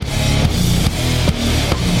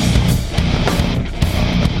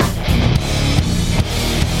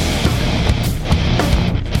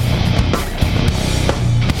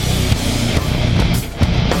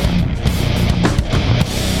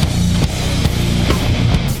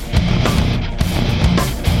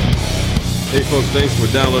Hey folks, thanks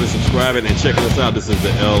for downloading, subscribing, and checking us out. This is the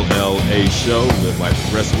LLA Show, Live Life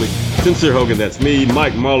Progressively. Sincere Hogan, that's me.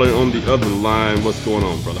 Mike Mahler on the other line. What's going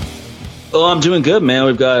on, brother? Oh, I'm doing good, man.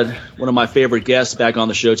 We've got one of my favorite guests back on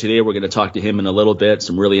the show today. We're going to talk to him in a little bit.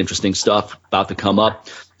 Some really interesting stuff about to come up.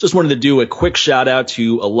 Just wanted to do a quick shout out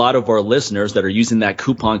to a lot of our listeners that are using that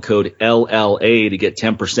coupon code LLA to get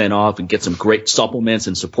 10% off and get some great supplements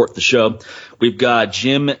and support the show. We've got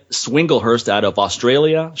Jim Swinglehurst out of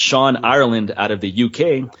Australia, Sean Ireland out of the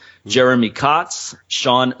UK, Jeremy Kotz,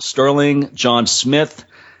 Sean Sterling, John Smith,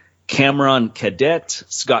 Cameron Cadet,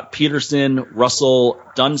 Scott Peterson, Russell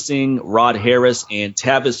Dunsing, Rod Harris, and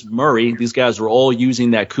Tavis Murray. These guys are all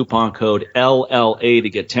using that coupon code LLA to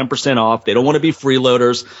get 10% off. They don't want to be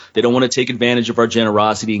freeloaders. They don't want to take advantage of our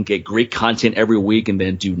generosity and get great content every week and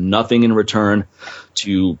then do nothing in return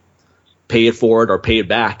to pay it forward or pay it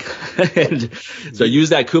back. And so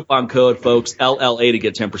use that coupon code, folks, LLA to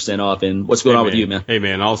get 10% off. And what's going on with you, man? Hey,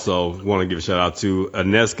 man, also want to give a shout out to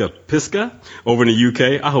Aneska Piska over in the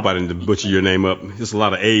UK. I hope I didn't butcher your name up. There's a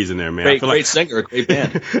lot of A's in there, man. Great singer, great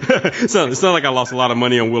band. So it's not like I lost a lot of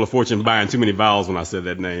money on Wheel of Fortune buying too many vowels when I said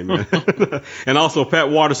that name, man. And also Pat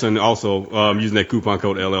Watterson also using that coupon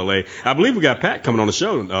code LLA. I believe we got Pat coming on the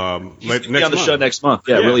show next month. On the show next month.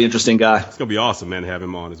 Yeah, really interesting guy. It's going to be awesome, man, to have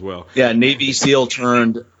him on as well. Yeah, Navy SEAL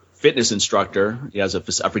turned fitness instructor. He has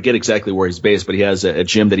I forget exactly where he's based, but he has a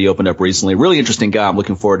gym that he opened up recently. Really interesting guy. I'm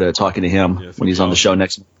looking forward to talking to him when he's on the show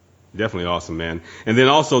next month. Definitely awesome, man. And then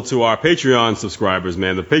also to our Patreon subscribers,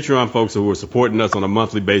 man, the Patreon folks who are supporting us on a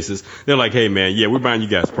monthly basis, they're like, hey, man, yeah, we're buying you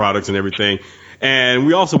guys products and everything. And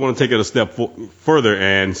we also want to take it a step further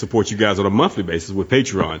and support you guys on a monthly basis with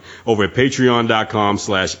Patreon over at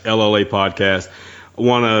patreon.com/LLA podcast. I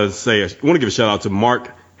want to give a shout out to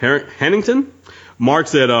Mark Hannington. Mark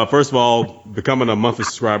said, first of all, becoming a monthly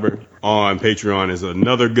subscriber on Patreon is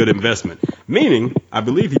another good investment. Meaning, I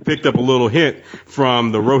believe he picked up a little hint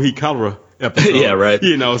from the Rohit Kalra episode. Yeah, right.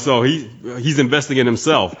 You know, so he's investing in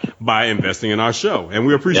himself by investing in our show. And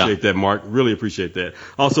we appreciate that, Mark. Really appreciate that.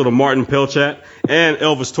 Also to Martin Pelchat and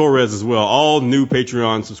Elvis Torres as well. All new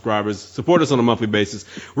Patreon subscribers. Support us on a monthly basis.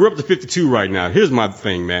 We're up to 52 right now. Here's my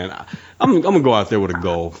thing, man. I'm going to go out there with a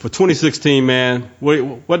goal. For 2016, man,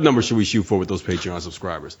 what number should we shoot for with those Patreon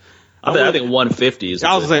subscribers? I think 150 is.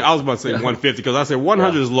 I was about to say 150 because I said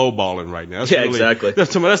 100 is lowballing right now. Exactly.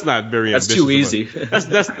 That's not very ambitious. That's too easy.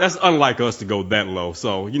 That's unlike us to go that low.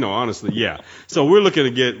 So, honestly, yeah. So we're looking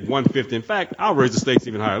to get 150. In fact, I'll raise the stakes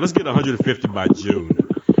even higher. Let's get 150 by June.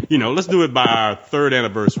 Let's do it by our 3rd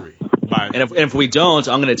anniversary. And if we don't,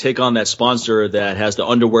 I'm going to take on that sponsor that has the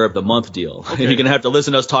underwear of the month deal. Okay. You're going to have to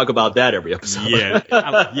listen to us talk about that every episode. Yeah,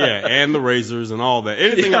 and the razors and all that.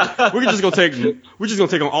 Anything we're just going to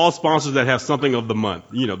take on all sponsors that have something of the month.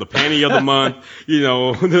 The panty of the month.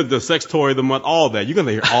 The sex toy of the month. All that. You're going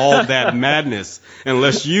to hear all that madness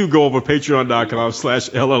unless you go over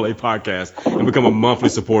patreon.com/LLA podcast and become a monthly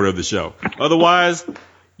supporter of the show. Otherwise,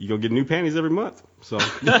 you're going to get new panties every month. So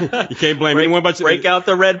you can't blame anyone but you. Break out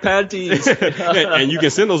the red panties. And you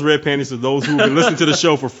can send those red panties to those who can listen to the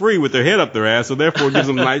show for free with their head up their ass. So therefore it gives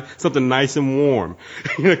them something nice and warm.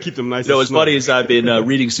 Keep them nice and what's funny is I've been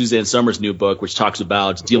reading Suzanne Summers' new book, which talks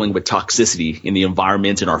about dealing with toxicity in the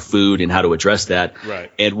environment and our food and how to address that.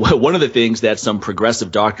 Right. And one of the things that some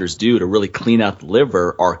progressive doctors do to really clean out the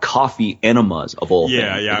liver are coffee enemas of all things.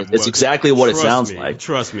 Yeah. It's exactly what it sounds like.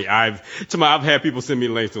 Trust me. I've had people send me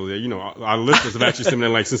links to it. Our listeners have actually sent me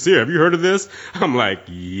like, Sincere, have you heard of this? I'm like,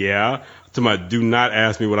 yeah. Do not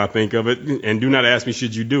ask me what I think of it, and do not ask me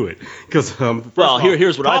should you do it. Because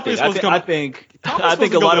here's what I think. I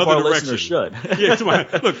think a lot of our listeners should.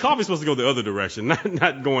 Look, coffee's supposed to go the other direction,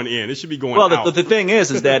 not going in. It should be going out. Well, the thing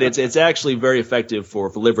is that it's actually very effective for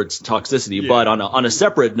liver toxicity. Yeah. But on a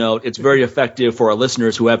separate note, it's very effective for our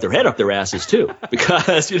listeners who have their head up their asses too.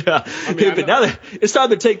 Because now it's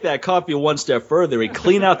time to take that coffee one step further and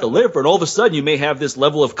clean out the liver, and all of a sudden you may have this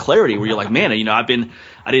level of clarity where you're like, man, I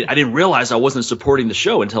didn't realize I wasn't supporting the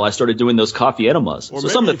show until I started doing those coffee enemas. So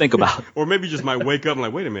something to think about. Or maybe you just might wake up and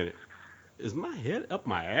like, wait a minute. Is my head up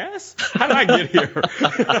my ass? How did I get here?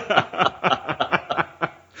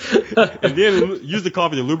 And then use the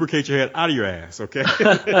coffee to lubricate your head out of your ass, okay?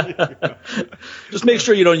 Just make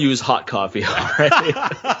sure you don't use hot coffee, all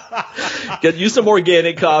right? Use some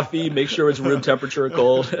organic coffee. Make sure it's room temperature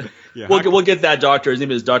cold. Yeah, we'll get that doctor. His name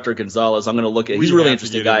is Dr. Gonzalez. I'm going to look at. He's a really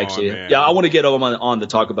interesting guy, actually. Yeah, I want to get him on to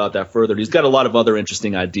talk about that further. He's got a lot of other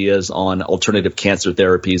interesting ideas on alternative cancer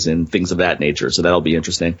therapies and things of that nature. So that'll be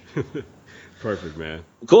interesting. Perfect, man.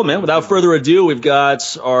 Cool, man. Without further ado, we've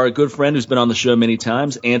got our good friend who's been on the show many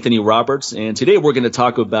times, Anthony Roberts. And today we're going to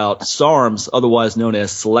talk about SARMs, otherwise known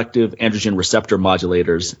as selective androgen receptor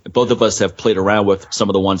modulators. Both of us have played around with some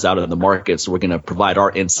of the ones out in the market, so we're going to provide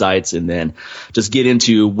our insights and then just get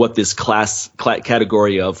into what this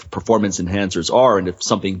category of performance enhancers are and if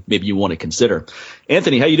something maybe you want to consider.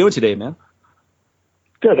 Anthony, how you doing today, man?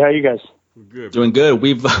 Good. How are you guys? Good. Doing good.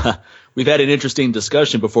 We've had an interesting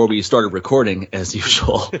discussion before we started recording, as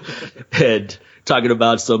usual, and talking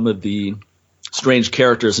about some of the strange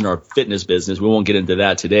characters in our fitness business. We won't get into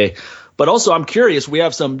that today. But also, I'm curious. We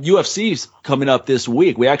have some UFCs coming up this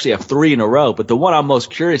week. We actually have 3 in a row. But the one I'm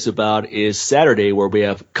most curious about is Saturday, where we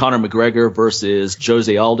have Conor McGregor versus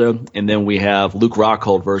Jose Aldo, and then we have Luke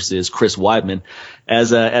Rockhold versus Chris Weidman.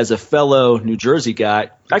 As a fellow New Jersey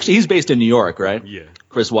guy, actually, he's based in New York, right? Yeah.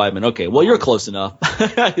 Chris Weidman. Okay, well, you're close enough.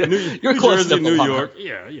 You're close Jersey, enough. New York.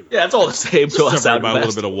 Yeah, Yeah, it's all the same to us out by a little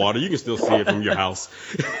west. bit of water. You can still see it from your house.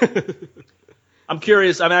 I'm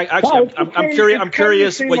curious. I'm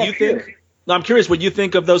curious what you think. No, I'm curious what you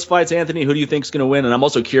think of those fights, Anthony. Who do you think is going to win? And I'm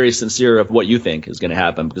also curious, sincere, of what you think is going to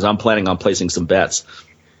happen because I'm planning on placing some bets.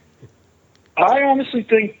 I honestly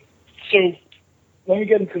think so. Let me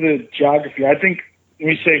get into the geography. I think when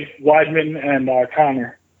we say Weidman and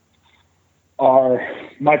Conor are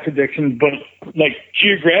my predictions, but like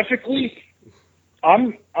geographically,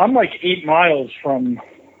 I'm like 8 miles from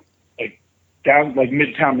like down like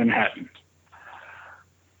Midtown Manhattan.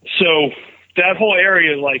 So that whole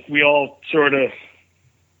area, like we all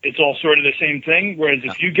it's all sort of the same thing. Whereas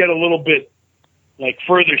if you get a little bit like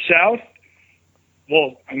further south,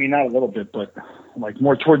 well, I mean, not a little bit, but like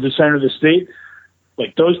more towards the center of the state,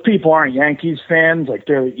 like those people aren't Yankees fans, like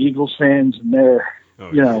they're Eagles fans and they're,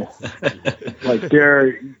 like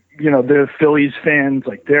they're Phillies fans.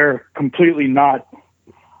 Like they're completely not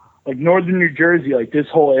like Northern New Jersey, like this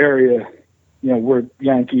whole area, we're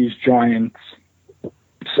Yankees, Giants.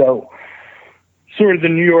 So sort of the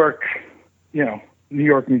New York,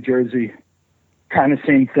 New Jersey kind of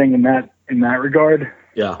same thing in that regard.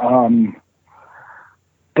 Yeah.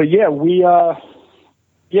 But yeah,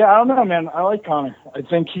 I don't know, man. I like Conor. I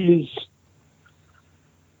think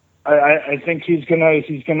I think he's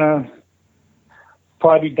gonna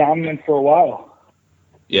probably be dominant for a while.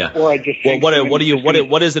 Yeah. Or I just think what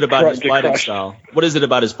is it about his fighting style? What is it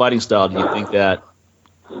about his fighting style? Do you think that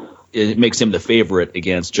it makes him the favorite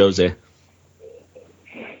against Jose?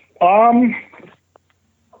 I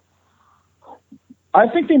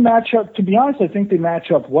think they match up. To be honest, I think they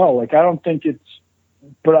match up well. Like I don't think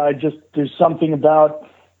but there's something about.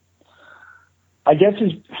 I guess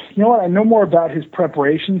I know more about his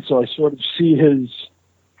preparation, so I sort of see his,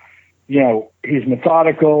 he's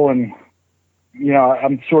methodical and,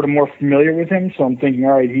 I'm sort of more familiar with him. So I'm thinking,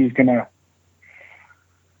 all right, he's going to,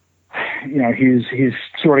 he's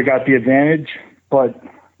sort of got the advantage, but,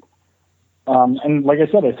 and like I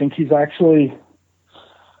said, I think he's going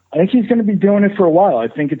to be doing it for a while. I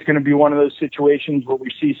think it's going to be one of those situations where we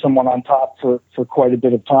see someone on top for quite a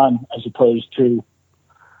bit of time as opposed to,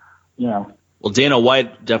 Well, Dana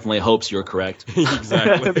White definitely hopes you're correct.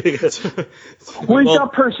 Exactly. Well, he's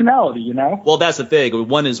got personality, Well, that's the thing.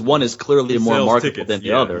 One is clearly more marketable than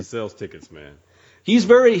the other. He sells tickets, man. He's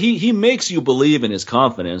he makes you believe in his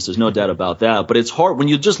confidence. There's no doubt about that. But it's hard when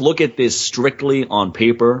you just look at this strictly on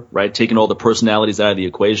paper, right? Taking all the personalities out of the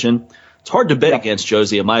equation. It's hard to bet against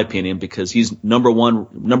Jose, in my opinion, because he's number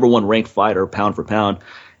one ranked fighter, pound for pound.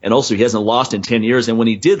 And also, he hasn't lost in 10 years. And when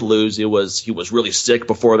he did lose, he was really sick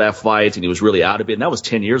before that fight, and he was really out of it. And that was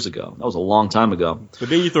 10 years ago. That was a long time ago. But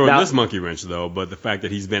then you throw in this monkey wrench, though, but the fact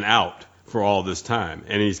that he's been out for all this time,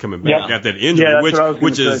 and he's coming back after that injury,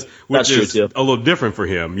 which is a little different for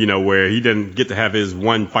him, where he didn't get to have his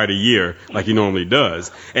one fight a year like he normally does.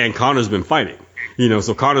 And Conor's been fighting,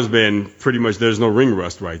 so Conor's been pretty much, there's no ring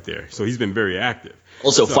rust right there. So he's been very active.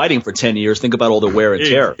 Also, fighting for 10 years, think about all the wear and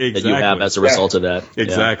tear that you have as a result of that.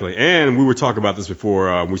 Exactly. Yeah. And we were talking about this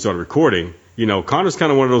before we started recording. Conor's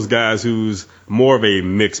kind of one of those guys who's more of a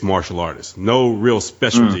mixed martial artist. No real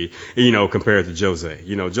specialty, compared to Jose.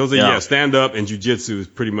 Jose, stand up and jiu-jitsu is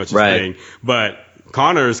pretty much his thing. But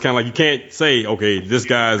Conor is kind of like, you can't say, okay, this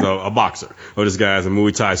guy's a boxer or this guy's a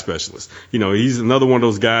Muay Thai specialist. He's another one of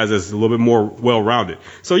those guys that's a little bit more well-rounded.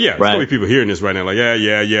 So, there's going to be people hearing this right now like,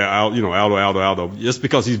 Aldo, just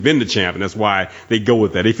because he's been the champ, and that's why they go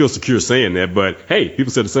with that. They feel secure saying that. But, hey,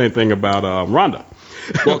 people said the same thing about Ronda.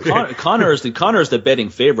 Well, Conor is the betting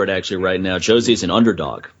favorite actually right now. Jose's an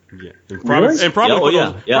underdog. Yeah,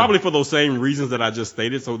 probably for those same reasons that I just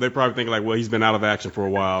stated. So they're probably thinking like, well, he's been out of action for a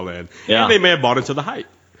while, and they may have bought into the hype.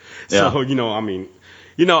 Yeah. So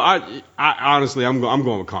I honestly, I'm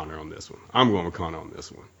going with Connor on this one.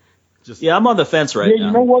 Yeah, I'm on the fence right now. Yeah,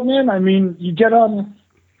 you know what, man? I mean, you get on.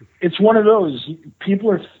 It's one of those.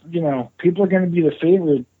 People are going to be the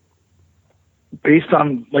favorite based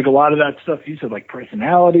on like a lot of that stuff you said, like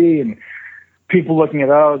personality and people looking at,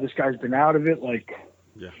 this guy's been out of it. Like,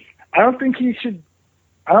 yeah. I don't think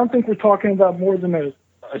we're talking about more than a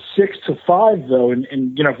 6-5 though. And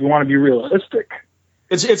if we want to be realistic.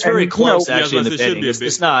 It's very close actually in the betting.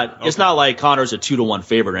 It's not like Connor's a 2-1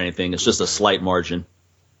 favorite or anything. It's just a slight margin.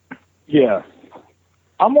 Yeah.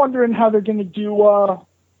 I'm wondering how they're going to do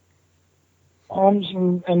Holmes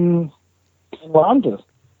and Ronda.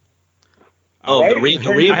 Oh, right? the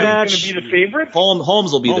rematch. Going to be the favorite?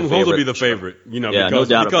 Holmes will be the favorite. Holmes will be the favorite. No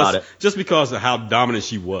doubt about it. Just because of how dominant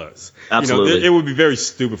she was. Absolutely. It would be very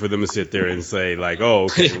stupid for them to sit there and say like, oh,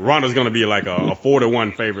 okay, Ronda's going to be like a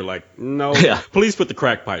 4-1 favorite. Like, no, please put the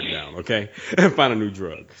crack pipe down, okay, and find a new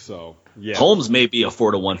drug. So, yeah. Holmes may be a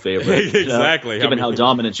 4-1 favorite. Exactly. Given how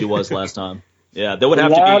dominant she was last time. Yeah, there would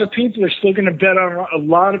have to be. A lot of people are still going to bet on. A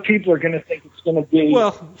lot of people are going to think it's going to be.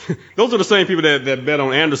 Well, those are the same people that bet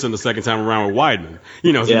on Anderson the second time around with Weidman.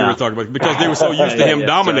 We were talking about because they were so used to him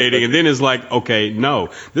dominating, and then it's like, okay,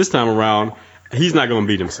 no, this time around he's not going to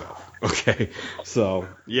beat himself. Okay, so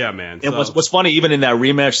yeah, man. And what's funny, even in that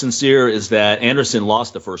rematch, Sincere, is that Anderson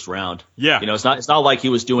lost the first round. Yeah, it's not like he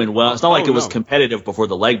was doing well. It's not like it was competitive before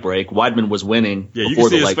the leg break. Weidman was winning. Yeah, before you can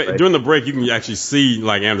see the leg break. During the break. You can actually see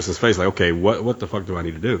like Anderson's face, like, okay, what the fuck do I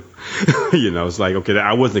need to do? It's like, okay,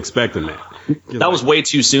 I wasn't expecting that. That was way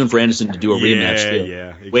too soon for Anderson to do a rematch. Too. Yeah,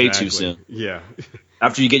 exactly. Way too soon. Yeah.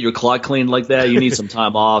 After you get your clock cleaned like that, you need some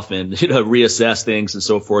time off and reassess things and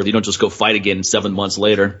so forth. You don't just go fight again 7 months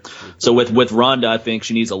later. So with Ronda, I think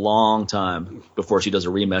she needs a long time before she does a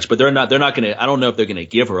rematch. But they're not going to. I don't know if they're going to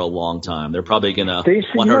give her a long time. They're probably going to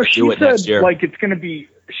want her to do it next year. Like it's going to be.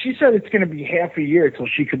 She said it's going to be half a year till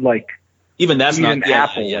she could even that's eat not an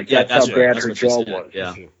apple. Yeah, that's how bad her jaw was.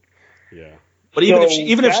 Yeah. Yeah. But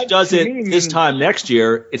even if she does it this time next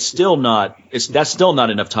year, that's still not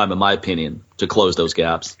enough time, in my opinion, to close those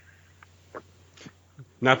gaps.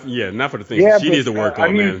 Not for the things she needs to work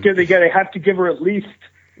on. Man. They have to give her at least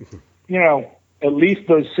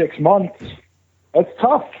those 6 months. That's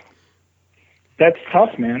tough. That's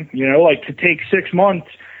tough, man. To take 6 months.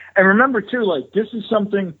 And remember too, this is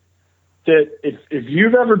something that if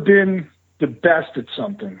you've ever been the best at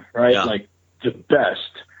something, right? Yeah. Like the best,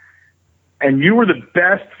 and you were the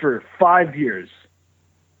best for 5 years,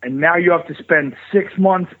 and now you have to spend 6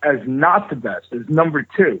 months as not the best, as number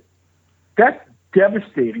 2. That's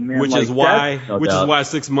devastating, man. Which is why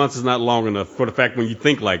 6 months is not long enough for the fact when you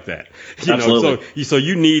think like that. So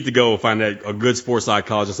you need to go find a good sports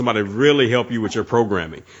psychologist, somebody to really help you with your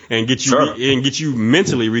programming and get you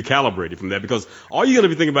mentally recalibrated from that, because all you're going to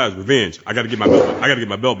be thinking about is revenge. I got to get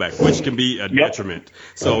my belt back, which can be a detriment.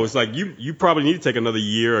 So it's like you probably need to take another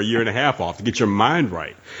year or year and a half off to get your mind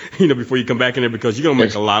right, before you come back in there, because you're going to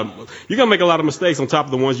make a lot of mistakes on top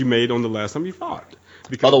of the ones you made on the last time you fought.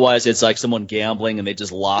 Because otherwise, it's like someone gambling and they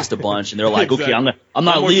just lost a bunch, and they're like, exactly. "Okay, I'm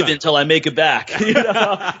not leaving until I make it back." You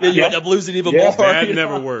end up losing even more. That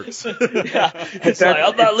never works. It's like,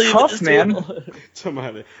 I'm not leaving. Tough, this man. But it's from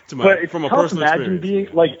a tough. personal Imagine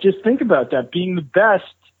experience. just think about that, being the best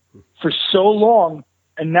for so long,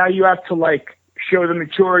 and now you have to show the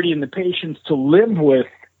maturity and the patience to live with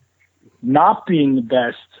not being the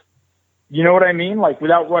best. You know what I mean?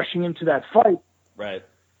 Without rushing into that fight. Right.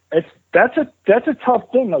 That's a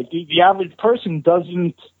tough thing. The average person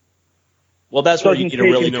doesn't. Well, that's where you need a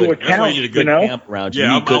really good camp around you.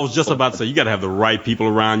 Yeah, I was just about to say, you got to have the right people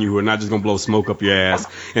around you who are not just going to blow smoke up your ass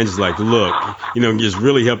and just look, just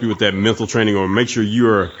really help you with that mental training, or make sure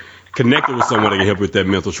you're connected with someone that can help you with that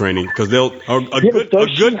mental training, because a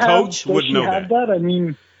good coach would know that. I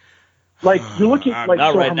mean. You look at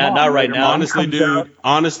not right now. Honestly, dude.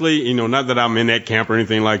 Honestly, not that I'm in that camp or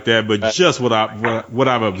anything like that, but just what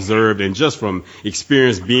I've observed, and just from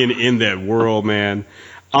experience being in that world, man.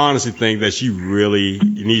 I honestly think that she really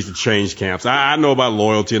needs to change camps. I know about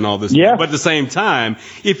loyalty and all this, but at the same time,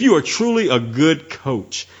 if you are truly a good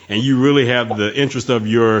coach and you really have the interest of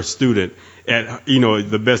your student at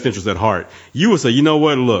the best interest at heart, you will say, you know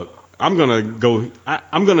what, look, I'm gonna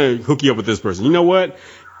hook you up with this person. You know what?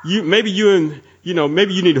 Maybe you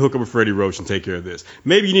need to hook up with Freddie Roach and take care of this.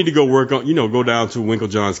 Maybe you need to go work on, go down to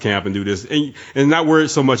Winklejohn's camp and do this, and not worry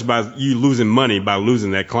so much about you losing money by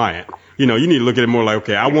losing that client. You need to look at it more like,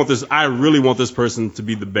 okay, I really want this person to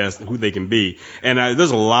be the best who they can be. And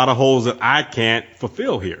there's a lot of holes that I can't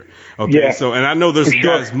fulfill here. Okay. Yeah, so, and I know there's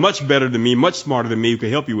guys much better than me, much smarter than me who can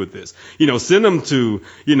help you with this. Send them to,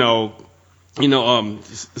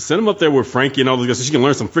 Send him up there with Frankie and all those guys so she can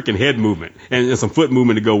learn some freaking head movement and some foot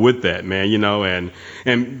movement to go with that, man,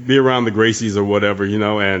 and be around the Gracies or whatever,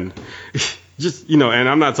 and just, and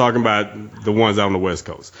I'm not talking about the ones out on the West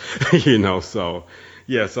Coast, so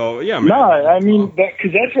yeah, man. No, I mean,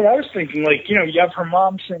 because that's what I was thinking. Like, you have her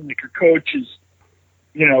mom saying, like, her coach is,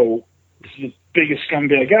 the biggest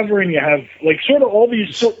scumbag ever, and you have, like, sort of all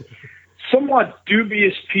these somewhat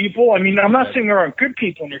dubious people. I mean, I'm not saying there aren't good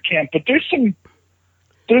people in your camp, but there's some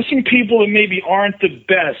people that maybe aren't the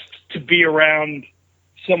best to be around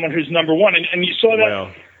someone who's number one. And you saw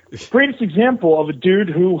that greatest example of a dude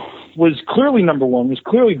who was clearly number one, was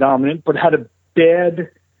clearly dominant, but had a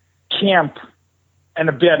bad camp and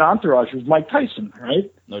a bad entourage, was Mike Tyson,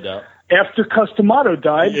 right? No doubt. After Customato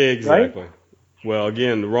died, exactly. Right? Well,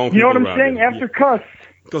 again, the wrong people. You know what I'm saying? Him. After Cuss.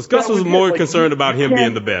 Because Gus was more concerned about him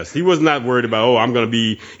being the best. He was not worried about, I'm going to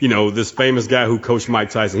be, this famous guy who coached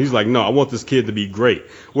Mike Tyson. He's like, no, I want this kid to be great.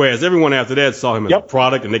 Whereas everyone after that saw him as a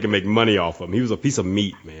product and they can make money off of him. He was a piece of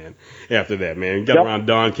meat, man, after that, man. He got around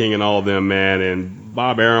Don King and all of them, man, and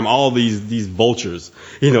Bob Arum, all these vultures.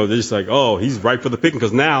 They're just like, he's ripe for the picking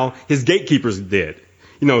because now his gatekeeper's dead.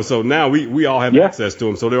 So now we all have access to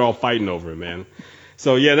him, so they're all fighting over him, man.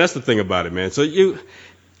 So, yeah, that's the thing about it, man. So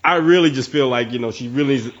I really just feel like, she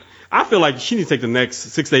really needs – I feel like she needs to take the next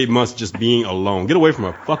 6 to 8 months just being alone. Get away from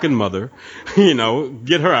her fucking mother,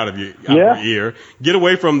 get her out of your ear. Get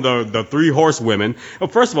away from the 3 horsewomen. Well,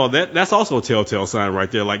 first of all, that's also a telltale sign right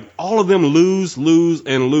there. Like, all of them lose,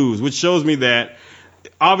 which shows me that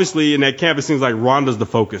obviously in that camp it seems like Ronda's the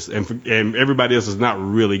focus and everybody else is not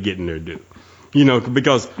really getting their due.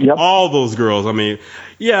 Because all those girls, some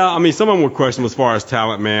of them were questionable as far as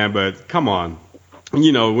talent, man, but come on. When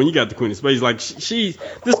you got the Queen of Spades, like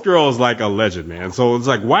this girl is like a legend, man. So it's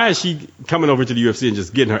like, why is she coming over to the UFC and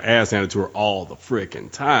just getting her ass handed to her all the freaking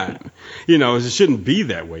time? It shouldn't be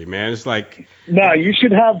that way, man. It's like, no, you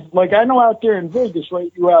should have, like, I know out there in Vegas,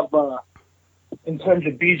 right? You have, in terms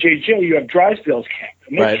of BJJ, you have Drysdale's camp,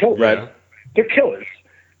 and they're killers. Right. They're killers.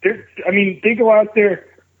 They go out there,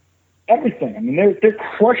 everything. They're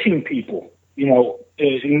crushing people.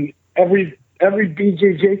 In every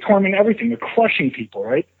BJJ tournament, everything. They're crushing people,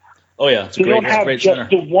 right? Oh, yeah. It's they great. don't have great just center.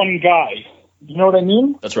 the one guy. You know what I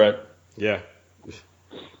mean? That's right. Yeah.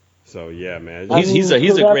 So, yeah, man. He's a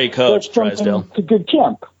great coach, Drysdale. It's a good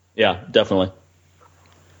camp. Yeah, definitely.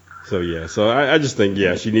 So, yeah. So, I just think,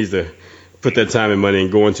 she needs to put that time and money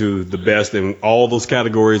and go into the best in all those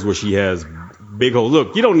categories where she has big holes.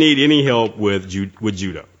 Look, you don't need any help with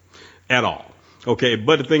judo at all. Okay?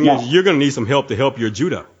 But the thing is, you're going to need some help to help your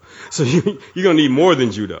judo. So you're going to need more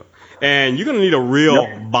than judo. And you're going to need a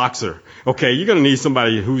real boxer. Okay, you're going to need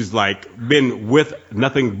somebody who's like been with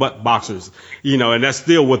nothing but boxers, and that's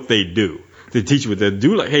still what they do. They teach you what they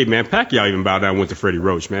do. Like, hey, man, Pacquiao even bowed down and went to Freddie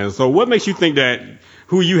Roach, man. So what makes you think that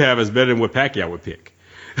who you have is better than what Pacquiao would pick?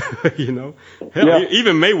 Hell,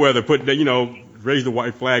 even Mayweather put, raised the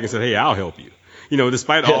white flag and said, hey, I'll help you.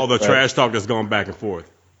 Despite all the trash talk that's going back and forth.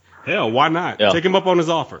 Hell, why not? Yeah. Take him up on his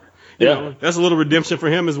offer. That's a little redemption for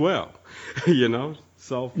him as well.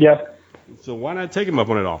 So So why not take him up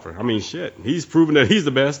on that offer? Shit. He's proven that he's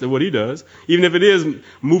the best at what he does, even if it is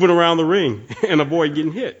moving around the ring and avoid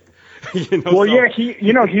getting hit. He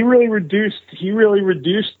really reduced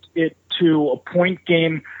it to a point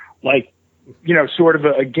game, like, sort of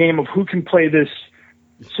a game of who can play this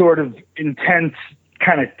sort of intense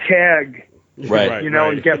kind of tag, right?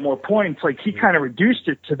 And get more points. Like, he kind of reduced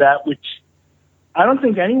it to that, which I don't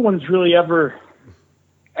think anyone's really ever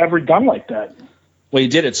done like that. Well, he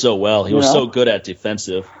did it so well. He was so good at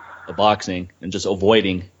defensive boxing and just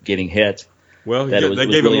avoiding getting hit. Well, that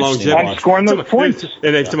gave him longevity. I'm scoring those points.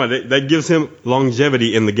 And that gives him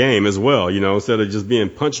longevity in the game as well, instead of just being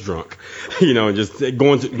punch drunk, and just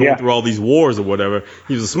going through all these wars or whatever.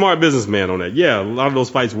 He was a smart businessman on that. Yeah, a lot of those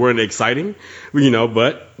fights weren't exciting,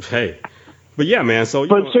 but hey. But yeah, man. So, at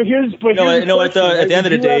the end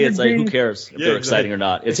of the day, it's like, who cares if they're exciting or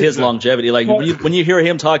not? It's his longevity. Like when you hear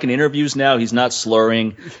him talk in interviews now, he's not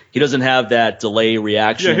slurring. He doesn't have that delay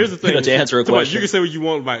reaction. Yeah, here's the thing. To answer a question, you can say what you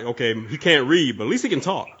want. Like, okay, he can't read, but at least he can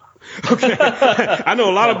talk. Okay, I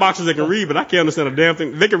know a lot of boxers that can read, but I can't understand a damn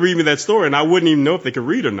thing. They could read me that story, and I wouldn't even know if they could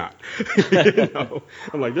read or not.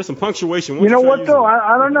 I'm like, there's some punctuation. You know what though?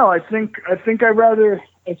 I don't know. I think I'd rather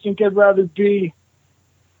be.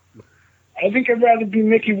 I think I'd rather be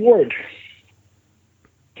Mickey Ward.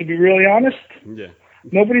 To be really honest. Yeah.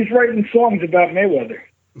 Nobody's writing songs about Mayweather.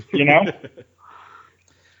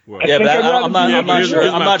 Well, I'm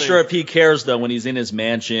not sure if he cares though when he's in his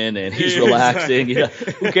mansion and he's relaxing.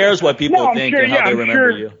 Who cares what people think and how they remember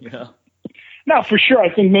you? No, for sure.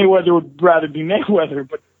 I think Mayweather would rather be Mayweather,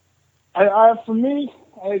 but for me,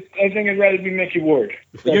 I think I'd rather be Mickey Ward.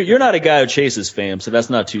 You're not a guy who chases fame, so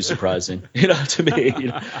that's not too surprising, to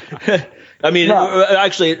me. I mean,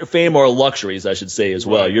 actually, fame or luxuries, I should say as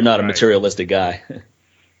well. You're not a materialistic guy.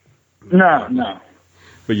 No.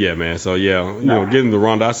 But yeah, man. So yeah, getting the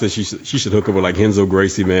Ronda, I said she should hook up with like Renzo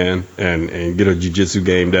Gracie, man, and get her jiu-jitsu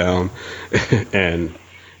game down, and.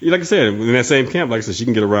 Like I said, in that same camp, like I said, she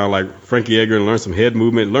can get around like Frankie Edgar and learn some head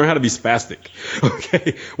movement, learn how to be spastic.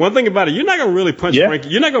 Okay. One thing about it, you're not gonna really punch Frankie.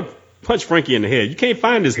 You're not gonna punch Frankie in the head. You can't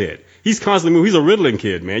find his head. He's constantly moving. He's a riddling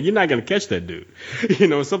kid, man. You're not gonna catch that dude.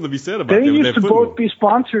 Something to be said about that. They used to both be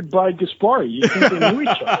sponsored by Gaspari. You think they knew each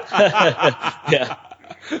other? Yeah.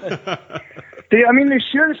 They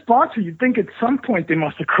shared a sponsor. You'd think at some point they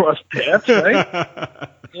must have crossed paths, right?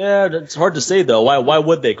 Yeah, it's hard to say, though. Why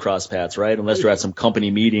would they cross paths, right? Unless you're at some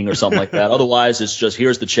company meeting or something like that. Otherwise, it's just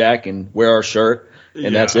here's the check and wear our shirt,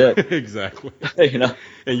 and that's it. Exactly. And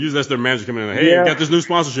usually that's their manager coming in. Hey, I got this new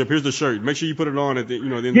sponsorship. Here's the shirt. Make sure you put it on at the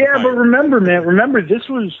end of the fight. But remember, this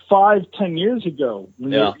was 5-10 years ago.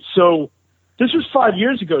 So this was 5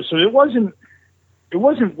 years ago. So it wasn't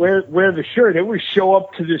wear the shirt. It was show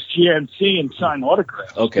up to this GNC and sign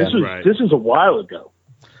autographs. Okay. This is a while ago.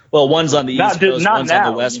 Well, one's on the East Coast, one's now,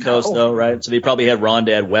 on the West Coast, though, right? So they probably had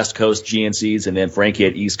Ronda at West Coast GNCs, and then Frankie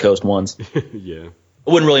at East Coast ones. Yeah. It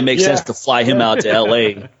wouldn't really make sense to fly him out to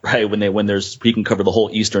L.A., right, when he can cover the whole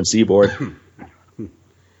Eastern Seaboard.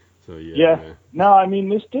 So yeah. Man. No,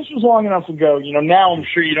 this was long enough ago. Now I'm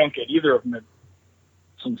sure you don't get either of them at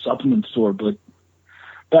some supplement store, but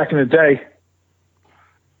back in the day.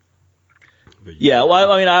 Yeah,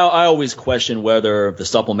 well, I always question whether the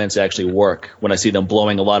supplements actually work when I see them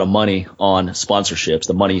blowing a lot of money on sponsorships,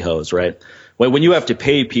 the money hose, right? When you have to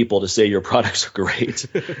pay people to say your products are great,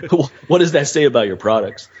 what does that say about your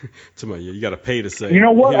products? You got to pay to say. You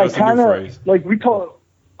know what? I kind of we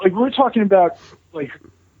were talking about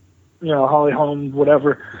Holly Holm,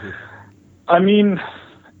 whatever. Mm-hmm.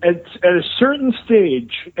 At a certain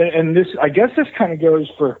stage, and this, I guess, this kind of goes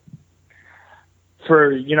for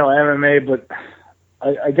MMA, but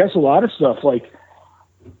I guess a lot of stuff, like,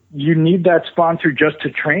 you need that sponsor just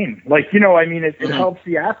to train. Like, it helps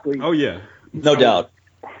the athlete. Oh, yeah. No doubt.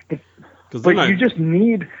 But you just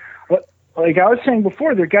need, like I was saying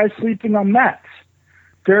before, there are guys sleeping on mats.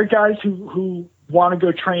 There are guys who want to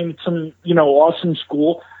go train at some, awesome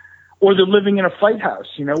school, or they're living in a fight house,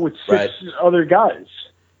 with six other guys,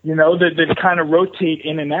 that kind of rotate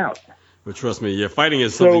in and out. But trust me, fighting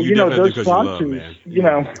is something you definitely do because you love, man.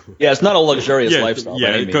 Yeah, it's not a luxurious lifestyle.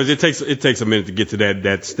 Yeah, because it takes a minute to get to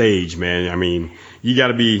that stage, man. You got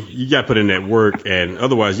to put in that work, and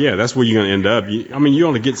otherwise, that's where you're gonna end up. You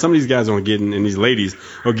only get, some of these guys only getting, and these ladies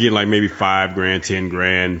are getting like maybe $5,000,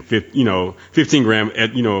 $10,000, 15 grand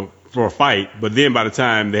at for a fight, but then by the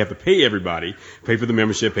time they have to pay everybody, pay for the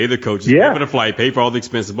membership, pay the coaches, pay for the flight, pay for all the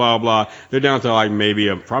expenses, blah blah, they're down to like maybe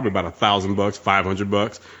probably about $1,000,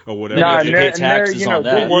 $500 or whatever. Yeah, you pay taxes on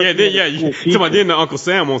that. Then the Uncle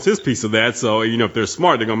Sam wants his piece of that, so if they're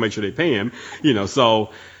smart, they're gonna make sure they pay him.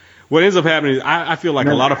 So what ends up happening is I feel like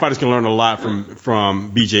a lot of fighters can learn a lot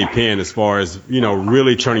from BJ Penn as far as,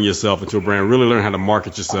 really turning yourself into a brand, really learn how to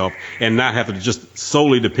market yourself and not have to just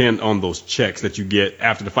solely depend on those checks that you get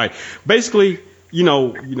after the fight. Basically,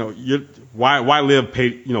 why live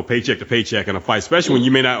paycheck to paycheck in a fight, especially when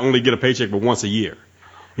you may not only get a paycheck but once a year.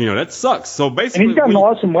 That sucks. So basically, and he's got an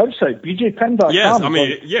awesome website, bjpenn.com.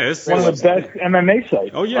 Yes, it's one of the best MMA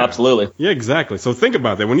sites. Oh yeah, absolutely. Yeah, exactly. So think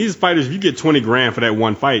about that. When these fighters, if you get $20,000 for that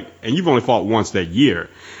one fight, and you've only fought once that year,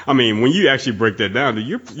 when you actually break that down,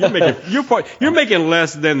 you're making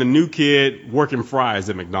less than the new kid working fries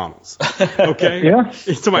at McDonald's. Okay. Yeah. And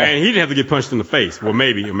he didn't have to get punched in the face. Well,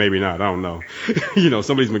 maybe or maybe not. I don't know.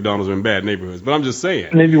 Some of these McDonald's are in bad neighborhoods, but I'm just saying.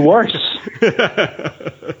 Maybe worse.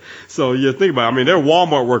 So think about it. They're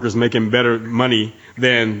Walmart workers making better money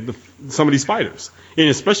than some of these fighters, and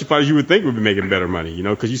especially fighters you would think would be making better money,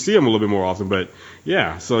 because you see them a little bit more often. But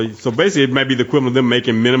yeah, so basically it might be the equivalent of them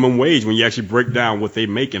making minimum wage when you actually break down what they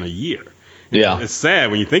make in a year. Yeah, it's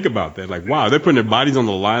sad when you think about that. Like, wow, they're putting their bodies on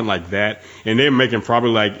the line like that, and they're making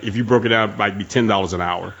probably, like, if you broke it down, might be $10 an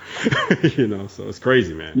hour. So it's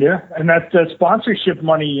crazy, man. Yeah, and that's sponsorship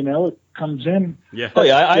money. It comes in. Yeah. Oh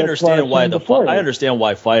yeah, I understand I understand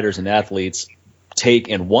why fighters and athletes take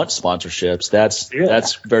and want sponsorships.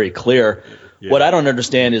 That's very clear. Yeah. What I don't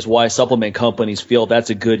understand is why supplement companies feel that's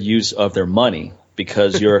a good use of their money.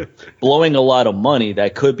 because you're blowing a lot of money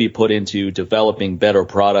that could be put into developing better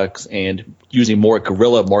products and using more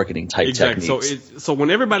guerrilla marketing type techniques. So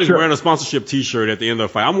when everybody's wearing a sponsorship T-shirt at the end of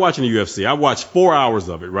the fight, I'm watching the UFC. I watched 4 hours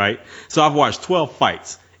of it, right? So I've watched 12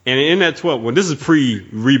 fights. And in that 12, well, this is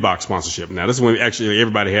pre-Reebok sponsorship now. This is when actually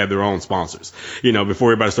everybody had their own sponsors,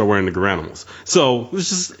 before everybody started wearing the Garanimals. So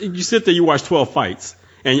you sit there, you watch 12 fights,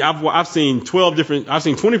 and I've seen 24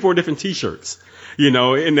 different T-shirts, in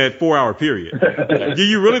that 4-hour period. Do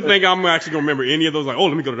you really think I'm actually going to remember any of those? Like, oh,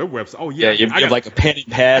 let me go to their website. Oh, yeah. You have like a pen and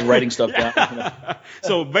pad writing stuff down.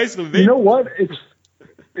 So basically, you know what?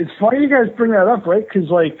 It's funny you guys bring that up, right?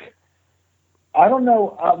 Because, I don't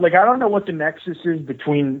know, I don't know what the nexus is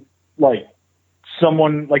between,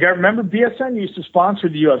 someone, I remember BSN used to sponsor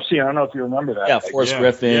the UFC. I don't know if you remember that. Yeah, Forrest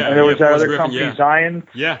Griffin. And there was that other company, Zion.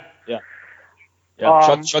 Yeah.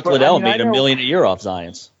 Chuck Liddell made $1 million a year off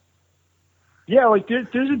Zions. Yeah, there's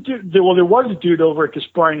a dude, there was a dude over at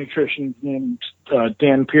Gaspari Nutrition named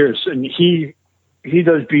Dan Pierce, and he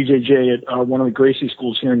does BJJ at one of the Gracie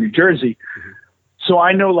schools here in New Jersey. Mm-hmm. So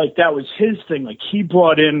I know, that was his thing. He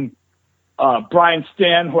brought in Brian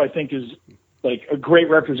Stan, who I think is a great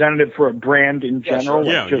representative for a brand in general,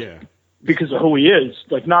 because of who he is.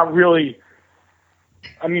 Not really.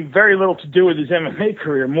 I mean, very little to do with his MMA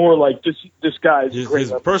career. More this guy's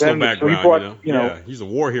his personal background. So he brought, he's a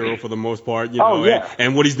war hero for the most part.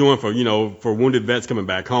 And what he's doing for wounded vets coming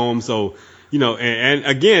back home. So. And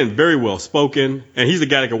again, very well spoken. And he's the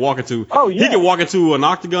guy that can walk into. He can walk into an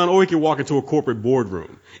octagon, or he can walk into a corporate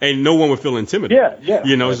boardroom, and no one would feel intimidated.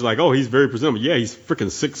 It's he's very presentable. Yeah, he's freaking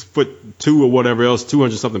 6'2" or whatever else,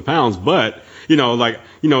 200 something pounds. But the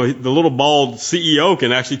little bald CEO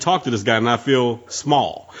can actually talk to this guy and not feel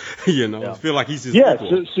small. Feel like he's his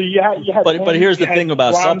equal. So you had. But here's the thing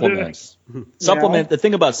about supplements. The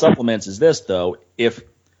thing about supplements is this, though. If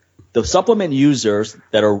the supplement users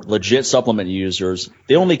that are legit supplement users,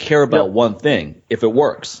 they only care about one thing: if it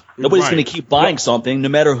works. Nobody's going to keep buying something, no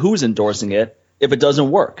matter who's endorsing it, if it doesn't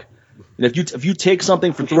work. And if you take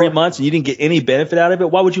something for 3 months and you didn't get any benefit out of it,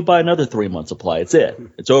 why would you buy another 3 month supply? It's it.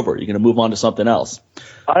 It's over. You're going to move on to something else.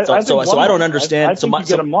 I don't understand. I think you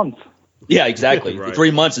get a month. Yeah, exactly. Right.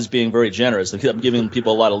 3 months is being very generous. I'm giving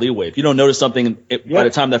people a lot of leeway. If you don't notice something by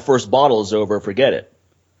the time that first bottle is over, forget it.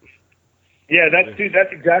 Yeah, that's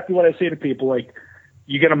exactly what I say to people.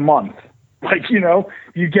 You get a month.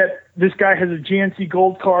 You get, this guy has a GNC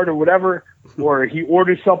Gold card or whatever, or he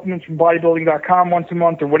orders supplements from bodybuilding.com once a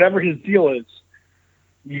month, or whatever his deal is.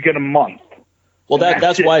 You get a month. Well,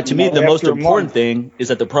 that's why, to me, the most important thing is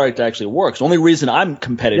that the product actually works. The only reason I'm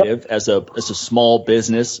competitive as a small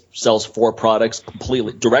business, sells 4 products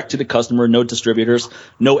completely direct to the customer, no distributors,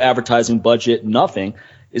 no advertising budget, nothing,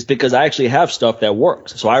 is because I actually have stuff that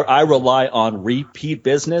works. So I rely on repeat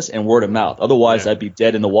business and word of mouth. Otherwise, I'd be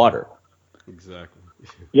dead in the water. Exactly.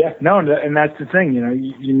 Yeah, no, and that's the thing.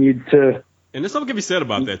 You need to. And there's something can be said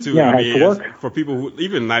about that too. I mean, for people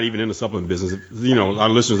who not even in the supplement business, our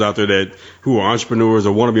listeners out there who are entrepreneurs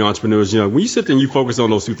or want to be entrepreneurs, when you sit there and you focus on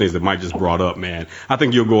those 2 things that Mike just brought up, man, I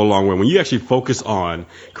think you'll go a long way. When you actually focus on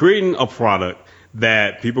creating a product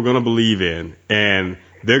that people are going to believe in, and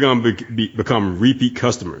they're going to become repeat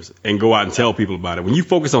customers and go out and tell people about it. When you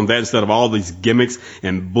focus on that instead of all these gimmicks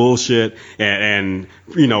and bullshit and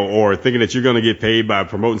or thinking that you're going to get paid by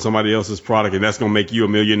promoting somebody else's product and that's going to make you a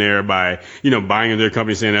millionaire by, buying in their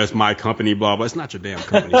company, saying that's my company, blah, blah. It's not your damn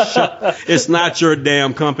company. It's not your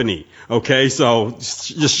damn company. Okay. So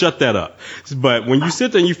just shut that up. But when you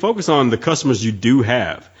sit there and you focus on the customers you do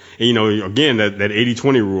have, and, again, that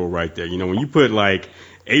 80-20 rule right there, when you put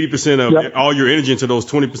 80% of all your energy into those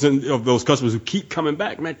 20% of those customers who keep coming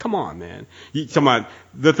back, man, come on, man. You talking about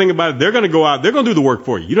the thing about it, they're going to go out, they're going to do the work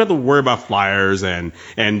for you. You don't have to worry about flyers and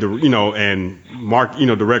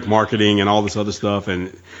direct marketing and all this other stuff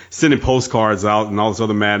and sending postcards out and all this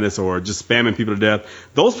other madness or just spamming people to death.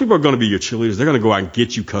 Those people are going to be your cheerleaders. They're going to go out and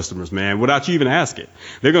get you customers, man, without you even asking.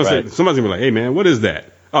 They're going to say, somebody's going to be like, hey, man, what is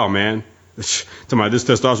that? Oh, man. To this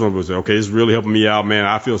testosterone was okay. It's really helping me out, man.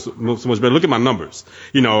 I feel so much better. Look at my numbers.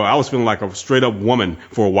 I was feeling like a straight up woman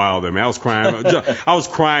for a while there, man. I was crying. I was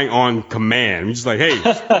crying on command. You're just like, hey,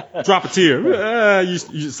 drop a tear.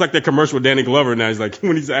 It's like that commercial with Danny Glover. Now he's like,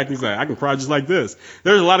 when he's acting, he's like, I can cry just like this.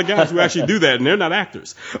 There's a lot of guys who actually do that, and they're not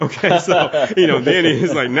actors. Okay, so then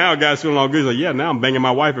he's like, now guys feeling all good. He's like, yeah, now I'm banging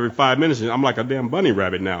my wife every 5 minutes, and I'm like a damn bunny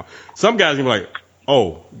rabbit now. Some guys are like,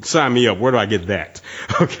 oh, sign me up. Where do I get that?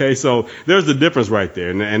 Okay, so there's the difference right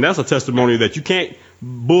there. And that's a testimony that you can't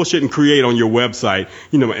bullshit and create on your website,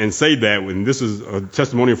 and say that when this is a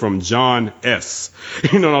testimonial from John S.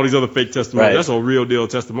 And all these other fake testimonials. Right. That's a real deal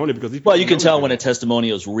testimony because you can tell when a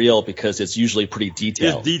testimonial is real because it's usually pretty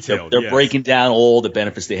detailed. It's detailed. They're breaking down all the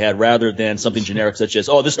benefits they had rather than something generic such as,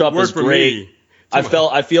 this stuff is great.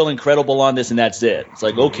 I feel incredible on this, and that's it. It's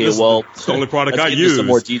like, okay, it's the only product I use. use. Some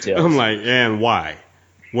more details. I'm like, and why?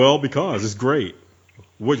 Well, because it's great.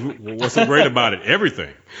 What's so great about it?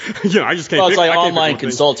 Everything. I just can't. Well, it's like online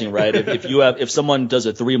consulting, right? If someone does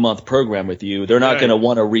a 3-month program with you, they're not going to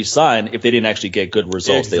want to re-sign if they didn't actually get good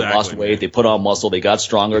results. Exactly, they lost weight, they put on muscle, they got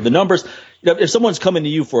stronger. The numbers. If someone's coming to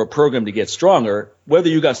you for a program to get stronger, whether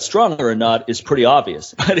you got stronger or not is pretty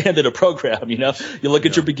obvious by the end of the program. You look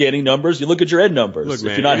at your beginning numbers, you look at your end numbers. Look,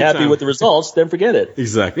 man, if you're not happy with the results, then forget it.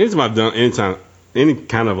 Exactly. Anytime I've done any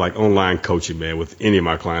kind of like online coaching, man, with any of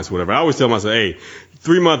my clients, whatever, I always tell myself, hey,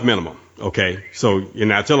 3-month minimum. Okay. So,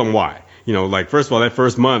 I tell them why. First of all, that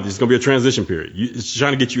first month is going to be a transition period. It's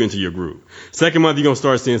trying to get you into your groove. Second month, you're going to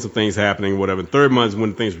start seeing some things happening, whatever. Third month is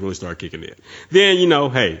when things really start kicking in. Then,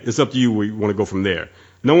 hey, it's up to you where you want to go from there.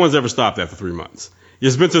 No one's ever stopped after 3 months.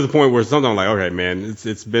 It's been to the point where sometimes I'm like, okay, man,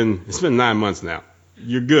 it's been 9 months now.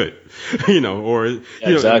 You're good,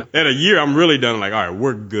 exactly. At a year, I'm really done. Like, all right,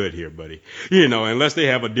 we're good here, buddy. Unless they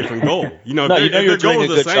have a different goal. You're doing a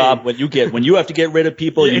good job when you have to get rid of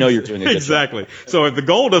people. You're doing a good exactly. job. So if the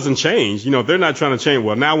goal doesn't change, if they're not trying to change,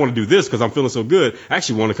 well, now I want to do this because I'm feeling so good. I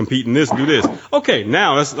actually want to compete in this, do this. Okay,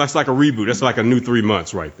 now that's like a reboot. That's like a new 3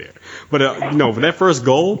 months right there. But for that first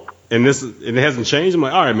goal and it hasn't changed, I'm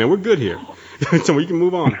like, all right, man, we're good here. So we can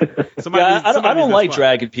move on. I don't like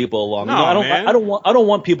dragging people along. No, I don't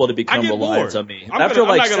want people to become reliant on me. I'm not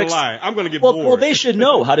gonna lie. I'm gonna get bored. Well, they should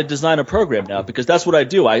know how to design a program now because that's what I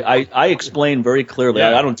do. I explain very clearly.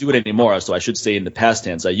 Yeah. I don't do it anymore, so I should say in the past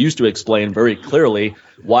tense. I used to explain very clearly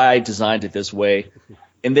why I designed it this way.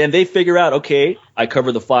 And then they figure out, okay, I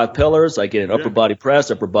cover the 5 pillars. I get an upper body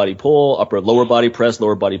press, upper body pull, lower body press,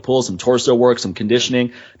 lower body pull, some torso work, some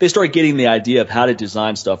conditioning. They start getting the idea of how to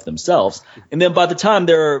design stuff themselves. And then by the time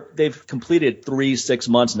they've completed 3, 6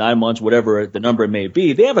 months, 9 months, whatever the number may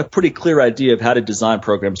be, they have a pretty clear idea of how to design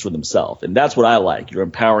programs for themselves. And that's what I like. You're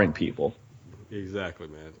empowering people. Exactly,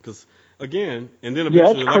 man. Because again, and then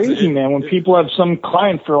it's crazy, man. When people have some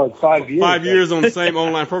client for like 5 years, 5 years on the same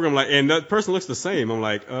online program, and that person looks the same. I'm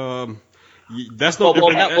like, that's no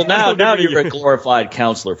different. Now you're a glorified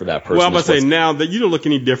counselor for that person. Well, I'm about to say now that you don't look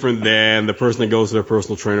any different than the person that goes to their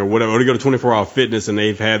personal trainer or whatever, or they go to 24-hour fitness and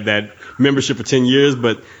they've had that membership for 10 years,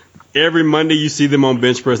 but every Monday you see them on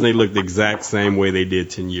bench press and they look the exact same way they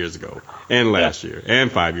did 10 years ago and last year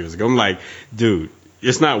and 5 years ago. I'm like, dude,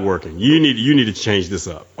 it's not working. You need to change this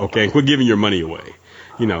up, okay? And quit giving your money away.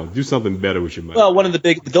 Do something better with your money. Well,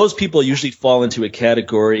 those people usually fall into a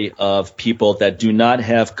category of people that do not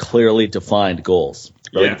have clearly defined goals.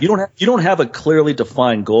 Right? Yeah. If you don't have a clearly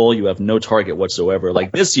defined goal, you have no target whatsoever.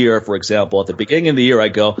 Like this year, for example, at the beginning of the year, I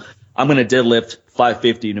go, I'm going to deadlift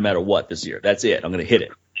 550 no matter what this year. That's it. I'm going to hit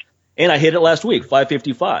it. And I hit it last week,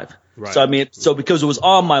 555. Right. So because it was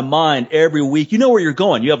on my mind every week, you know where you're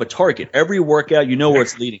going. You have a target. Every workout, you know where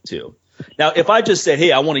it's leading to. Now, if I just said,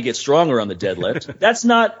 "Hey, I want to get stronger on the deadlift," that's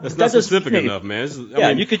not specific enough, man.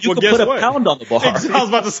 You could put a pound on the bar. I was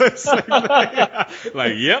about to say the same thing.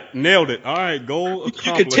 Like, yep, nailed it. All right, goal accomplished.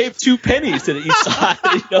 You could tape 2 pennies to each side.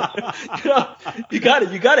 You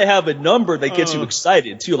got to have a number that gets you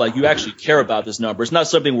excited too. Like you actually care about this number. It's not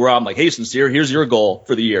something where I'm like, "Hey, Sincere, here's your goal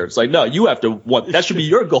for the year." It's like, no, you have to that should be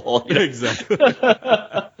your goal. Exactly.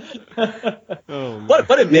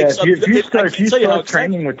 But it makes if you start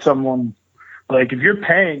training with someone, like if you're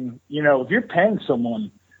paying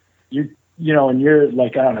someone, and you're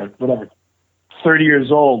like, I don't know, whatever, 30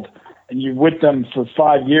 years old, and you're with them for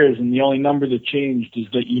 5 years, and the only number that changed is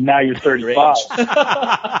that you're 35.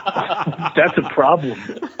 That's a problem.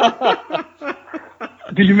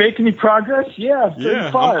 Did you make any progress? Yeah, 35.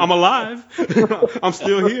 Yeah, I'm alive. I'm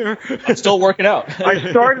still here. I'm still working out. I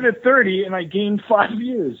started at 30 and I gained 5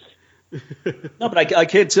 years. No, but I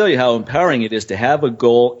can't tell you how empowering it is to have a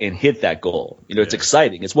goal and hit that goal. It's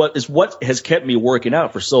exciting. It's what has kept me working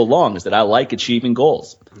out for so long is that I like achieving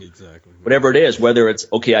goals. Exactly. Whatever it is, whether it's,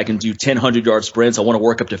 okay, I can do 10 100-yard sprints, I want to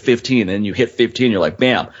work up to 15, and then you hit 15, you're like,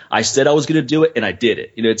 bam, I said I was going to do it, and I did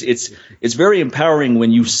it. It's very empowering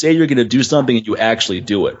when you say you're going to do something and you actually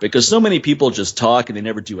do it, because so many people just talk and they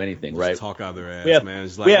never do anything, right? Just talk out their ass, man.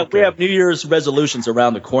 It's like, we have New Year's resolutions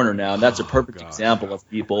around the corner now, and that's a perfect example of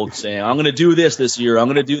people saying, I'm going to do this year, I'm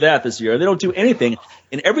going to do that this year. They don't do anything,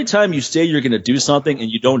 and every time you say you're going to do something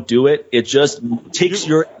and you don't do it, it just takes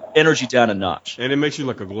your energy down a notch. And it makes you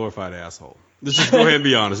like a glorified asshole. Let's just go ahead and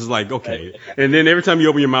be honest. It's like, okay. And then every time you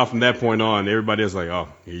open your mouth from that point on, everybody is like, oh,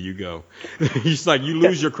 here you go. It's like you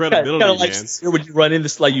lose your credibility, kind of like man. when you run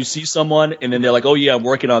into, like, you see someone and then they're like, oh, yeah, I'm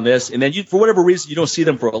working on this. And then you, for whatever reason, you don't see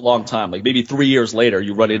them for a long time. Like maybe 3 years later,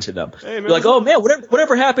 you run into them. Hey, man, you're like, oh, man,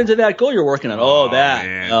 whatever happened to that goal you're working on? Oh, that.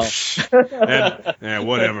 Man. No. Yeah,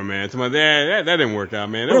 whatever, man. That didn't work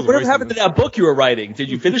out, man. Whatever happened to that book you were writing? Did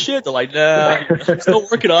you finish it? They're like, nah, I'm still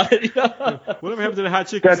working on it. Whatever happened to the hot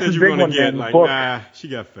chick you said you were going to get? Like, nah, she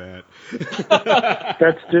got fat.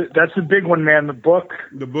 That's the big one, man. The book.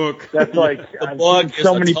 The book. That's like the book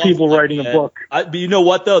so many people one, writing man. a book. But you know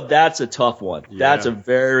what though? That's a tough one. Yeah. That's a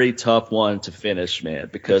very tough one to finish, man.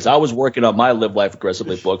 Because I was working on my Live Life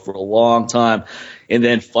Aggressively book for a long time, and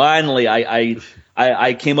then finally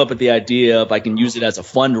I came up with the idea of I can use it as a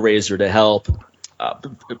fundraiser to help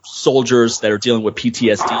soldiers that are dealing with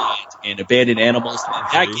PTSD and abandoned animals. And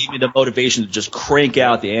that gave me the motivation to just crank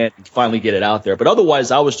out the end and finally get it out there. But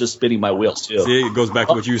otherwise, I was just spinning my wheels too. See, it goes back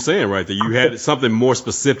to what you were saying right there. You had something more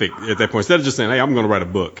specific at that point. Instead of just saying, hey, I'm going to write a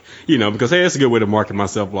book, because, hey, that's a good way to market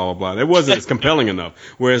myself, blah, blah, blah. It wasn't as compelling enough.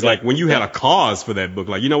 Whereas, like, when you had a cause for that book,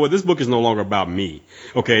 like, you know what, this book is no longer about me.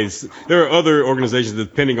 Okay, there are other organizations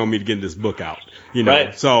depending on me to get this book out,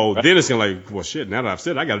 Right. So then it's kind of like, well, shit, now that I've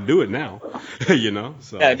said it, I got to do it now,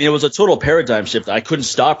 So. Yeah, I mean, it was a total paradigm shift. I couldn't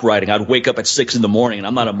stop writing. I'd wake up at 6 in the morning, and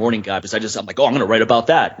I'm not a morning guy because I'm like, oh, I'm going to write about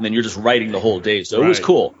that. And then you're just writing the whole day. So it was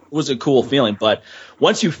cool. It was a cool feeling. But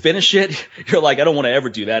once you finish it, you're like, I don't want to ever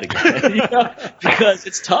do that again. Because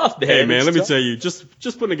it's tough, man. Hey, man, let me tell you, just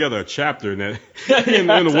putting together a chapter in that in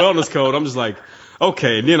the wellness code, I'm just like,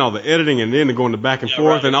 okay, and then all the editing and then going the back and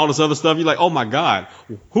forth and all this other stuff. You're like, oh my God,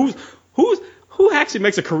 who actually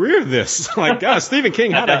makes a career of this? Like, God, Stephen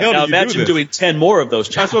King, how the hell did you do this? Imagine doing 10 more of those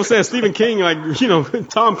That's chapters. what I'm saying. Stephen King, like,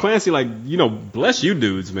 Tom Clancy, like, bless you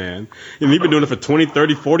dudes, man. And you've been doing it for 20,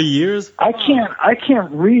 30, 40 years. I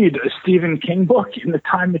can't read a Stephen King book in the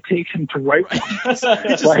time it takes him to write one.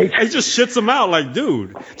 He just shits them out, like,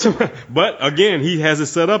 dude. But again, he has it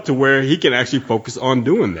set up to where he can actually focus on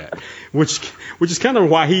doing that, which is kind of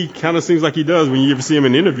why he kind of seems like he does when you ever see him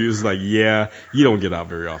in interviews. Like, yeah, you don't get out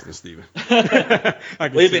very often, Stephen.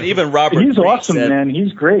 Even Robert. He's Greene awesome, said, man.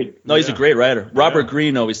 He's great. No, he's a great writer. Robert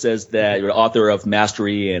Greene always says that you're the author of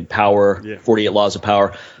Mastery and Power, 48 Laws of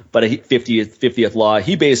Power. But 50th Law,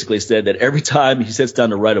 he basically said that every time he sits down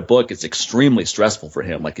to write a book, it's extremely stressful for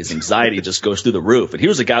him. Like his anxiety just goes through the roof. And he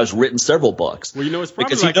was a guy who's written several books. Well, it's probably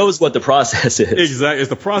because he knows what the process is. Exactly. It's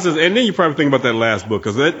the process. And then you probably think about that last book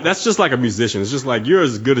because that's just like a musician. It's just like you're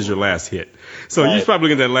as good as your last hit. So you're probably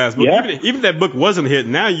looking at that last book. Yeah. Even if that book wasn't a hit,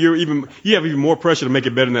 now you have even more pressure to make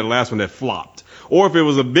it better than that last one that flopped. Or if it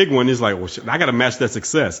was a big one, it's like, well, shit, I got to match that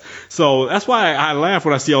success. So that's why I laugh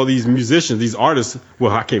when I see all these musicians, these artists.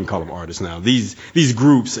 Well, I can't even call them artists now. These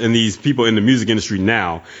groups and these people in the music industry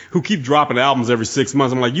now who keep dropping albums every 6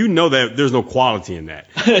 months. I'm like, that there's no quality in that.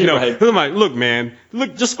 Right. I'm like, look, man,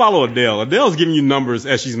 just follow Adele. Adele's giving you numbers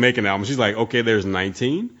as she's making albums. She's like, okay, there's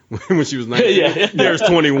 19 when she was 19. There's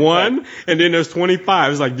 21, and then there's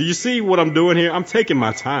 25. It's like, do you see what I'm doing here? I'm taking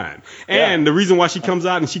my time. And the reason why she comes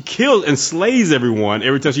out and she kills and slays everyone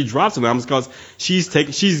every time she drops an album is because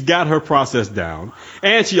she's got her process down,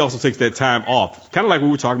 and she also takes that time off. Kind of like we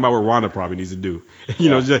were talking about what Rhonda probably needs to do.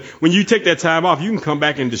 When you take that time off, you can come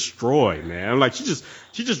back and destroy, man. Like she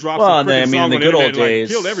just dropped some freaking song in the on good internet old and, like, days,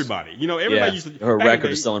 killed everybody. Everybody used to. Her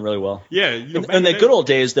record is selling really well. Yeah. In the good old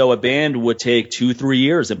days, though, a band would take 2-3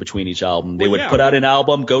 years in between each album. They would put out an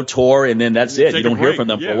album, go tour, and then that's it. You don't hear from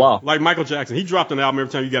them for a while. Like Michael Jackson, he dropped an album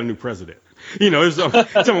every time you got a new president. When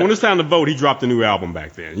it's time to vote, he dropped a new album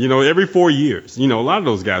back then. Every 4 years. A lot of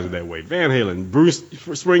those guys are that way. Van Halen, Bruce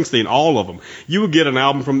Springsteen, all of them. You would get an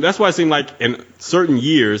album from. That's why it seemed like in certain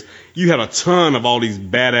years you had a ton of all these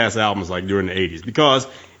badass albums like during the 80s because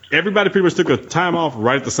everybody pretty much took a time off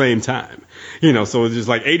right at the same time. So it's just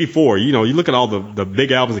like 84. You look at all the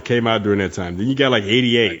big albums that came out during that time. Then you got like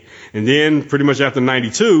 88, and then pretty much after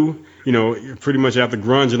 92. Pretty much after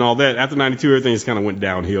grunge and all that, after 92, everything just kind of went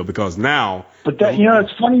downhill because now. But that,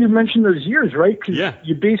 it's funny you mentioned those years, right? Because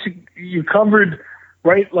you covered,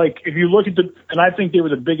 right? Like if you look at and I think they were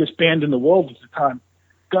the biggest band in the world at the time,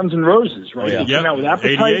 Guns N' Roses, right? They came out with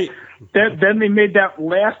Appetite. Then they made that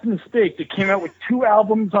last mistake. They came out with 2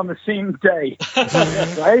 albums on the same day,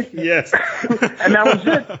 right? Yes. And that was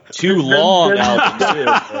it. 2 long albums,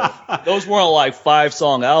 too. Those weren't like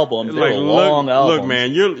 5-song albums. They were long albums. Look,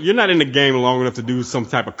 man, you're not in the game long enough to do some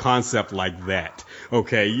type of concept like that.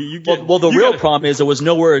 Okay, you get well, the real problem is it was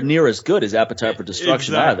nowhere near as good as Appetite for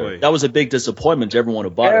Destruction either. That was a big disappointment to everyone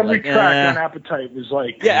who bought it. Every track on Appetite was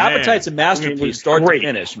like, Appetite's a masterpiece, start to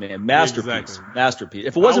finish, man, masterpiece.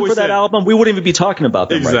 If it wasn't for that album, we wouldn't even be talking about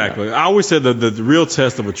them. Exactly. Right now. I always said that the real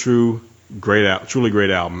test of a truly great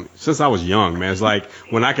album, since I was young, man, it's like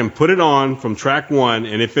when I can put it on from track 1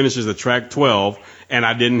 and it finishes at track 12, and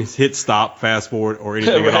I didn't hit stop, fast forward, or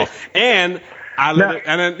anything at all, and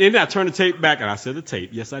then I turned the tape back, and I said the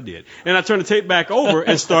tape, yes I did, and I turned the tape back over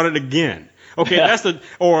and started again. Okay,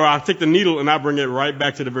 or I take the needle and I bring it right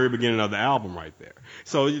back to the very beginning of the album right there.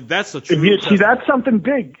 So that's a true. See, that's something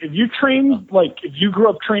big. If you train, if you grew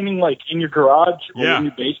up training in your garage or in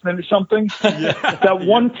your basement or something, that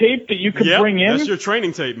one tape that you could bring in, that's your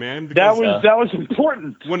training tape, man. That was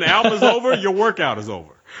important. When the album is over, your workout is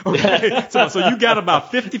over. Okay, so you got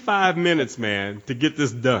about 55 minutes, man, to get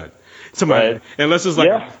this done. Unless it's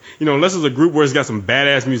unless it's a group where it's got some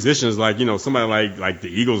badass musicians, somebody like the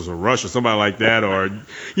Eagles or Rush or somebody like that, or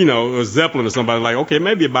or Zeppelin or somebody, okay,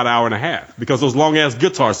 maybe about an hour and a half, because those long ass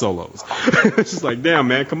guitar solos. It's just like, damn,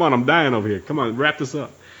 man, come on, I'm dying over here. Come on, wrap this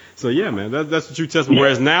up. So yeah, man, that's the true testament.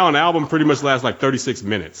 Whereas now an album pretty much lasts 36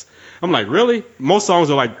 minutes. I'm like, really? Most songs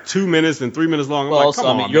are 2 minutes and 3 minutes long. I'm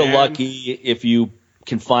come on, you're lucky if you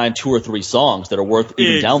can find 2 or 3 songs that are worth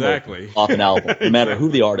even downloading off an album, no matter who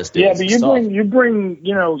the artist is. Yeah, but you bring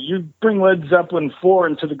Led Zeppelin 4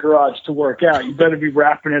 into the garage to work out. You better be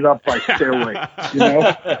wrapping it up by Stairway.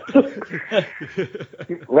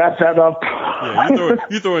 Wrap that up. Yeah,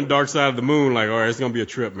 you throw in Dark Side of the Moon, all right, it's gonna be a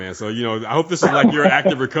trip, man. So I hope this is your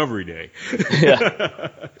active recovery day. Yeah.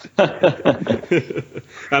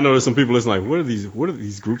 I know there's some people listening what are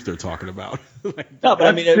these groups they're talking about? No, but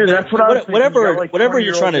I mean, that's what I was thinking. Whatever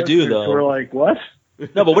you're trying to do, though. We're like, what?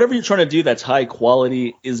 No, but whatever you're trying to do that's high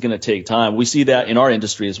quality is going to take time. We see that in our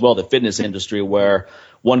industry as well, the fitness industry, where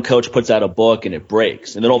one coach puts out a book and it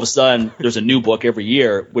breaks. And then all of a sudden there's a new book every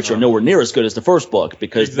year, which are nowhere near as good as the first book,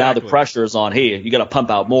 because now the pressure is on, hey, you got to pump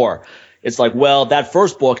out more. It's like, well, that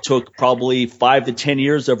first book took probably 5 to 10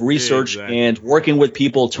 years of research and working with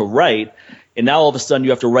people to write. And now all of a sudden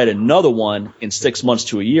you have to write another one in 6 months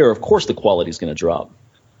to a year. Of course the quality is going to drop.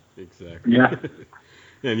 Exactly. Yeah.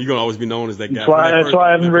 And you're going to always be known as that guy. That's why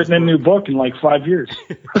I haven't written a new book in 5 years.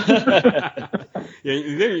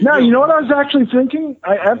 No, you know what I was actually thinking?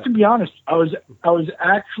 I have to be honest. I was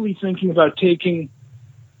actually thinking about taking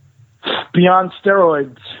Beyond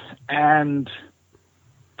Steroids and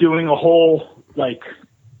doing a whole,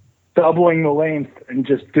 doubling the length and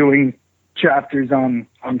just doing chapters on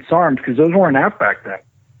SARMs, because those weren't out back then.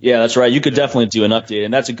 Yeah, that's right. You could definitely do an update,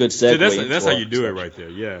 and that's a good segue. So that's how you do it right there,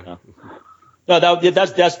 yeah. No,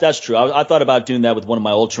 that's true. I thought about doing that with one of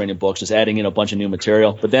my old training books, just adding in a bunch of new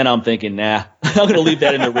material. But then I'm thinking, nah, I'm going to leave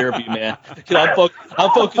that in the rear view, man.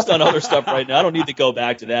 I'm focused on other stuff right now. I don't need to go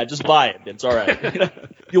back to that. Just buy it. It's all right.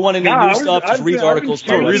 You want any new stuff? Just read articles.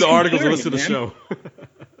 Read the articles and listen to the show.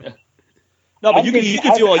 No, but you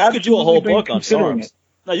could do a whole book on SARMs.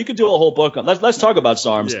 No, you could do a whole book on. Let's talk about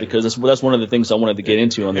SARMs, because that's one of the things I wanted to get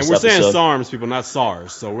into on this episode. And we're saying SARMs, people, not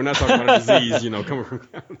SARS. So we're not talking about a disease, coming from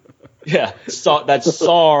Canada. Yeah, that's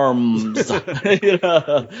SARMs.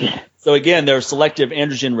 So again, they're selective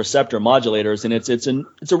androgen receptor modulators, and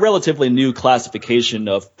it's a relatively new classification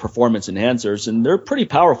of performance enhancers, and they're pretty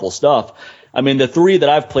powerful stuff. I mean, the 3 that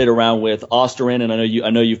I've played around with, Osterin, and I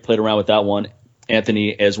know you've played around with that one,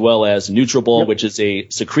 Anthony, as well as Nutribol, which is a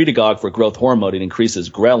secretagogue for growth hormone. It increases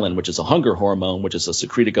ghrelin, which is a hunger hormone, which is a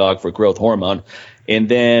secretagogue for growth hormone. And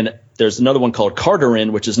then there's another one called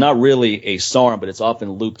Cardarin, which is not really a SARM, but it's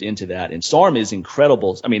often looped into that. And SARM is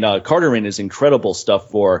incredible. Cardarin is incredible stuff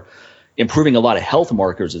for improving a lot of health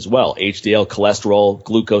markers as well. HDL, cholesterol,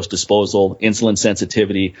 glucose disposal, insulin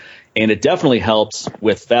sensitivity. And it definitely helps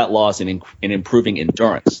with fat loss and improving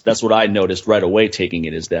endurance. That's what I noticed right away taking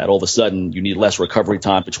it, is that all of a sudden you need less recovery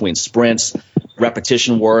time between sprints,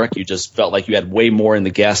 repetition work. You just felt like you had way more in the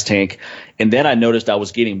gas tank. And then I noticed I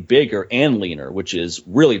was getting bigger and leaner, which is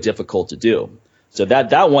really difficult to do. So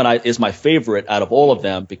that one is my favorite out of all of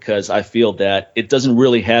them, because I feel that it doesn't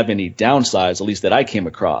really have any downsides, at least that I came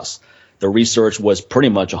across. The research was pretty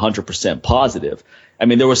much 100% positive. I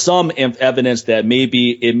mean, there was some evidence that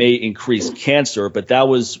maybe it may increase cancer, but that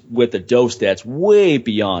was with a dose that's way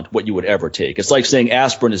beyond what you would ever take. It's like saying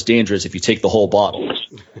aspirin is dangerous if you take the whole bottle.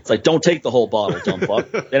 It's like, don't take the whole bottle, dumb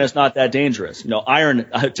fuck. Then it's not that dangerous.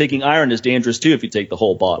 Taking iron is dangerous too if you take the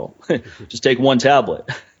whole bottle. Just take one tablet.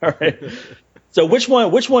 All right. So which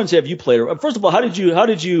ones have you played? First of all, how did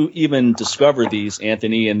you even discover these,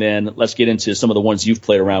 Anthony? And then let's get into some of the ones you've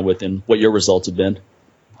played around with and what your results have been.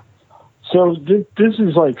 So this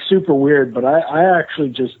is like super weird, but I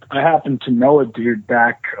actually I happened to know a dude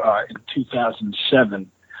back in 2007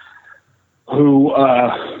 who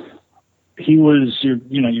he was your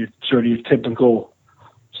sort of your typical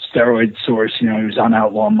steroid source. You know, he was on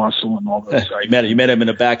Outlaw Muscle and all those. You met him in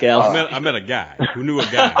a back alley. I met a guy who knew a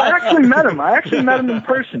guy. I actually met him in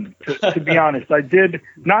person. To be honest, I did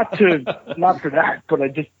not for that, but I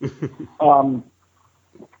just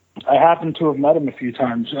I happened to have met him a few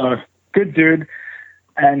times. Good dude,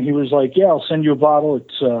 and he was like, "Yeah, I'll send you a bottle."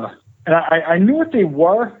 It's and I knew what they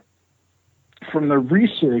were from the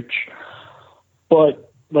research,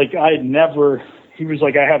 but like I had never. He was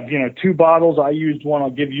like, "I have 2 bottles. I used one. I'll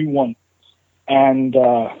give you one," and it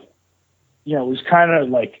was kind of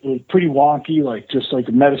like it was pretty wonky, like just like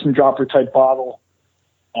a medicine dropper type bottle.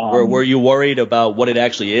 Were you worried about what it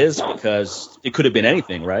actually is? Because it could have been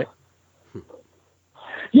anything, right?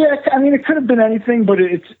 Yeah, I mean, it could have been anything, but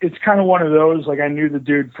it's kind of one of those. Like, I knew the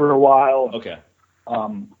dude for a while. Okay. I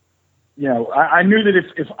knew that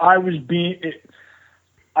if I was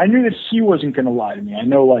I knew that he wasn't going to lie to me. I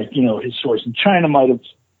know, like, his source in China might have,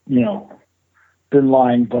 been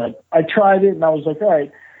lying, but I tried it and I was like, all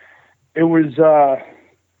right. It was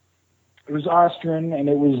Austrian, and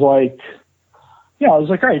it was like, I was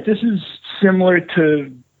like, all right, this is similar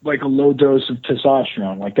to like a low dose of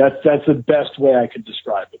testosterone. Like that's the best way I could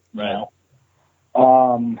describe it. Right.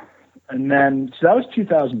 And then so that was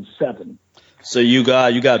 2007. So you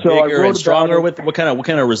got So bigger and stronger with what kind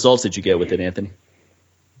of results did you get with it, Anthony?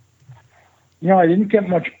 I didn't get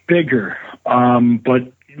much bigger,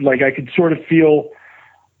 but like I could sort of feel,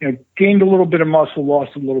 gained a little bit of muscle,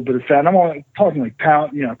 lost a little bit of fat. I'm only talking like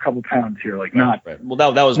a couple pounds here, like not. Right. Well,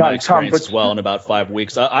 that was my experience as well in about 5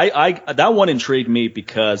 weeks. I that one intrigued me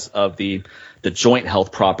because of the joint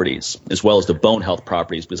health properties as well as the bone health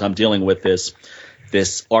properties, because I'm dealing with this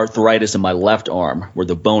arthritis in my left arm where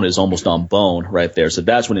the bone is almost on bone right there. So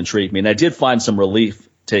that's what intrigued me, and I did find some relief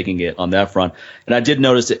taking it on that front. And I did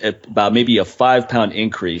notice about maybe a 5-pound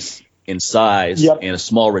increase in size and a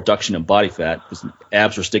small reduction in body fat.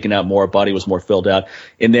 Abs were sticking out more, body was more filled out,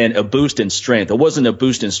 and then a boost in strength. It wasn't a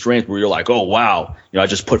boost in strength where you're like, oh wow, I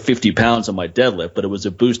just put 50 pounds on my deadlift, but it was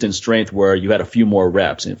a boost in strength where you had a few more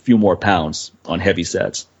reps and a few more pounds on heavy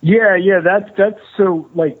sets. Yeah, that's so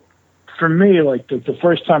like for me, like the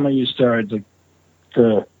first time I used steroids, like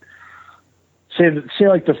say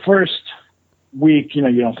like the first week, you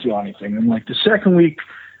don't feel anything, and like the second week,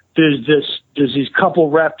 there's these couple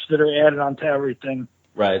reps that are added onto everything.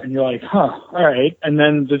 Right. And you're like, huh, all right. And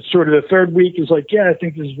then the third week is like, yeah, I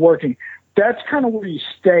think this is working. That's kind of where you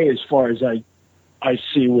stay as far as I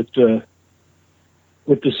see with the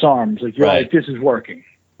SARMs. Like, you're like, this is working.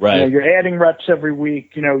 Right. You're adding reps every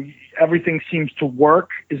week. Everything seems to work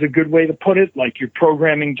is a good way to put it. Like, your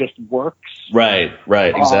programming just works. Right,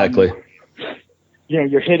 exactly.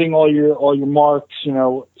 You're hitting all your marks,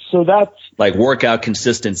 so that's like workout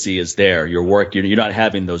consistency is there. You're not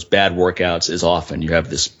having those bad workouts as often. You have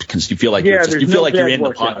this because you feel like you're in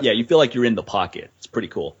the pocket. Yeah, you feel like you're in the pocket. It's pretty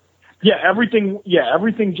cool. Yeah, everything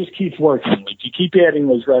just keeps working. Like, you keep adding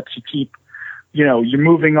those reps, you keep you're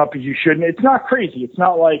moving up as you should. And it's not crazy. It's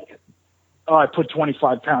not like, oh, I put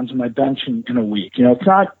 25 pounds on my bench in a week. It's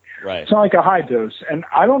not right. It's not like a high dose. And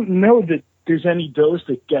I don't know that there's any dose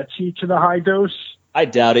that gets you to the high dose. I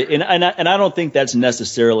doubt it, and I don't think that's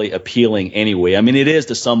necessarily appealing anyway. I mean, it is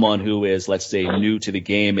to someone who is, let's say, new to the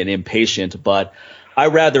game and impatient, but I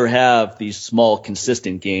rather have these small,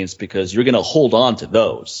 consistent gains because you're going to hold on to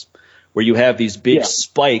those. Where you have these big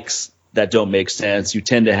spikes that don't make sense, you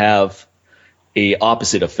tend to have a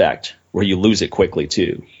opposite effect where you lose it quickly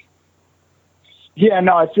too. Yeah,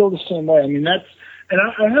 no, I feel the same way. I mean,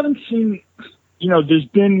 I haven't seen, there's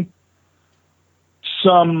been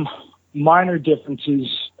some minor differences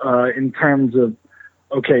in terms of,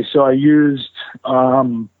 okay, so I used,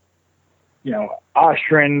 Ostrin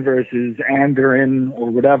versus Andorin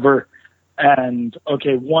or whatever, and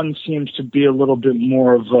okay, one seems to be a little bit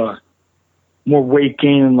more of a more weight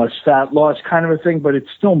gain and less fat loss kind of a thing, but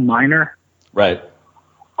it's still minor. Right.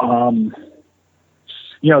 The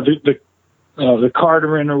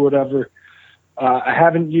Cardarin or whatever, I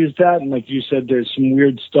haven't used that, and like you said, there's some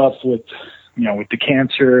weird stuff with the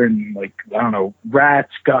cancer and like, I don't know,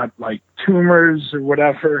 rats got like tumors or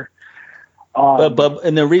whatever. But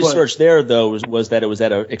in the research there though was that it was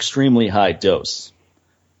at an extremely high dose.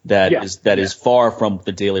 That is far from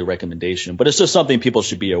the daily recommendation, but it's just something people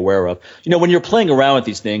should be aware of. When you're playing around with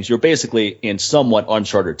these things, you're basically in somewhat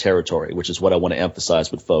uncharted territory, which is what I want to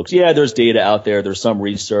emphasize with folks. Yeah, there's data out there, there's some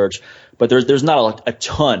research, but there's not a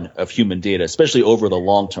ton of human data, especially over the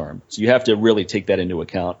long term. So you have to really take that into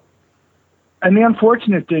account. And the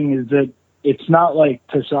unfortunate thing is that it's not like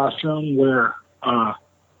testosterone where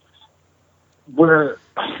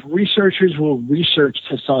researchers will research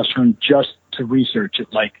testosterone just to research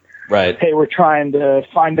it. Like, Right. hey, we're trying to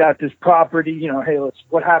find out this property, hey,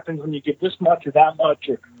 what happens when you get this much or that much,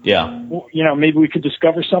 or, maybe we could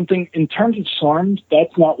discover something. In terms of SARMs,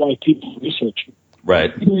 that's not why people research it.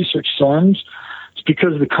 Right. People research SARMs. It's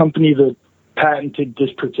because the company that patented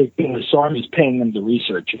this particular SARM is paying them to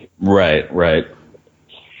research it. Right, right.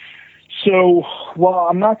 So, while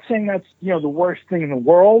I'm not saying that's, the worst thing in the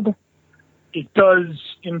world, it does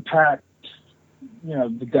impact,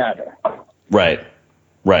 the data. Right.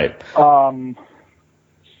 Right. But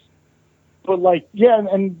and like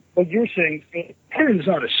you're saying, Cardin's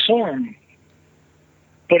not a SARM,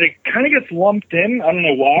 but it kind of gets lumped in. I don't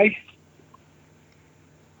know why.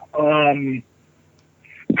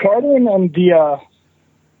 Cardin and the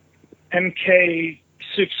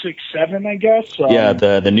MK667, I guess.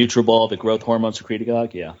 The Nutribol, the growth hormone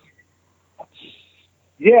secretagogue. Yeah.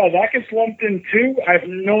 Yeah, that gets lumped in too. I have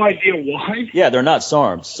no idea why. Yeah, they're not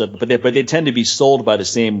SARMs, but they tend to be sold by the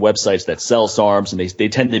same websites that sell SARMs, and they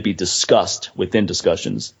tend to be discussed within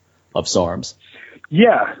discussions of SARMs.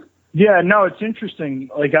 Yeah, no, it's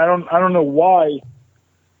interesting. Like I don't know why,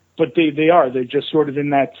 but they are. They're just sort of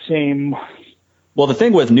in that same. Well, the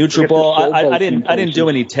thing with Nutribol, I didn't do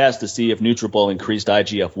any tests to see if Nutribol increased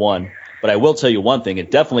IGF-1, but I will tell you one thing: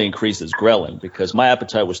 it definitely increases ghrelin, because my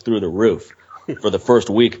appetite was through the roof for the first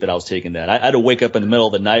week that I was taking that. I had to wake up in the middle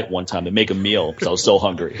of the night one time to make a meal because I was so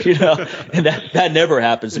hungry, and that never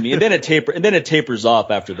happens to me. And then it tapers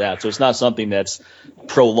off after that. So it's not something that's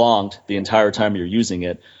prolonged the entire time you're using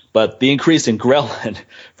it. But the increase in ghrelin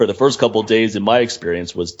for the first couple of days, in my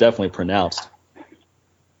experience, was definitely pronounced.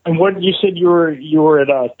 And what you said you were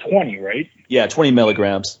at 20, right? Yeah, 20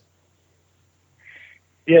 milligrams.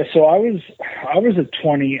 Yeah, so I was at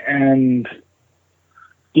 20, and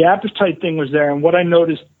the appetite thing was there, and what I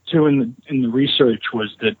noticed too in the research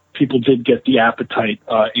was that people did get the appetite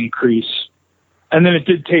increase, and then it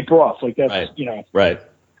did taper off. Like that's right.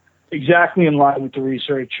 Exactly in line with the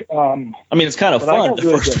research. I mean, it's kind of fun the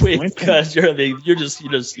first week because you're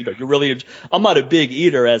really. I'm not a big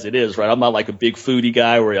eater as it is, right? I'm not like a big foodie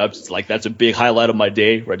guy where I'm just like that's a big highlight of my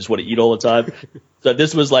day where I just want to eat all the time. So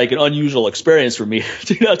this was like an unusual experience for me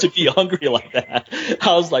to be hungry like that.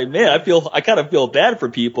 I was like, man, I kind of feel bad for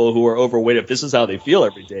people who are overweight if this is how they feel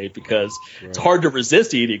every day, because it's hard to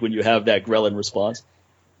resist eating when you have that ghrelin response.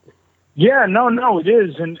 Yeah, no, it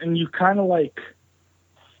is, and you kind of like.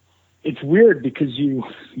 It's weird because you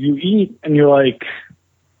eat and you're like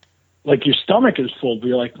your stomach is full, but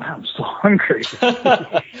you're like, wow, I'm still hungry.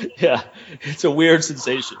 Yeah, it's a weird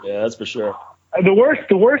sensation. Yeah, that's for sure. The worst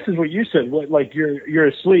is what you said. Like you're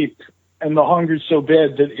asleep and the hunger's so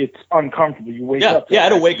bad that it's uncomfortable. You wake up. Yeah, I had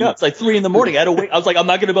to wake up. It's like 3 a.m. I had to wake. I was like, I'm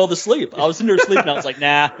not going to be able to sleep. I was sitting there sleeping. I was like,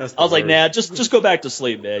 nah. Just go back to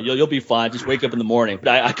sleep, man. You'll be fine. Just wake up in the morning.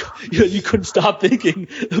 But you couldn't stop thinking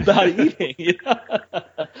about eating.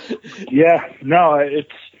 Yeah, no,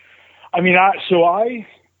 it's. I mean, I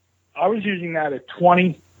was using that at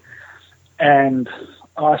 20, and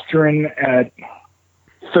Osterin at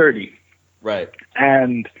 30. Right.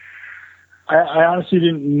 And I honestly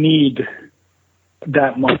didn't need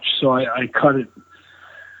that much, so I cut it.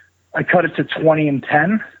 I cut it to 20 and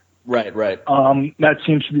 10. Right. That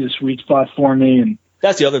seems to be the sweet spot for me. And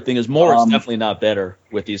that's the other thing is more is definitely not better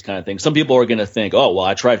with these kind of things. Some people are going to think, oh, well,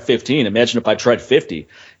 I tried 15. Imagine if I tried 50.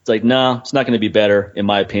 It's like, no, it's not going to be better, in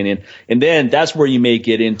my opinion. And then that's where you may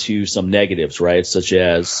get into some negatives, right, such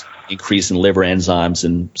as increase in liver enzymes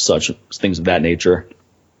and such things of that nature.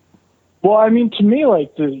 Well, I mean, to me,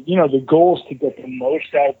 like the goal is to get the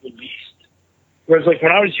most out of the least. Whereas, like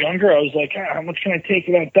when I was younger, I was like, how much can I take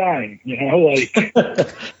without dying? I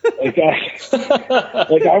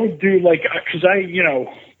would do because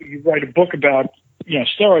you write a book about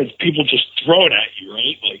steroids, people just throw it at you,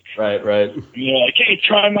 right? Right. You're like, hey,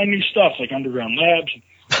 try my new stuff, like Underground Labs.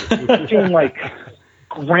 Doing like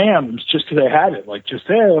grams just because I had it, like just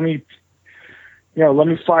hey, let me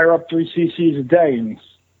fire up 3 cc's a day and.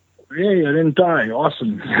 Hey, I didn't die.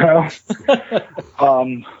 Awesome. I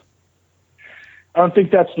don't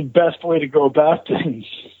think that's the best way to go about things.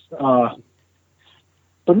 But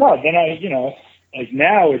no, then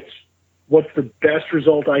now it's what's the best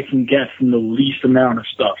result I can get from the least amount of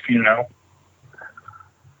stuff,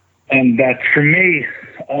 And that for me,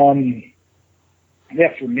 for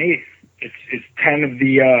me, it's 10 of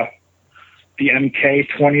the MK,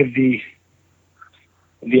 20 of the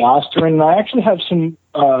Osterin. And I actually have some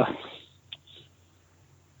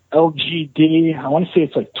LGD. I want to say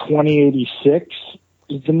it's like 2086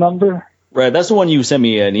 is the number. Right. That's the one you sent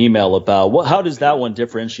me an email about. How does that one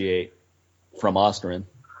differentiate from Osterin?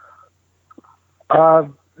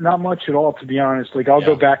 Not much at all, to be honest. Like, I'll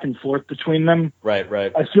go back and forth between them. Right.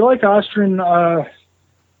 I feel like Osterin,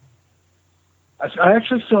 I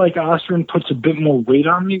actually feel like Osterin puts a bit more weight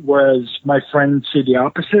on me, whereas my friends say the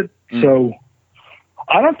opposite. So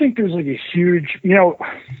I don't think there's like a huge, there's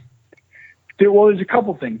a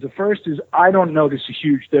couple things. The first is I don't notice a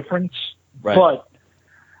huge difference, but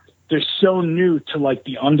they're so new to like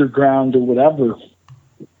the underground or whatever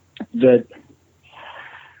that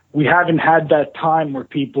we haven't had that time where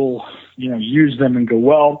people, use them and go,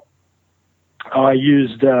 well, I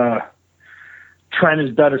used Tren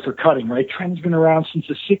is better for cutting, right? Tren's been around since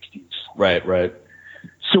the 60s. Right.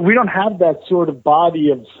 So we don't have that sort of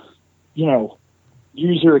body of,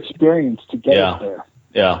 user experience to get it there.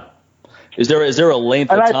 Yeah. Is there a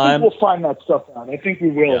length of time? And I think we'll find that stuff out. I think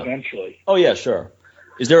we will eventually. Oh, yeah, sure.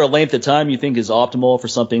 Is there a length of time you think is optimal for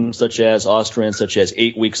something such as Osterin, such as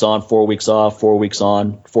 8 weeks on, 4 weeks off, 4 weeks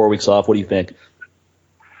on, 4 weeks off? What do you think?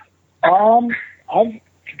 To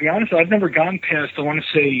be honest, I've never gone past, I want to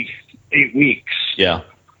say, 8 weeks. Yeah.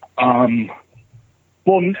 Well,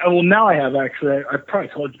 now I have actually. I probably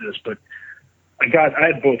told you this, but I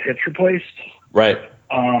had both hips replaced. Right.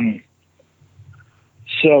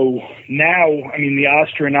 So now, the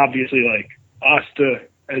Osterin, obviously, like Osta,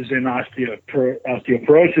 as in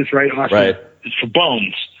osteoporosis, right? Osta is for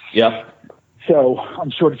bones. Yep. So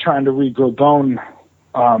I'm sort of trying to regrow bone,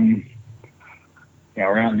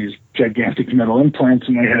 around these gigantic metal implants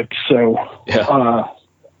in my hips. So,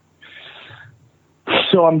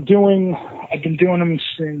 so I've been doing them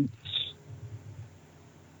since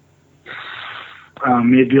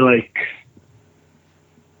maybe like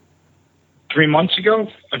 3 months ago.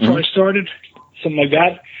 I probably started something like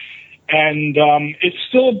that, and it's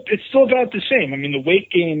still about the same. The weight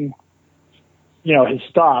gain, has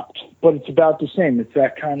stopped, but it's about the same. It's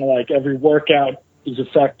that kind of like every workout is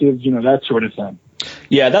effective, that sort of thing.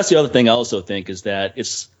 Yeah, that's the other thing I also think is that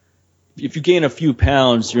if you gain a few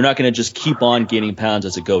pounds, you're not going to just keep on gaining pounds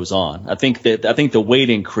as it goes on. I think the weight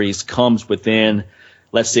increase comes within,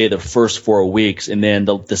 let's say, the first 4 weeks, and then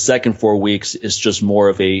the second 4 weeks is just more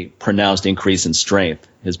of a pronounced increase in strength,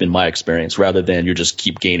 has been my experience, rather than you just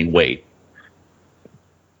keep gaining weight.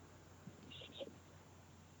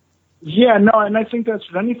 Yeah, no, and I think that's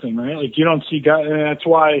with anything, right? Like, you don't see guys, and that's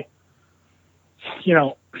why we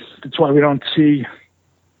don't see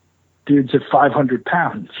dudes at 500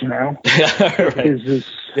 pounds, Right.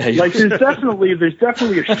 There's definitely a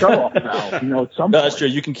shut-off valve, at some point. That's true.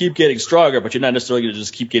 You can keep getting stronger, but you're not necessarily going to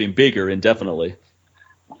just keep getting bigger indefinitely.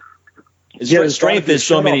 Strength is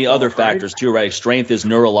so many other factors too, right? Strength is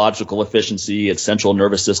neurological efficiency, it's central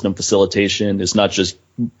nervous system facilitation. It's not just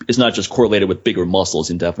correlated with bigger muscles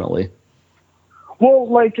indefinitely.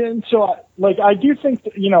 Well, I do think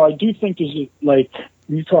there's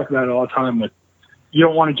you talk about it all the time with, you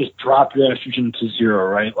don't want to just drop your estrogen to zero,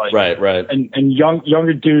 right? Right. And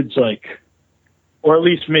younger dudes, or at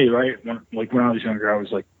least me, right? When I was younger, I was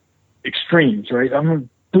like extremes, right? I'm going to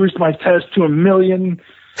boost my test to 1 million.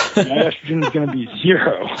 My estrogen is going to be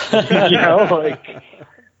 0.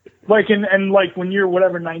 When you're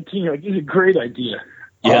whatever 19, you're like, this is a great idea.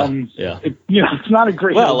 It's not a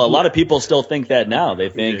great idea. A lot of people still think that now. They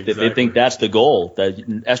think they think that's the goal, that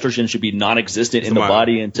estrogen should be non-existent in the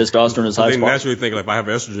body and testosterone is high. They naturally think, if I have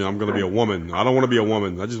estrogen, I'm going to be a woman. I don't want to be a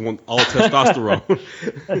woman. I just want all testosterone.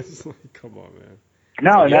 It's like, come on, man.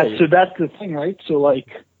 No, that's the thing, right? So, if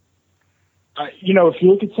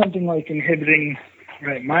you look at something like inhibiting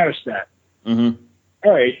myostatin,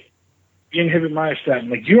 all right, you inhibit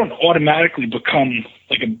myostatin, you don't automatically become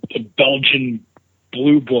like a Belgian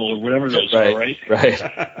blue bull or whatever those are, right? Right.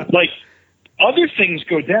 Other things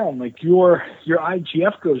go down, your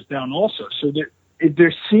IGF goes down also. So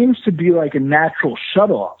there seems to be a natural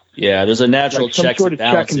shutoff. Yeah, there's a natural check and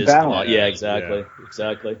balances. Yeah, exactly.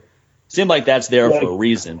 Seems like that's there for a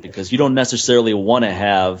reason, because you don't necessarily want to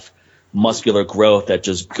have muscular growth that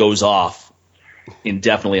just goes off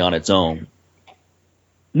indefinitely on its own.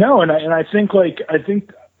 No, and I think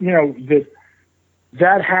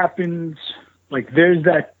that happens. There's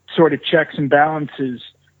that sort of checks and balances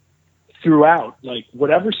throughout.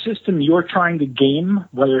 Whatever system you're trying to game,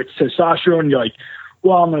 whether it's testosterone, you're like,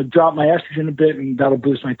 well, I'm going to drop my estrogen a bit and that'll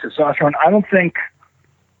boost my testosterone. I don't think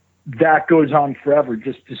that goes on forever.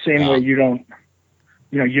 Just the same way you don't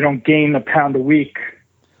gain a pound a week.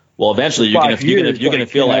 Well, eventually you're going to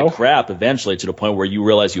feel like crap eventually, to the point where you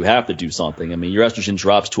realize you have to do something. Your estrogen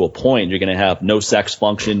drops to a point. You're going to have no sex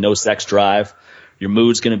function, no sex drive. Your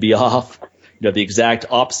mood's going to be off. the exact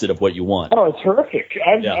opposite of what you want. Oh, it's horrific.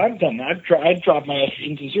 I've done that. I've dropped my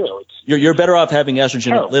estrogen to zero. You're better off having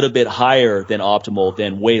estrogen a little bit higher than optimal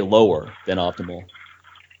than way lower than optimal.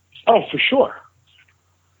 Oh, for sure.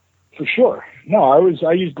 For sure. No, I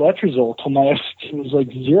used letrozole till my estrogen was like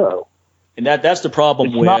zero. And that's the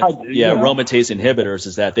problem with aromatase inhibitors,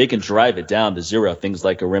 is that they can drive it down to zero, things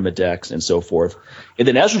like Arimidex and so forth. And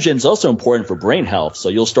then estrogen is also important for brain health. So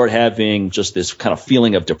you'll start having just this kind of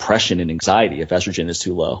feeling of depression and anxiety if estrogen is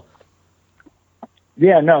too low.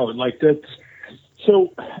 Yeah, no, like that's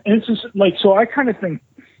so. And it's just like, so I kind of think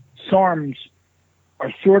SARMs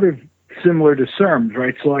are sort of similar to SERMs,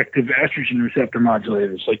 right? Selective estrogen receptor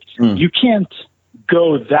modulators. Like you can't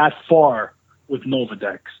go that far with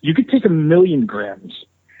Nolvadex. You could take 1 million grams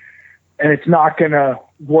and it's not going to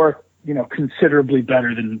work, considerably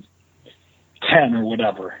better than 10 or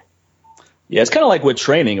whatever. Yeah, it's kind of like with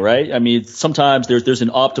training, right? I mean, sometimes there's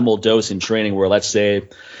an optimal dose in training where let's say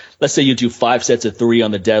you do 5 sets of 3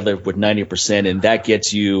 on the deadlift with 90%, and that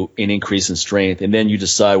gets you an increase in strength. And then you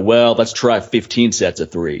decide, well, let's try 15 sets of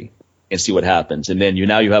 3 and see what happens. And then you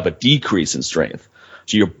have a decrease in strength.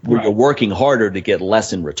 So you're working harder to get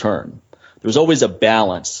less in return. There's always a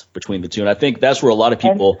balance between the two. And I think that's where a lot of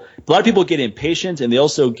people get impatient, and they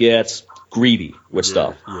also get greedy with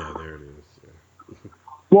stuff. Yeah, there it is. Yeah.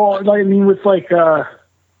 Well, with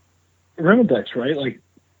Arimidex, right? Like,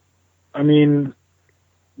 I mean,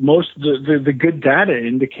 most of the good data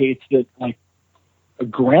indicates that like 1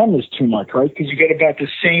 gram is too much, right? Because you get about the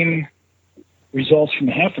same results from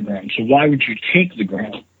 0.5 gram. So why would you take the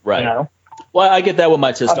gram? Right. Well, I get that with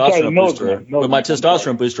my testosterone booster. With my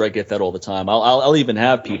testosterone booster, I get that all the time. I'll even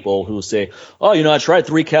have people who say, "Oh, I tried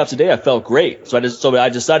 3 caps a day. I felt great, so I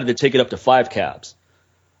decided to take it up to 5 caps."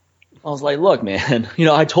 I was like, "Look, man,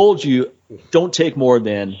 I told you don't take more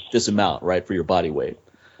than this amount, right, for your body weight."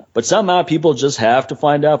 But somehow people just have to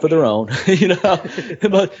find out for their own,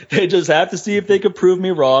 but they just have to see if they can prove me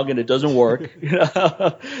wrong, and it doesn't work.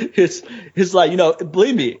 It's like,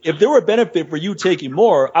 believe me, if there were a benefit for you taking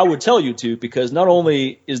more, I would tell you to, because not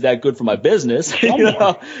only is that good for my business,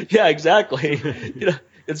 yeah, exactly.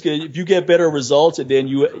 It's good. If you get better results and then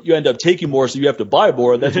you end up taking more, so you have to buy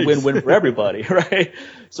more, that's a win-win for everybody, right?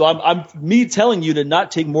 So I'm me telling you to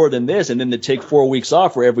not take more than this and then to take 4 weeks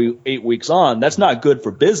off for every 8 weeks on. That's not good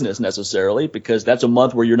for business necessarily, because that's a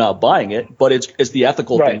month where you're not buying it, but it's the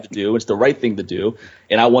ethical thing to do. It's the right thing to do.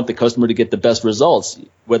 And I want the customer to get the best results,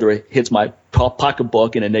 whether it hits my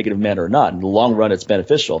pocketbook in a negative manner or not. In the long run, it's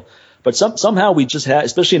beneficial. But somehow we just have,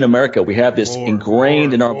 especially in America, we have this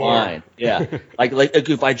ingrained in our mind. Yeah. like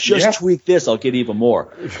if I just tweak this, I'll get even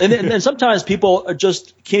more. And then sometimes people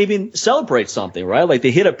just can't even celebrate something, right? Like they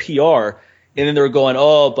hit a PR and then they're going,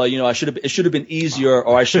 "Oh, but it should have been easier,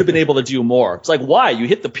 or I should have been able to do more." It's like, why? You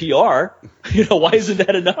hit the PR. Why isn't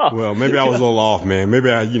that enough? Well, maybe I was a little off, man. Maybe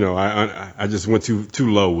I just went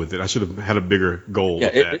too low with it. I should have had a bigger goal. Yeah,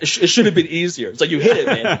 it should have been easier. It's like, you hit it,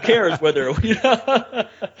 man. Who cares whether?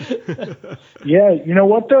 Yeah, you know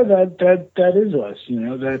what though? That is us.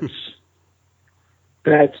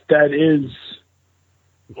 That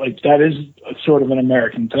is sort of an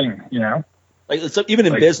American thing. Like, even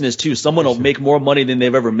in business too, someone will make more money than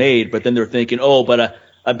they've ever made, but then they're thinking, "Oh, but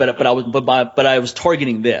I was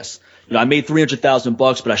targeting this. I made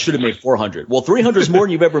 $300,000, but I should have made 400. Well, 300 is more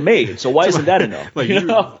than you've ever made, so why isn't that enough? Like,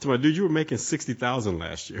 dude, you were making 60,000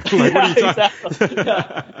 last year. Like, what are you talking?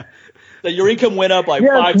 Exactly. That your income went up like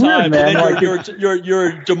 5 times, man. And then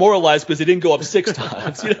you're demoralized because it didn't go up 6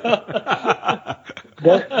 times. It's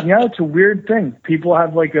a weird thing. People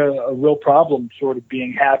have like a real problem sort of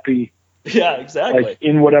being happy. Yeah, exactly. Like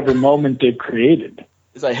in whatever moment they've created.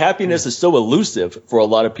 It's like happiness is so elusive for a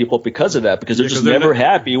lot of people because of that, because they're just never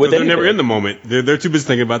happy with anything. They're never in the moment. They're too busy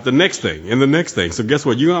thinking about the next thing and the next thing. So guess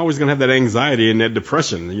what? You're always going to have that anxiety and that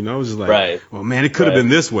depression. It's just like, well, man, it could have been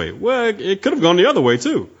this way. Well, it could have gone the other way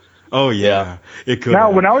too. Oh yeah. It could.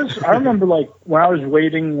 Now, I remember like when I was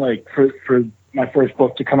waiting like for my first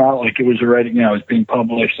book to come out, like it was already, it was being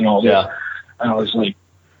published and all that. And I was like,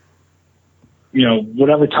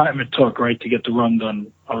 whatever time it took, right, to get the run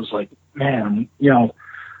done, I was like, man,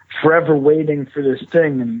 forever waiting for this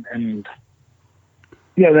thing. And then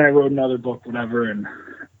I wrote another book, whatever. And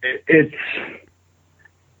it's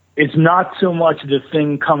not so much the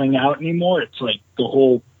thing coming out anymore. It's like the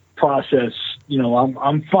whole process.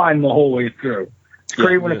 I'm fine the whole way through. It's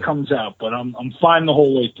great when it comes out, but I'm fine the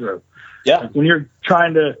whole way through. Yeah. Like when you're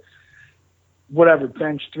trying to,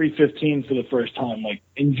 bench 315 for the first time, like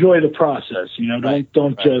enjoy the process,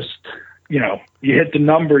 don't just you hit the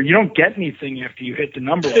number. You don't get anything after you hit the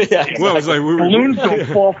number. Well, it's like balloons don't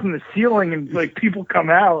fall from the ceiling and like people come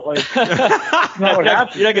out. Like, that's not what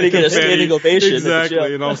happens. You're not going to get a standing ovation.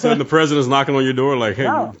 Exactly. And all of a sudden the president's knocking on your door like,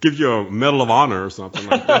 hey, give you a Medal of Honor or something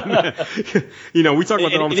like that. We talk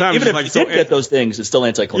about that all the time. Even if you did get those things, it's still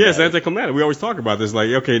anticlimactic. Yes, anticlimactic. We always talk about this. Like,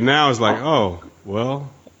 okay, now it's like, oh, well,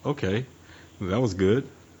 okay, that was good.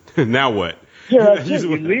 Now what? Yeah, that's it.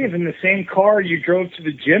 You leave in the same car you drove to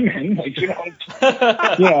the gym in. Like, You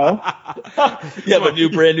have a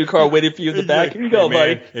brand new car waiting for you in the back. Here you go,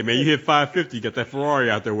 buddy. Hey, man, you hit 550. You got that Ferrari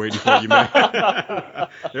out there waiting for you, man.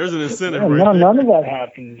 There's an incentive right there. None of that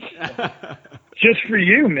happens. Just for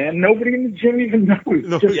you, man. Nobody in the gym even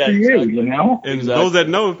knows. Just for you, you know? And those that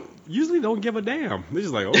know usually don't give a damn. They're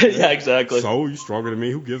just like, okay. Yeah, exactly. So you stronger than me?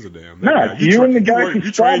 Who gives a damn? No, you and the guy who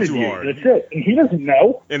started too you. hard. That's it. And he doesn't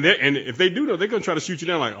know. And if they do know, they're gonna try to shoot you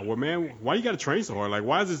down. Like, oh well, man, why you got to train so hard? Like,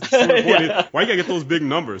 why is this? Why you gotta get those big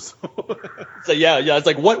numbers? So yeah. It's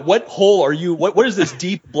like, what hole are you? What is this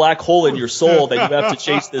deep black hole in your soul that you have to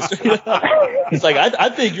chase this? It's like I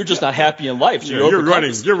think you're just not happy in life. So you're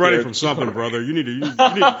running from something, brother. You need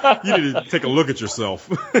to take a look at yourself.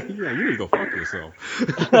 You need to go fuck yourself.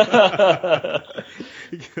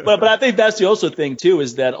 But I think that's the also thing too,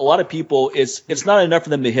 is that a lot of people, it's not enough for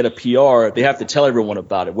them to hit a PR. They have to tell everyone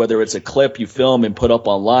about it, whether it's a clip you film and put up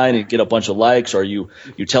online and get a bunch of likes, or you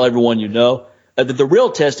tell everyone you know. The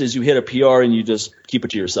real test is you hit a PR and you just keep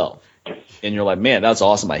it to yourself. And you're like, man, that's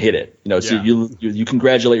awesome. I hit it. So you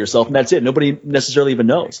congratulate yourself, and that's it. Nobody necessarily even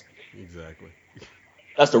knows. Exactly.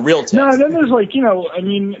 That's the real test. No, then there's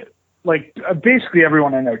basically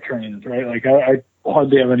everyone I know trains, right? Like I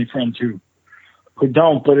hardly have any friends who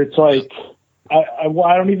don't, but it's like I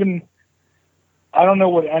don't know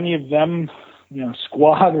what any of them,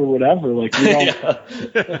 squat or whatever. Like we don't,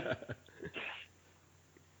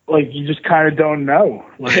 like you just kind of don't know.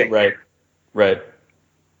 Like, Right.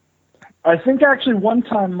 I think actually one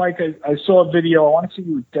time, Mike, I saw a video. I want to see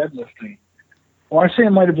you were deadlifting. I want to say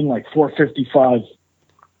it might have been like 455,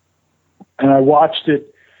 and I watched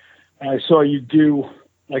it, and I saw you do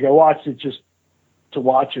like I watched it just to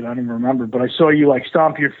watch it. I don't even remember, but I saw you like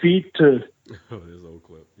stomp your feet to. Oh, there's an old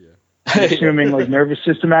clip. Yeah. I'm assuming like nervous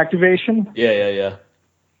system activation. Yeah.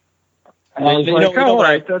 And I was like, all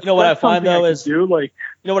right, that's what I find though is I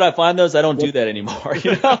don't do that anymore.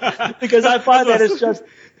 Because I find that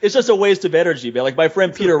it's just a waste of energy, man. Like my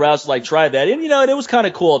friend Peter Rouse tried that, and it was kind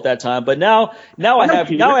of cool at that time. But now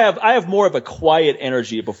I have more of a quiet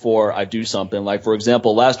energy before I do something. Like for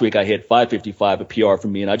example, last week I hit 555, a PR for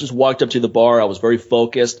me, and I just walked up to the bar. I was very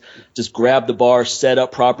focused, just grabbed the bar, set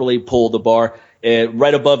up properly, pulled the bar.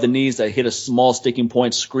 Right above the knees, I hit a small sticking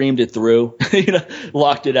point, screamed it through,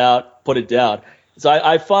 locked it out, put it down. So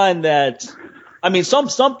I find that, I mean, some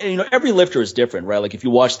every lifter is different, right? Like if you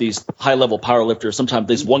watch these high level power lifters, sometimes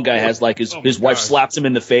this one guy has like his wife slaps him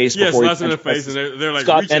in the face. Yeah, before slaps him in the face, and they're like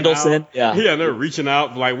Scott reaching Mendelson. out. Yeah, and they're reaching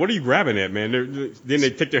out. Like, what are you grabbing at, man? Then they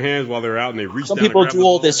take their hands while they're out and they reach. Some down people and grab do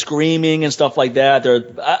all this screaming and stuff like that.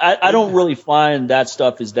 I don't really find that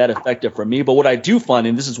stuff is that effective for me. But what I do find,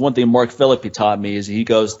 and this is one thing Mark Philippi taught me, is he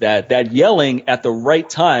goes that yelling at the right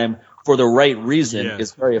time for the right reason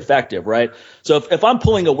is very effective, right? So if I'm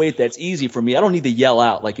pulling a weight that's easy for me, I don't need to yell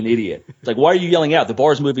out like an idiot. It's like, why are you yelling out? The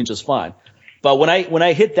bar's moving just fine. But when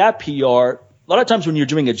I hit that PR, a lot of times when you're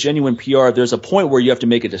doing a genuine PR, there's a point where you have to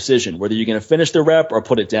make a decision, whether you're going to finish the rep or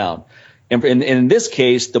put it down. And in this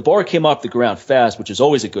case, the bar came off the ground fast, which is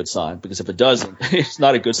always a good sign, because if it doesn't, it's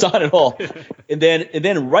not a good sign at all. And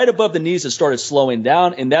then right above the knees, it started slowing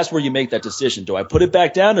down, and that's where you make that decision. Do I put it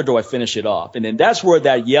back down or do I finish it off? And then that's where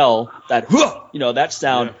that yell, that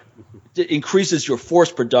sound increases your force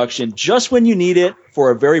production just when you need it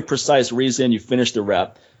for a very precise reason. You finish the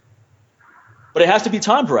rep. But it has to be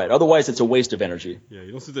timed right. Otherwise, it's a waste of energy. Yeah,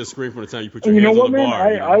 you don't sit there screaming from the time you put your hands on the bar.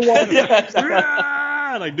 I want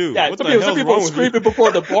like, dude, what the hell's wrong with screaming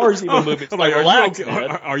before the bar's even moving. It's like, relax,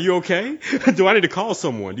 are you okay? Do I need to call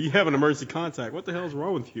someone? Do you have an emergency contact? What the hell's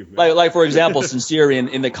wrong with you, man? Like for example, Sincere,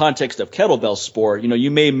 in the context of kettlebell sport,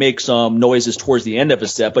 you may make some noises towards the end of a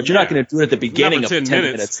set, but you're not going to do it at the beginning of a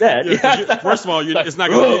 10-minute set. Yeah, first of all, it's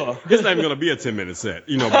not even going to be a 10-minute set,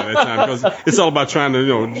 by that time, because it's all about trying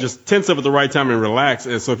to, just tense up at the right time and relax.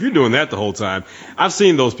 And so if you're doing that the whole time, I've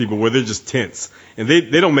seen those people where they're just tense and they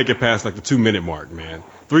don't make it past like the 2-minute mark, man.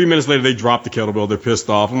 3 minutes later, they drop the kettlebell. They're pissed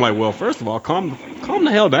off. I'm like, well, first of all, calm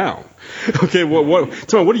the hell down. Okay,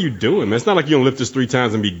 Tony, what are you doing, man? It's not like you're going to lift this 3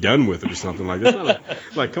 times and be done with it or something like that.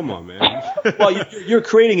 Like, come on, man. Well, you're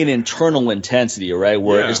creating an internal intensity, right,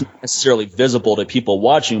 where it's not necessarily visible to people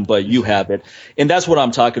watching, but you have it. And that's what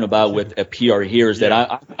I'm talking about with a PR here is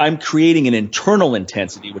that I'm creating an internal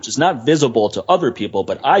intensity, which is not visible to other people,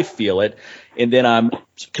 but I feel it. And then I'm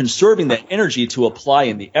conserving that energy to apply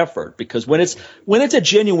in the effort, because when it's a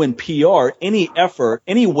genuine PR, any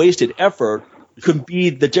wasted effort could be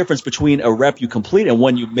the difference between a rep you complete and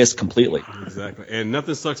one you miss completely. Exactly. And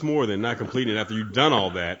nothing sucks more than not completing after you've done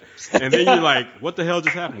all that. And then you're like, what the hell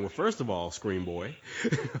just happened? Well, first of all, Scream Boy.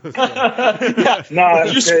 No,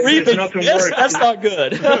 you're screaming. That's not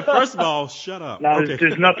good. First of all, shut up. No, okay.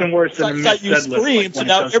 There's nothing worse than a missed you deadlift. Scream, so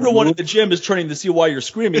now everyone in the gym is turning to see why you're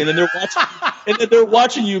screaming, and then they're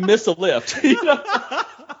watching you miss a lift. You know?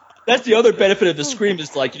 That's the other benefit of the scream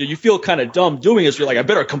is like, you feel kind of dumb doing it. So you're like, I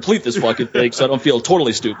better complete this fucking thing so I don't feel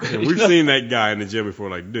totally stupid. And we've seen that guy in the gym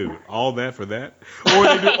before, like, dude, all that for that?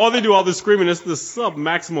 Or they do all this screaming. It's the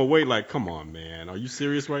sub-maximal weight. Like, come on, man. Are you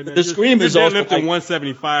serious right now? The scream is also deadlifting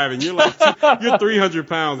 175 and you're like, you're 300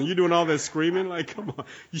 pounds and you're doing all that screaming? Like, come on.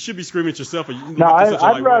 You should be screaming at yourself. No,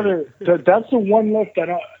 I'd rather, that's the one lift that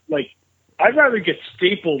I'd rather get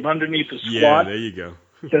stapled underneath the squat. Yeah, there you go.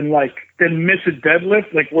 Than miss a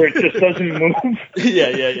deadlift, like where it just doesn't move.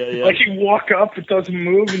 Yeah. Like you walk up, it doesn't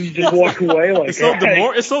move, and you just walk away. Like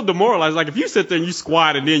it's so demoralizing. Like if you sit there and you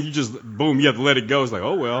squat and then you just boom, you have to let it go. It's like,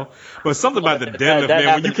 oh well. But something about the deadlift,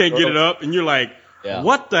 man, when you can't get it up and you're like,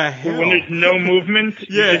 what the hell? When there's no movement,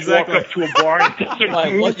 you just exactly. walk up to a bar and it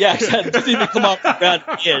doesn't move. It doesn't even come off the ground.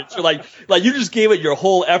 You're like you just gave it your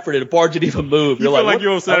whole effort and the bar didn't even move. You feel like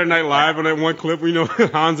you're on Saturday Night Live on that one clip where,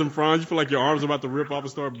 Hans and Franz, you feel like your arms are about to rip off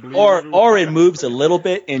and start bleeding. Or it moves a little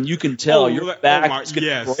bit and you can tell your back is going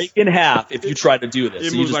to break in half if you try to do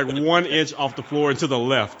this. It moves like 1 inch off the floor and to the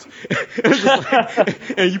left.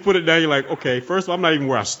 And you put it down, you're like, okay, first of all, I'm not even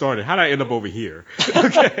where I started. How did I end up over here?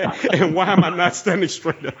 Okay. And why am I not standing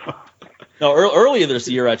straight up? No, earlier this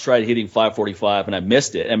year I tried hitting 545 and I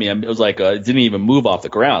missed it. I mean, it was like it didn't even move off the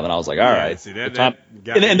ground, and I was like, all right. See,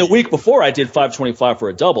 and the week before I did 525 for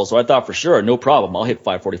a double, so I thought for sure, no problem, I'll hit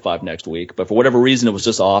 545 next week. But for whatever reason, it was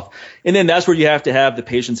just off. And then that's where you have to have the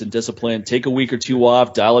patience and discipline. Take a week or two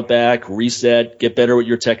off, dial it back, reset, get better with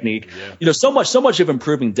your technique. Yeah. So much of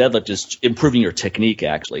improving deadlift is improving your technique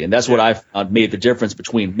actually, and that's what I've made the difference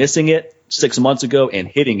between missing it 6 months ago and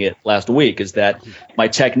hitting it last week is that my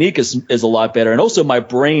technique is a lot better, and also my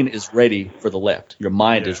brain is ready for the lift. Your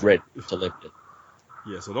mind is ready to lift it.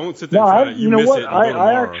 Yeah, so don't sit there and try to, you miss it and go tomorrow.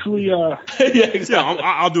 I actually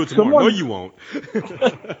I'll do it tomorrow. No, you won't.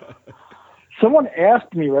 Someone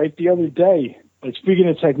asked me the other day, like speaking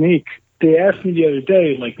of technique, they asked me the other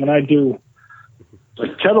day, like when I do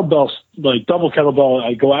like kettlebells, like double kettlebell,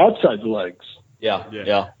 I go outside the legs.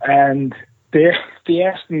 Yeah. And they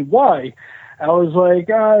asked me why. I was like,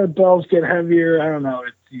 the bells get heavier. I don't know.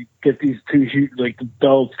 You get these two huge, like the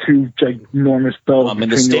bells, two ginormous bells. In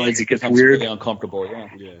the stands, it gets weird. Really uncomfortable.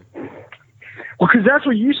 Yeah. Well, because that's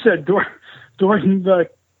what you said during the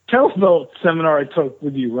kettlebell seminar I took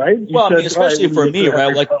with you, right? You said, especially for me,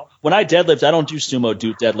 right? Like when I deadlift, I don't do sumo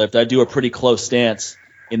deadlift. I do a pretty close stance.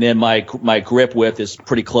 And then my grip width is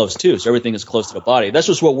pretty close too, so everything is close to the body. That's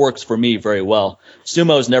just what works for me very well.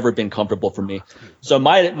 Sumo has never been comfortable for me. So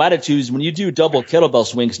my attitude is when you do double kettlebell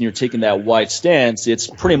swings and you're taking that wide stance, it's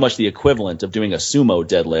pretty much the equivalent of doing a sumo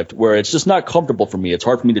deadlift, where it's just not comfortable for me. It's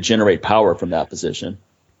hard for me to generate power from that position.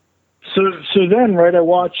 So then, right? I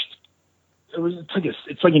watched.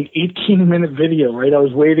 It's like an 18-minute video, right? I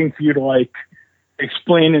was waiting for you to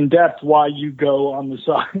explain in depth why you go on the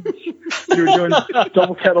side. You were doing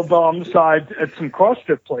double kettlebell on the side at some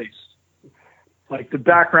CrossFit place. Like the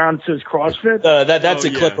background says CrossFit. That's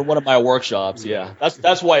a clip from one of my workshops. Yeah,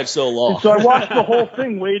 that's why it's so long. And so I watched the whole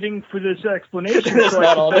thing waiting for this explanation. It's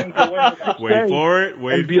not on Wait for it.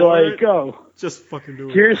 And be like, just fucking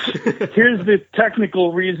do it. Here's the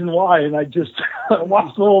technical reason why. And I just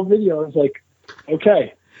watched the whole video. I was like,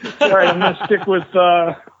 okay. All right, I'm going to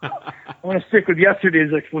stick with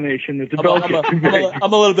yesterday's explanation that the bells get too big.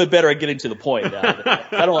 I'm a little bit better at getting to the point now.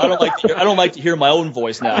 I don't like to hear my own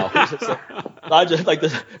voice now. I just like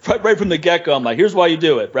this right from the get-go. I'm like, here's why you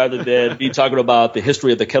do it, rather than me talking about the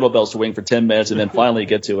history of the kettlebell swing for 10 minutes and then finally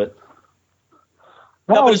get to it.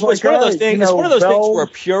 No, but it's one of those right, things. It's one of those things where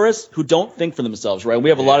purists who don't think for themselves, right? We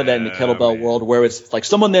have a lot of that in the kettlebell world, where it's like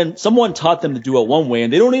someone taught them to do it one way,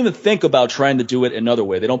 and they don't even think about trying to do it another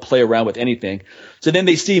way. They don't play around with anything. So then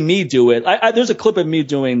they see me do it. There's a clip of me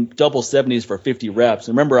doing double 70s for 50 reps.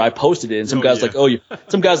 And remember, I posted it, and some guys like,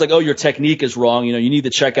 your technique is wrong. You need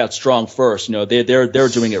to check out Strong first. They're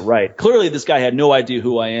doing it right. Clearly, this guy had no idea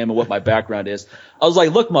who I am and what my background is. I was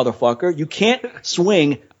like, look, motherfucker, you can't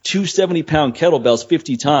swing 270-pound kettlebells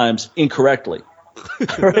 50 times incorrectly.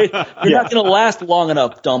 Right? You're not going to last long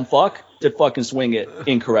enough, dumb fuck, to fucking swing it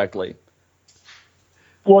incorrectly.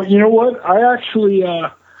 Well, you know what? I actually,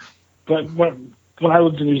 but when I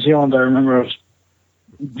lived in New Zealand, I remember I was,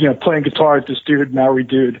 playing guitar with this dude, Maori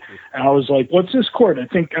dude, and I was like, "What's this chord?" I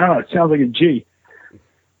don't know, it sounds like a G.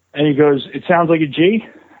 And he goes, "It sounds like a G,"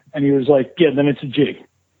 and he was like, "Yeah, then it's a G."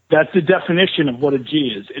 That's the definition of what a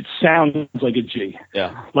G is. It sounds like a G.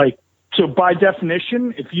 Yeah. So by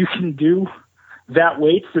definition, if you can do that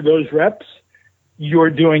weight for those reps,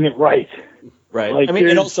 you're doing it right. Right.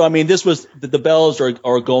 This was the bells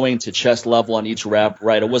are going to chest level on each rep,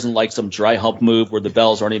 right? It wasn't like some dry hump move where the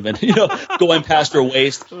bells aren't even, going past their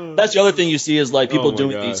waist. That's the other thing you see is like people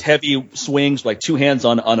doing these heavy swings, like two hands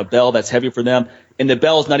on a bell that's heavy for them, and the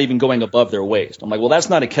bell's not even going above their waist. I'm like, well, that's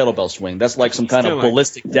not a kettlebell swing. That's like some kind of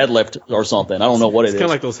ballistic deadlift or something. I don't know what it is. It's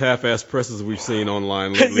kind of like those half-ass presses we've seen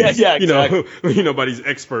online lately. yeah, exactly. By these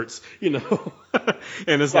experts, and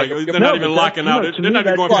it's like they're not even locking out. They're not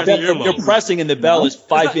even going past their earlobe. You're pressing and the bell is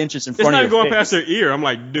 5 inches in front of your face. It's not even going past their ear. I'm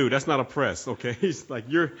like, dude, that's not a press, okay? It's like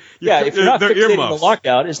if you're not fixating the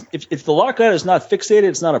lockout, if the lockout is not fixated,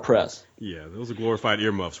 it's not a press. Yeah, those are glorified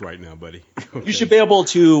earmuffs right now, buddy. Okay. You should be able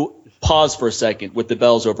to pause for a second with the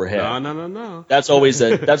bells overhead. No. That's always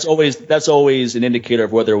an indicator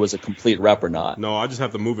of whether it was a complete rep or not. No, I just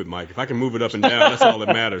have to move it, Mike. If I can move it up and down, that's all that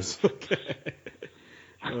matters. Okay.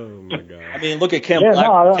 Oh my God. I mean, look at Ken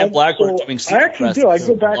Blackburn doing I actually do. I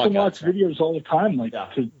go back and watch videos all the time,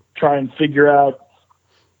 to try and figure out,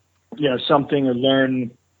 something or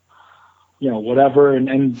learn, whatever.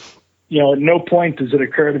 And at no point does it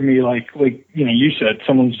occur to me like you said,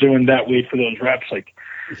 someone's doing that weight for those reps. Like,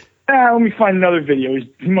 let me find another video.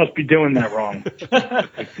 He must be doing that wrong.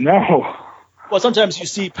 No. Well, sometimes you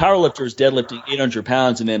see powerlifters deadlifting 800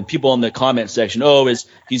 pounds, and then people in the comment section,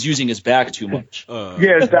 he's using his back too much.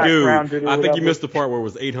 His back rounded. I think you missed the part where it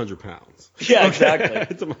was 800 pounds. Yeah, exactly.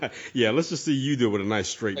 Let's just see you do it with a nice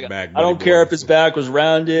straight back. I don't care if his back was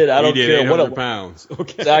rounded. I don't care 800 pounds.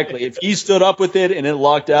 Okay. Exactly. If he stood up with it and it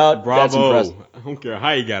locked out, bravo. That's impressive. I don't care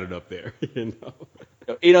how he got it up there.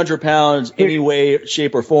 800 pounds, any way,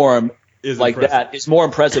 shape, or form. Is like impressive. That is more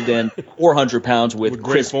impressive than 400 pounds with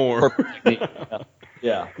great form.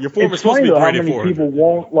 Yeah. Your form it's is supposed funny to be how great at many 400. people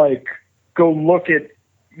won't go look at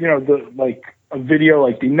a video,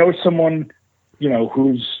 like they know someone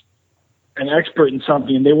who's an expert in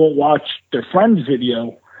something, and they won't watch their friend's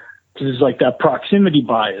video because there's like that proximity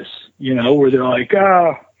bias, where they're like,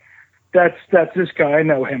 that's this guy, I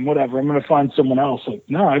know him, whatever, I'm gonna find someone else. Like,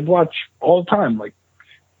 no, I watch all the time,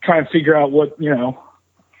 try and figure out what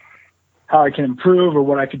how I can improve or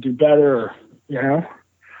what I could do better,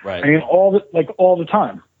 Right. I mean, all the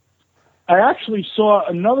time. I actually saw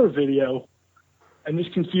another video, and this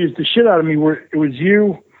confused the shit out of me, where it was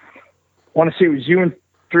you, I want to say it was you and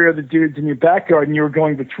 3 other dudes in your backyard, and you were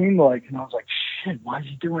going between the legs, and I was like, shit, why is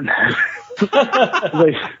he doing that? So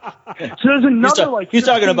there's another, he's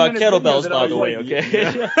talking about kettlebells, by the way, okay?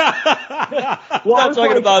 Yeah. Well, I'm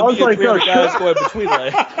talking about me and 3 other guys going between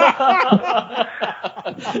legs.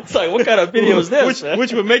 It's like, what kind of video is this?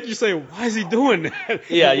 Which would make you say, why is he doing that?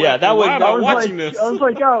 Yeah, that would. Why am I watching this? I was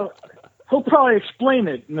like, he'll probably explain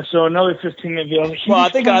it. And so another 15 minutes. Well, I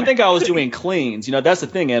think I was doing cleans. That's the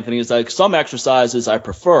thing, Anthony, is like some exercises I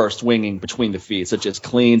prefer swinging between the feet, such as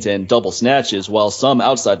cleans and double snatches, while some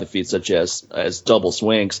outside the feet, such as double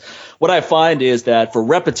swings. What I find is that for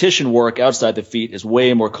repetition work outside the feet is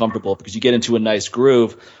way more comfortable because you get into a nice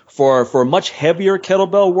groove. For much heavier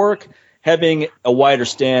kettlebell work, having a wider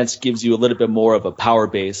stance gives you a little bit more of a power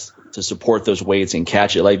base to support those weights and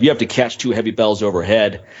catch it. Like if you have to catch 2 heavy bells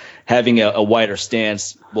overhead, having a wider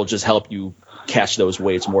stance will just help you catch those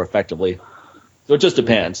weights more effectively. So it just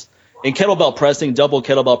depends. In kettlebell pressing, double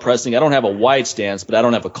kettlebell pressing, I don't have a wide stance, but I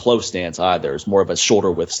don't have a close stance either. It's more of a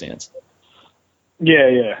shoulder width stance.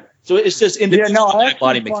 Yeah. So it's just individual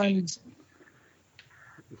body mechanics.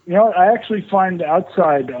 I actually find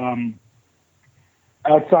outside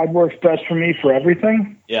works best for me for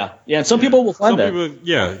everything. Yeah, and some people will find that.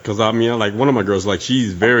 Because like one of my girls, like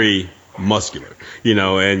she's very muscular,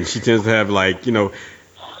 and she tends to have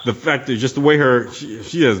the fact that just the way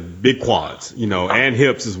she has big quads, and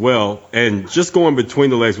hips as well, and just going between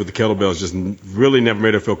the legs with the kettlebells just really never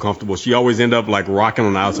made her feel comfortable. She always end up like rocking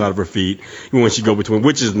on the outside of her feet when she go between,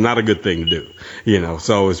 which is not a good thing to do,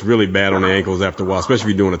 so it's really bad on the ankles after a while,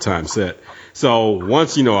 especially if you're doing a time set. So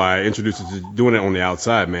once, I introduced her to doing it on the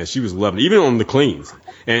outside, man, she was loving it, even on the cleans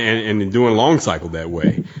and doing long cycle that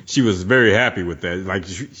way. She was very happy with that. Like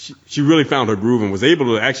she really found her groove and was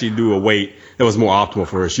able to actually do a weight that was more optimal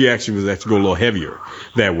for her. She actually was actually go a little heavier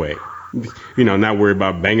that way. Not worried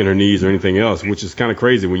about banging her knees or anything else, which is kind of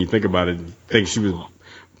crazy when you think about it. I think she would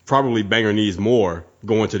probably bang her knees more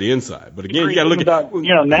going to the inside. But again, you got to look at,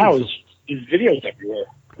 now is videos everywhere.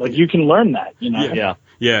 Like you can learn that, Yeah.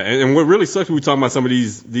 Yeah, and what really sucks when we talk about some of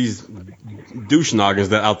these douche noggins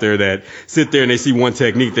that out there that sit there and they see one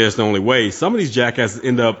technique, that's the only way. Some of these jackasses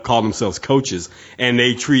end up calling themselves coaches, and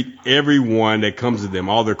they treat everyone that comes to them,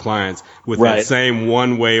 all their clients, with that same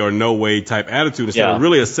one way or no way type attitude instead of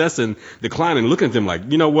really assessing the client and looking at them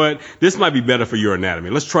like, you know what, this might be better for your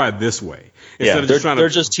anatomy. Let's try it this way. Instead of they're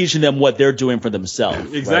just teaching them what they're doing for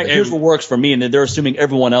themselves. Exactly. Right? Here's what works for me, and then they're assuming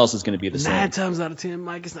everyone else is going to be the same. 9 times out of 10,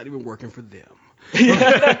 Mike, it's not even working for them.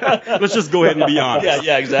 Let's just go ahead and be honest.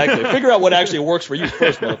 Yeah, exactly. Figure out what actually works for you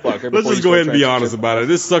first, motherfucker. Let's just go ahead and be honest about it.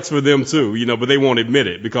 This sucks for them too, but they won't admit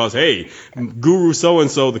it because, hey, Guru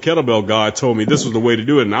so-and-so, the kettlebell god, told me this was the way to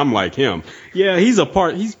do it, and I'm like him. Yeah, he's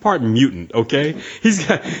part mutant, okay?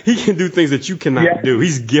 He can do things that you cannot do.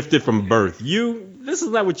 He's gifted from birth. This is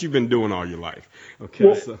not what you've been doing all your life. Okay.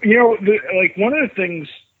 Well, like one of the things,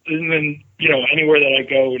 and then, anywhere that I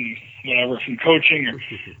go and whatever from coaching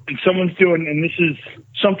and someone's doing, and this is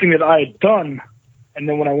something that I had done. And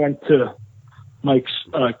then when I went to Mike's,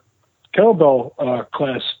 kettlebell,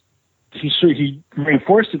 class, he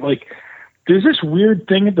reinforced it. Like there's this weird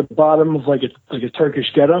thing at the bottom of like a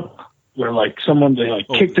Turkish getup where like someone, they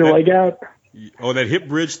kick their leg out. Oh, that hip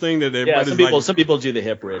bridge thing that everybody's some people do the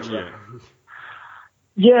hip bridge.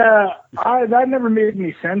 Yeah, that never made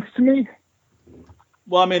any sense to me.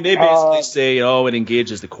 Well, I mean, they basically say, it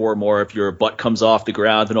engages the core more if your butt comes off the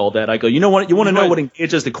ground and all that. I go, you know what? You want to know what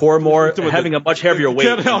engages the core more? Having a much heavier weight.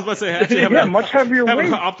 I was about to say, actually having much heavier weight. Having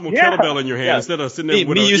an optimal kettlebell in your hand instead of sitting there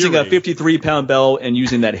with me using a 53-pound bell and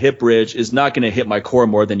using that hip bridge is not going to hit my core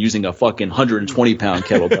more than using a fucking 120-pound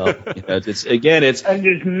kettlebell. And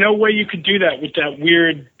there's no way you could do that with that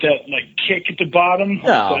weird, kick at the bottom.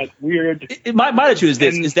 No. That weird. My attitude is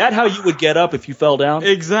this: is that how you would get up if you fell down?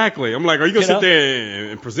 Exactly. I'm like, are you gonna sit there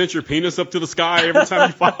and present your penis up to the sky every time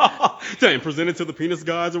you fall and present it to the penis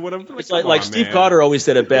gods or whatever? It's like Steve Cotter always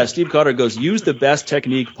said it best. Steve Cotter goes, use the best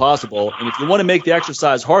technique possible, and if you want to make the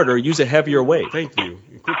exercise harder, use a heavier weight. Thank you.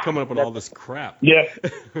 Quit coming up with all this crap. Yeah.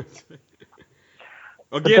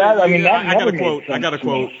 Again, I got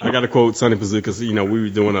to quote Sonny Pazoo because we were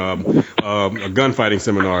doing a gunfighting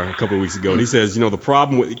seminar a couple of weeks ago, and he says, the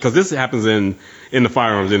problem because this happens in the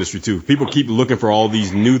firearms industry too. People keep looking for all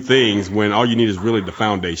these new things when all you need is really the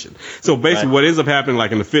foundation. So basically, what ends up happening,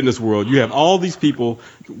 like in the fitness world, you have all these people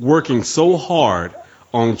working so hard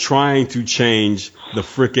on trying to change the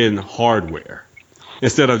freaking hardware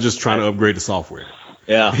instead of just trying to upgrade the software.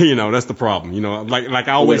 Yeah. That's the problem. Like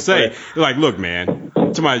I always say, look, man,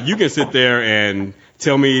 you can sit there and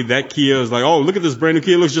tell me that Kia is like, oh, look at this brand new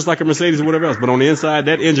Kia, looks just like a Mercedes or whatever else. But on the inside,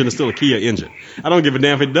 that engine is still a Kia engine. I don't give a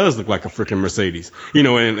damn if it does look like a freaking Mercedes,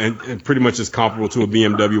 and pretty much is comparable to a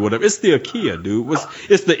BMW or whatever. It's still Kia, dude.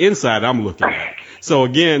 It's the inside I'm looking at. So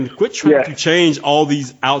again, quit trying to change all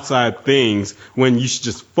these outside things when you should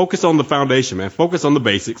just focus on the foundation, man. Focus on the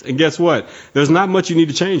basics. And guess what? There's not much you need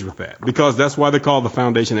to change with that because that's why they call the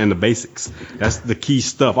foundation and the basics. That's the key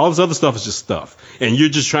stuff. All this other stuff is just stuff. And you're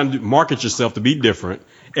just trying to market yourself to be different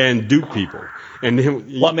and dupe people. And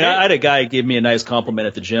then, I had a guy give me a nice compliment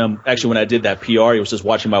at the gym. Actually, when I did that PR, he was just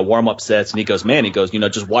watching my warm-up sets, and he goes,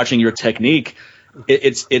 just watching your technique,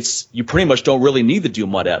 it's you pretty much don't really need to do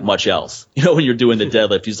much else, when you're doing the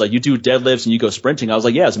deadlift. He's like, you do deadlifts and you go sprinting. I was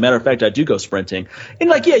like, yeah, as a matter of fact, I do go sprinting. And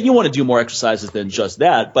you want to do more exercises than just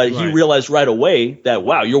that. But he realized right away that,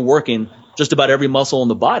 wow, you're working just about every muscle in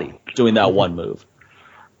the body doing that one move.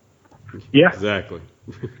 Yeah, exactly.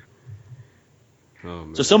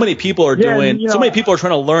 Oh, so many people are so many people are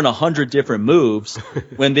trying to learn 100 different moves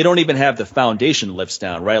when they don't even have the foundation lifts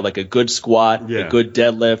down, right? Like a good squat, a good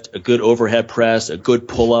deadlift, a good overhead press, a good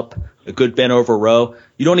pull-up, a good bent over row.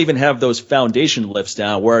 You don't even have those foundation lifts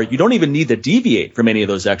down where you don't even need to deviate from any of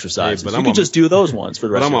those exercises. You can just do those ones for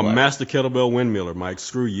the rest of your life. But I'm a master kettlebell windmiller, Mike.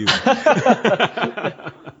 Screw you.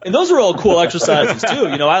 And those are all cool exercises too.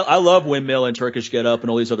 I love windmill and Turkish get up and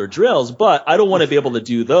all these other drills, but I don't want to be able to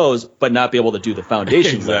do those but not be able to do the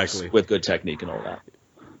foundation lifts with good technique and all that.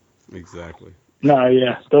 Exactly. No,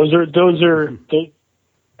 yeah, those are the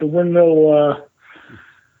windmill.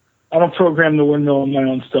 I don't program the windmill in my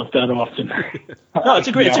own stuff that often. No, it's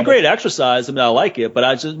a great exercise. I mean, I like it,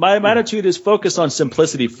 but my attitude is focus on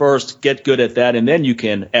simplicity first, get good at that, and then you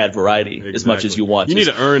can add variety as much as you want. You need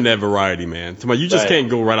to earn that variety, man. You just can't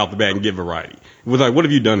go right off the bat and get variety. Like, what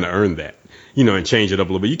have you done to earn that? And change it up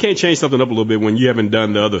a little bit. You can't change something up a little bit when you haven't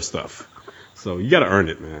done the other stuff. So you got to earn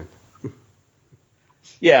it, man.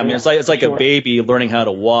 Yeah, I mean, it's like a baby learning how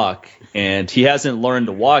to walk, and he hasn't learned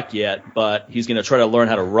to walk yet, but he's going to try to learn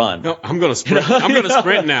how to run. No, I'm going to sprint. I'm going to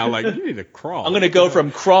sprint now. Like, you need to crawl. I'm going to go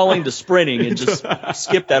from crawling to sprinting and just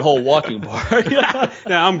skip that whole walking part.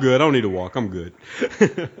 Nah, I'm good. I don't need to walk. I'm good.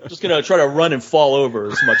 Just going to try to run and fall over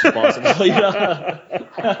as much as possible.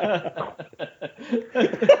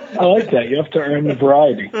 I like that. You have to earn the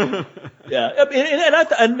variety. Yeah,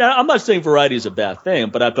 and I'm not saying variety is a bad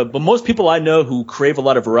thing, but most people I know who crave a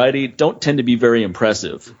lot of variety don't tend to be very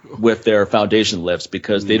impressive with their foundation lifts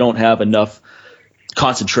because they don't have enough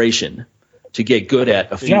concentration to get good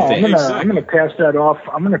at a few things. I'm gonna pass that off.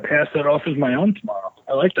 I'm gonna pass that off as my own tomorrow.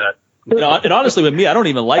 I like that. And honestly, with me, I don't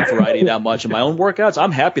even like variety that much in my own workouts.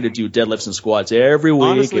 I'm happy to do deadlifts and squats every week,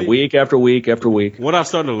 honestly, week after week after week. What I've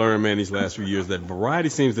started to learn, man, these last few years, that variety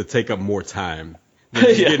seems to take up more time.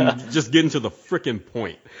 Just getting to the freaking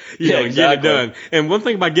point, and get it done. And one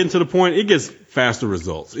thing about getting to the point, it gets faster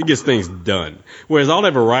results. It gets things done. Whereas all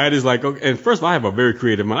that variety is like, okay, and first of all, I have a very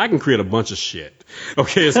creative mind. I can create a bunch of shit,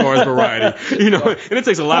 as far as variety, and it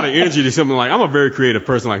takes a lot of energy to something like, I'm a very creative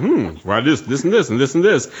person, like, write this and this and this and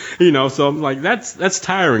this, so I'm like, that's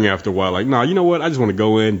tiring after a while. Like, no, you know what? I just want to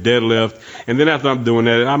go in, deadlift, and then after I'm doing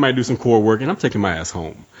that, I might do some core work, and I'm taking my ass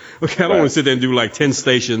home. Okay, I don't want to sit there and do like 10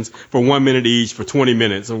 stations for 1 minute each for 20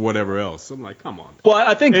 minutes or whatever else. I'm like, come on. Well,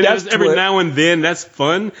 I think that's every now and then that's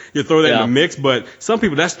fun. You throw that in the mix, but some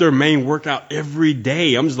people, that's their main workout every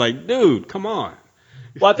day. I'm just like, dude, come on.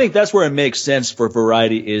 Well, I think that's where it makes sense for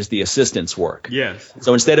variety is the assistance work. Yes.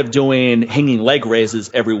 So instead of doing hanging leg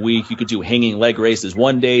raises every week, you could do hanging leg raises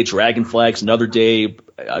one day, dragon flags another day,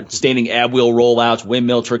 standing ab wheel rollouts,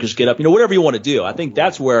 windmill, Turkish get up, whatever you want to do. I think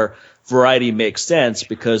that's where variety makes sense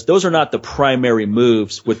because those are not the primary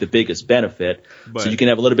moves with the biggest benefit. So you can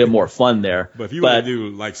have a little bit more fun there. But if you want to do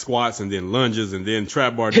like squats and then lunges and then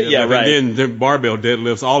trap bar deadlifts and then barbell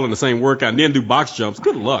deadlifts all in the same workout and then do box jumps,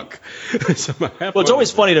 good luck. Well, it's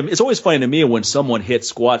always funny to me when someone hits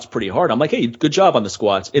squats pretty hard. I'm like, hey, good job on the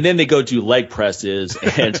squats. And then they go do leg presses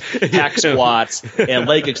and hack squats and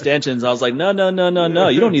leg extensions. I was like, no.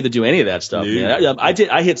 You don't need to do any of that stuff, man.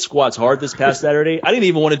 I hit squats hard this past Saturday. I didn't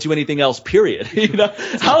even want to do anything else, period.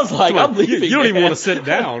 I was like, I'm leaving. You don't even want to sit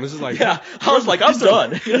down. It's just like, I was like, I'm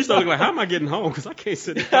done. You start like, how am I getting home? Because I can't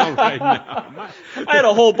sit down right now. I had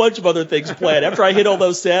a whole bunch of other things planned. After I hit all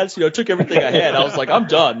those sets, took everything I had. I was like, I'm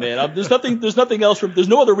done, man. There's nothing else. There's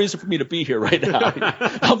no other reason for me to be here right now.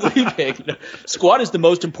 I'm leaving. Squat is the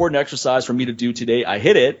most important exercise for me to do today. I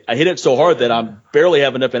hit it so hard that I barely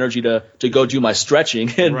have enough energy to go do my stretching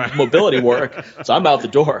and mobility work. So I'm out the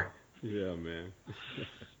door. Yeah, man.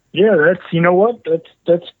 Yeah, that's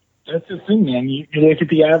the thing, man. You look at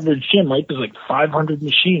the average gym, right? There's like 500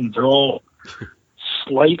 machines. They're all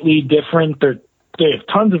slightly different. They have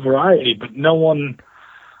tons of variety, but no one,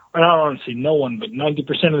 I don't want to say no one, but 90%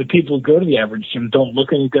 of the people who go to the average gym don't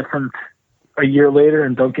look any different a year later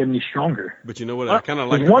and don't get any stronger. But you know what? I kind of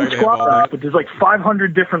like one squat rack, but there's like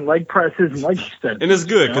 500 different leg presses and leg extensions. And it's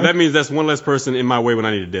good because that means that's one less person in my way when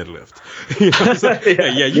I need a deadlift.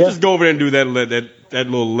 Just go over there and do that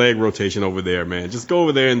little leg rotation over there, man. Just go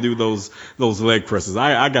over there and do those leg presses.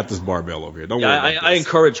 I got this barbell over here. Don't worry. I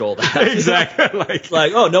encourage all that. Exactly.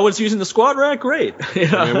 like, oh, no one's using the squat rack? Great.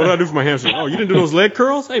 Man, what do I do for my hamstring? Oh, you didn't do those leg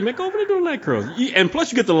curls? Hey, man, go over there and do leg curls. And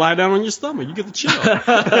plus, you get to lie down on your stomach. You get to chill.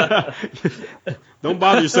 Don't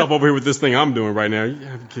bother yourself over here with this thing I'm doing right now.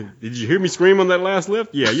 Did you hear me scream on that last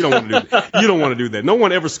lift? Yeah, you don't want to do that. You don't want to do that. No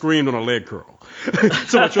one ever screamed on a leg curl.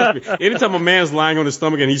 So trust me, anytime a man's lying on his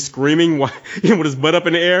stomach and he's screaming with his butt up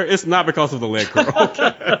in the air, it's not because of the leg curl.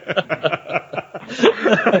 Okay?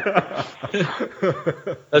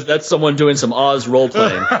 That's someone doing some Oz role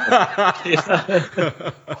playing.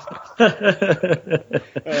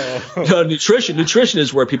 Nutrition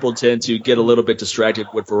is where people tend to get a little bit distracted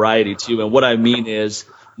with variety too. And what I mean is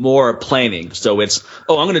more planning. So it's,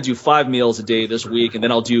 I'm going to do 5 meals a day this week, and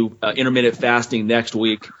then I'll do intermittent fasting next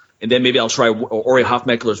week. And then maybe I'll try Ori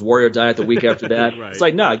Hofmeckler's Warrior Diet the week after that. Right. It's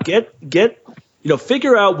like, no, get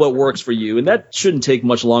figure out what works for you. And that shouldn't take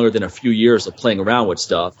much longer than a few years of playing around with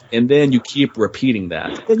stuff. And then you keep repeating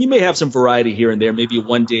that. And you may have some variety here and there. Maybe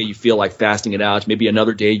one day you feel like fasting it out. Maybe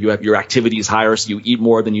another day you have your activity is higher, so you eat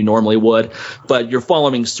more than you normally would. But you're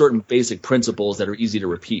following certain basic principles that are easy to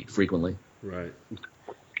repeat frequently. Right.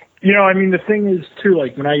 The thing is, too,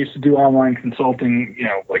 like when I used to do online consulting,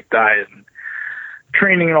 like diet and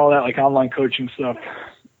training and all that, like online coaching stuff,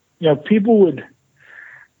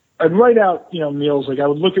 I'd write out, meals. Like I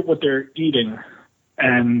would look at what they're eating,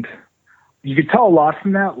 and you could tell a lot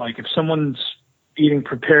from that. Like if someone's eating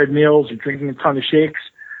prepared meals or drinking a ton of shakes,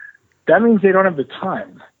 that means they don't have the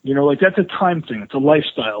time. Like that's a time thing. It's a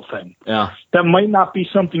lifestyle thing. Yeah. That might not be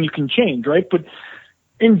something you can change, right? But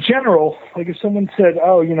in general, like if someone said,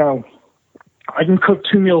 oh, I can cook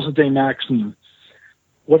 2 meals a day max, and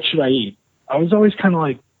what should I eat? I was always kind of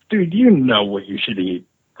like, dude, you know what you should eat.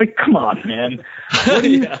 Like, come on, man. What do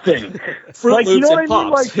you think? Fruit Loops and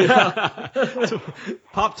Pops.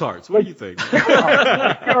 Pop-Tarts. What do you think?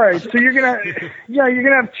 All right. So you're gonna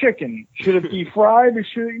have chicken. Should it be fried or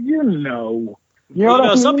should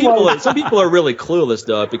some people are really clueless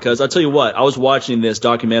though, because I'll tell you what, I was watching this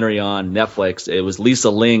documentary on Netflix. It was Lisa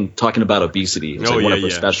Ling talking about obesity. It's one of her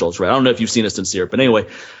specials, right? I don't know if you've seen it, Sincere, but anyway,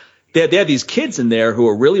 they had these kids in there who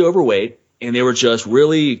were really overweight. And they were just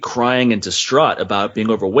really crying and distraught about being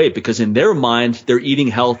overweight because in their mind, they're eating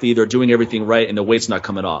healthy, they're doing everything right, and the weight's not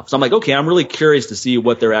coming off. So I'm like, okay, I'm really curious to see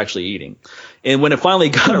what they're actually eating. And when it finally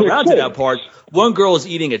got around to that part, one girl is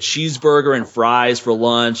eating a cheeseburger and fries for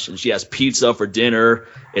lunch, and she has pizza for dinner,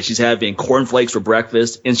 and she's having cornflakes for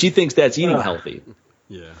breakfast, and she thinks that's eating healthy.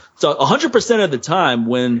 Yeah. So 100% of the time,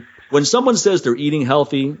 when someone says they're eating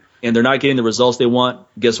healthy and they're not getting the results they want,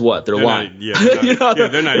 guess what? They're lying. They're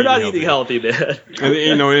not eating healthy, man.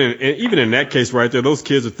 And and even in that case right there, those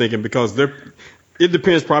kids are thinking because it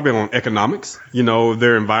depends probably on economics,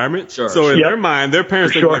 their environment. Sure. So in their mind, their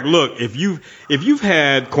parents think like, look, if you've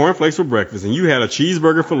had cornflakes for breakfast and you had a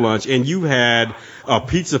cheeseburger for lunch and you had a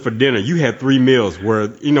pizza for dinner, you had 3 meals where,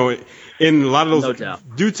 in a lot of those,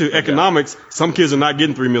 due to economics, some kids are not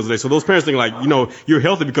getting 3 meals a day. So those parents think like, you're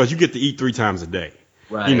healthy because you get to eat 3 times a day.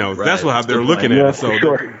 Right, that's how they're looking at it.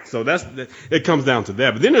 So it comes down to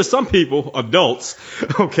that. But then there's some people, adults,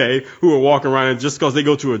 who are walking around and just because they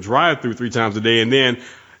go to a drive-through 3 times a day and then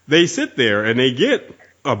they sit there and they get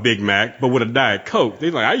a Big Mac, but with a Diet Coke.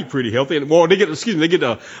 They're like, I eat pretty healthy. Well, they get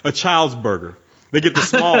a child's burger. They get the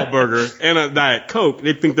small burger and a Diet Coke.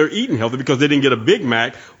 They think they're eating healthy because they didn't get a Big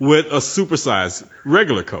Mac with a supersized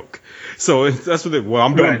regular Coke. So that's what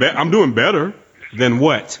I'm doing better than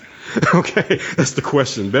what? Okay, that's the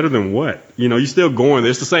question. Better than what? You're still going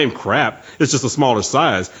there. It's the same crap. It's just a smaller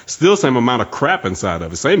size. Still same amount of crap inside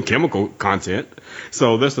of it. Same chemical content.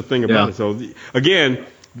 So that's the thing about it. So again,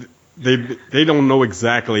 they don't know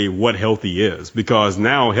exactly what healthy is because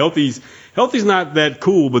now healthy's not that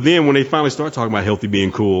cool. But then when they finally start talking about healthy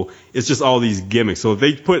being cool, it's just all these gimmicks. So if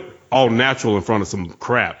they put all natural in front of some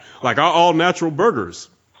crap, like our all natural burgers.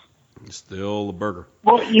 Still a burger.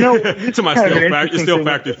 Well, to my still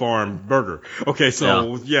factory farm burger. Okay,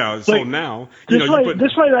 so so now this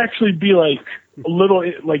might actually be like a little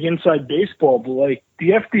like inside baseball, but like the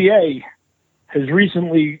FDA has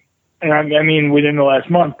recently, and I mean within the last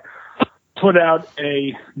month, put out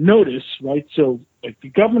a notice, right? So like the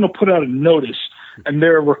government will put out a notice, and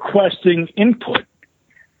they're requesting input,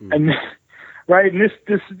 and right, and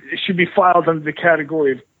this should be filed under the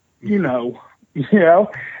category of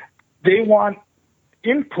they want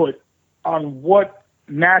input on what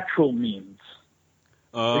natural means.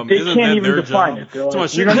 They can't even define it.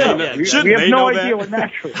 Like, we have no idea what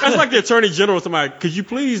natural is. That's like the Attorney General. Somebody, could you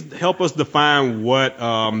please help us define what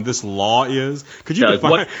this law is? Could you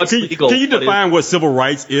define? Can you define what civil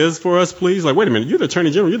rights is for us, please? Like, wait a minute, you're the Attorney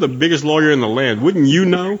General. You're the biggest lawyer in the land. Wouldn't you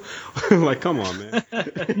know? Like, come on, man.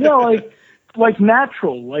 Like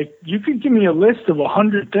natural. Like you could give me a list of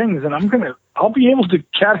 100 things, and I'll be able to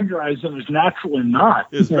categorize them as natural or not.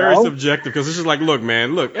 It's very subjective because it's just like, look,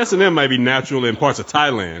 S&M might be natural in parts of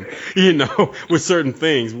Thailand, with certain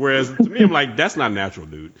things. Whereas to me, I'm like, that's not natural,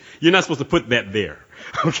 dude. You're not supposed to put that there.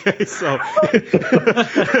 Okay, so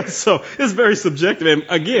it's very subjective. And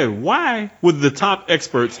again, why would the top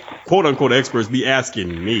experts, quote unquote experts, be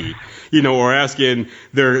asking me, or asking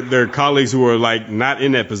their colleagues who are like not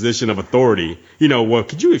in that position of authority, well,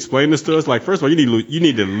 could you explain this to us? Like, first of all, you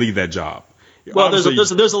need to leave that job. Well,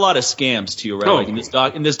 there's a lot of scams too, right? Oh.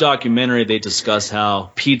 Like in this documentary, they discuss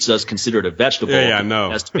how pizza is considered a vegetable. Yeah, I know.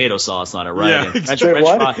 It has tomato sauce on it, right? Yeah, And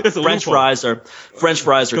exactly. French fries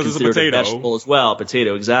are considered a vegetable as well.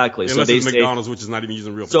 Potato, exactly. Unless so they it's say McDonald's, which is not even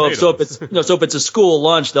using real so potatoes. if it's a school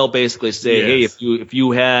lunch, they'll basically say, Yes. hey, if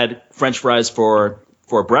you had French fries for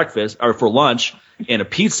breakfast or for lunch and a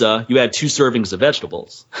pizza, you had 2 servings of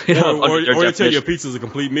vegetables. Or they tell you a pizza's a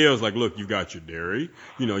complete meal. It's like, look, you've got your dairy,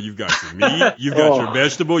 you've got your meat, you've got your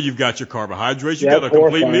vegetable, you've got your carbohydrates, you've got a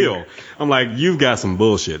complete meal. I'm like, you've got some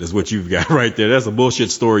bullshit is what you've got right there. That's a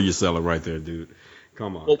bullshit story you're selling right there, dude.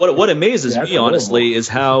 Come on. Well, what amazes me, honestly, is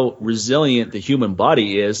how resilient the human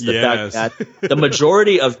body is. The fact that the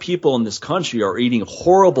majority of people in this country are eating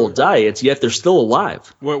horrible diets, yet they're still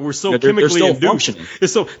alive. Well, we're so they're chemically still induced. functioning.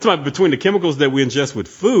 It's so between the chemicals that we ingest with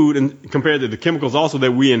food and compared to the chemicals also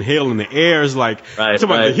that we inhale in the air, is like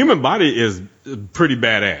the human body is pretty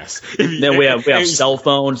badass. Then we have cell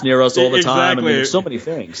phones near us all the time. I mean, there's so many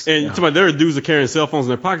things. And there are dudes that are carrying cell phones in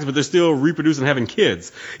their pockets, but they're still reproducing and having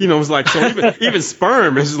kids. It's like, so even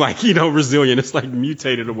sperm is like, resilient. It's like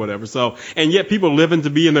mutated or whatever. So, and yet people living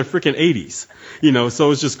to be in their freaking 80s.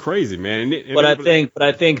 So it's just crazy, man. But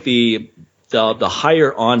I think the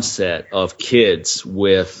higher onset of kids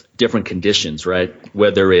with different conditions, right?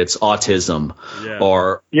 Whether it's autism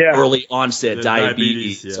or early onset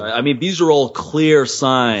diabetes. I mean, these are all clear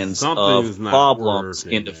signs of problems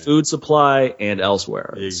in the food supply and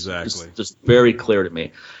elsewhere. Exactly. It's just very clear to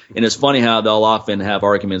me. And it's funny how they'll often have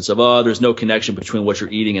arguments of, there's no connection between what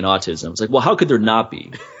you're eating and autism. It's like, well, how could there not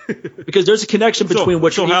be? Because there's a connection between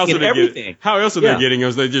what you're eating and everything. How else are they getting it?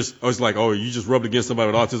 It's like, you just rubbed against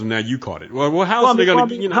somebody with autism, now you caught it. Well, how else are they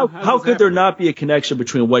going to, how could there not be a connection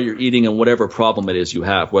between what you're eating and whatever problem it is you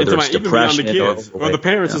have, whether it's depression or the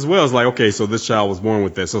parents as well? It's like, okay, so this child was born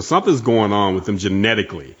with that. So something's going on with them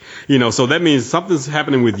genetically. So that means something's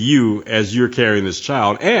happening with you as you're carrying this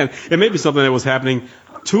child. And it may be something that was happening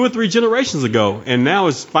 2 or 3 generations ago, and now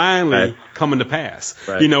it's finally coming to pass.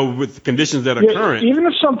 Right. With conditions that are current. Even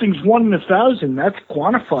if something's 1 in 1,000, that's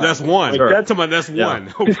quantified. That's one. Like, that's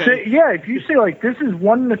one. Okay. If you say like this is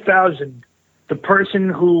 1 in 1,000, the person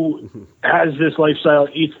who has this lifestyle,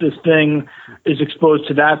 eats this thing, is exposed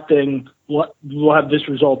to that thing, will have this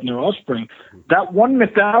result in their offspring. That 1 in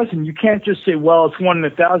 1,000, you can't just say, well, it's 1 in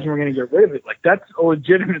 1,000, we're going to get rid of it. Like, that's a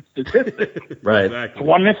legitimate statistic. Right. Exactly.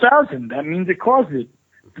 1 in 1,000. That means it caused it.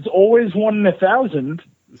 It's always 1 in 1,000.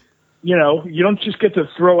 You don't just get to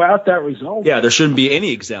throw out that result. Yeah, there shouldn't be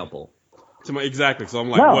any example. Exactly. So I'm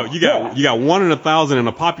like, you got 1 in 1,000 in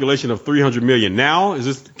a population of 300 million. Now, is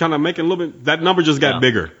this kind of making a little bit? That number just got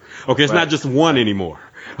bigger. Okay, it's not just 1 anymore.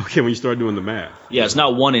 Okay, when you start doing the math. Yeah, it's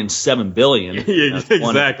not 1 in 7 billion. Yeah, exactly.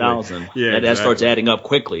 1 in 1,000. Yeah, that starts adding up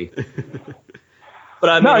quickly. But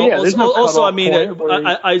I mean,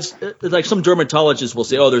 I like some dermatologists will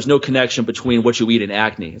say, there's no connection between what you eat and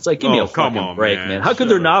acne. It's like, give me a fucking break, man. How could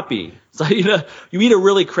there not be? It's like, you eat a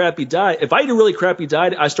really crappy diet. If I eat a really crappy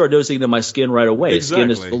diet, I start noticing that my skin right away.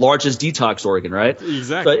 Exactly. Skin is the largest detox organ, right?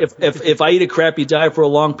 Exactly. So if I eat a crappy diet for a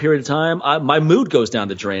long period of time, my mood goes down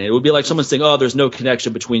the drain. It would be like someone saying, there's no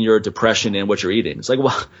connection between your depression and what you're eating. It's like,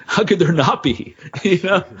 well, how could there not be?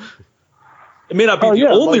 It may not be the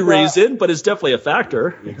only reason, but it's definitely a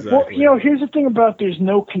factor. Exactly. Well, here's the thing about there's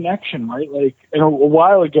no connection, right? Like, a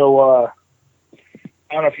while ago,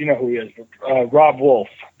 I don't know if you know who he is, but Rob Wolf.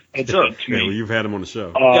 Sure. Well, you've had him on the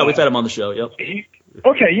show. Yeah, we've had him on the show. Yep.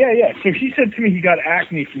 So he said to me he got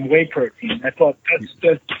acne from whey protein. I thought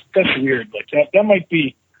that's weird. Like that might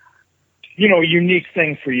be, a unique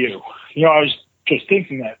thing for you. I was just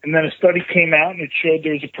thinking that, and then a study came out and it showed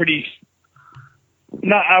there was a pretty.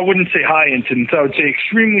 I wouldn't say high incidence. I would say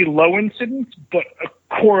extremely low incidence, but a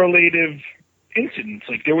correlative incidence.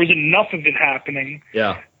 Like there was enough of it happening.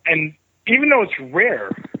 Yeah. And even though it's rare,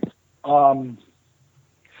 and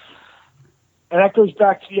that goes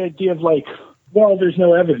back to the idea of like, well, there's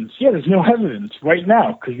no evidence. Yeah, there's no evidence right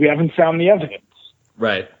now because we haven't found the evidence.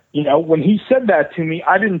 Right. When he said that to me,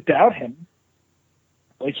 I didn't doubt him.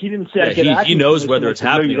 Like he didn't say I get acne. He knows whether it's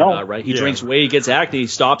happening or not, right? He drinks whey, he gets acne, he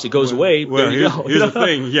stops, it goes away. Well, here's the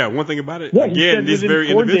thing. Yeah, one thing about it. Yeah, again, this is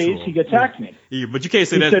very individual. 4 days he gets acne. Yeah, but you can't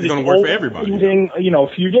say that's going to work for everybody. Eating, a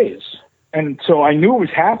few days, and so I knew it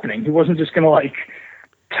was happening. He wasn't just going to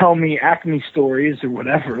tell me acne stories or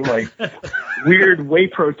whatever, like weird whey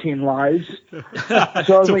protein lies. So I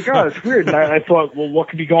was like, it's weird. And I thought, well, what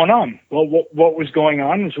could be going on? Well, what was going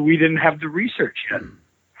on is we didn't have the research yet.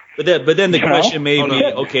 But then the question may be,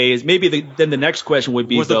 on. okay, is maybe then the next question would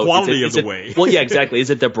be, what's the quality of the whey? Well, yeah, exactly. Is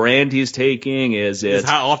it the brand he's taking? Is it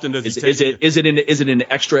how often does he take it? Is it an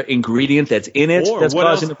extra ingredient that's in it that's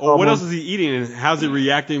causing the problem? Or what else is he eating, and how's it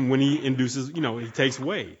reacting when he induces? He takes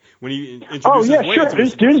whey. When he introduces whey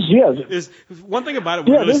sure. There's one thing about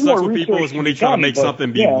it. What really sucks with people is when they try to make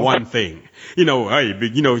something be one thing. Hey,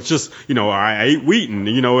 it's just I ate wheat and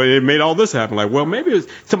it made all this happen. Like, well, maybe it's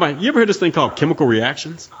somebody. You ever heard this thing called chemical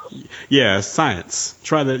reactions? Yeah, it's science.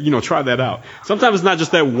 Try that. Try that out. Sometimes it's not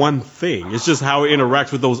just that one thing. It's just how it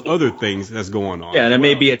interacts with those other things that's going on. Yeah, and it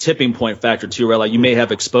may be a tipping point factor too, right? Like you may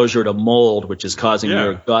have exposure to mold, which is causing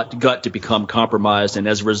your gut to become compromised, and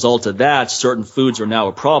as a result of that, certain foods are now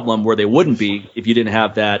a problem where they wouldn't be if you didn't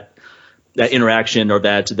have that interaction or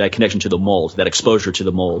that connection to the mold, that exposure to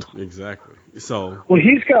the mold. Exactly. So. Well,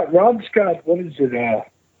 Rob's got, what is it?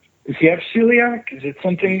 Does he have celiac? Is it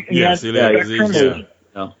something in that celiac disease?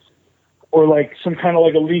 No. Or like some kind of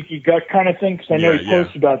like a leaky gut kind of thing? Because I know he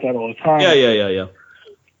posts about that all the time. Yeah.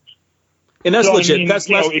 And that's legit. That's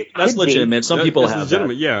legitimate. Some people have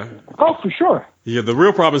legitimate, that. Yeah. Oh, for sure. Yeah, the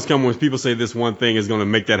real problems come when people say this one thing is going to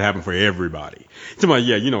make that happen for everybody.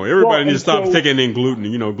 Everybody needs to stop taking in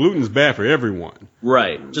gluten. Gluten's bad for everyone.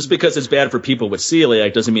 Right. Just because it's bad for people with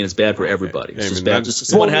celiac doesn't mean it's bad for everybody. It's just bad.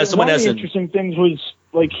 One of the interesting things was,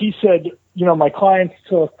 like he said, my clients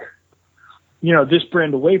took, this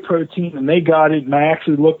brand of whey protein and they got it, and I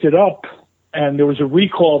actually looked it up, and there was a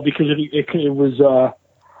recall because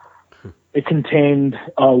it contained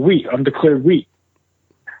wheat, undeclared wheat.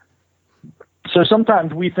 So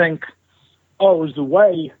sometimes we think, it was the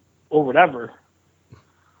whey or whatever,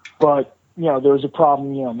 but there was a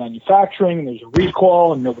problem, manufacturing, and there's a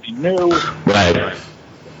recall, and nobody knew. Right.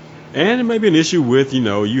 And it may be an issue with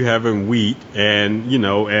you having wheat and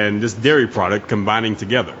and this dairy product combining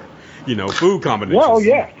together, food combinations. Well,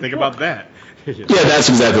 yeah. Think about that. Yeah, that's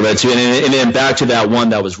exactly right too. And then back to that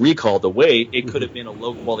one that was recalled, the whey, it could have been a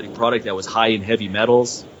low quality product that was high in heavy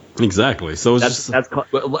metals. Exactly. So that's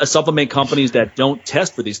supplement companies that don't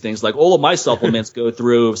test for these things. Like all of my supplements go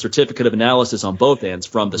through certificate of analysis on both ends,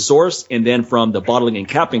 from the source and then from the bottling and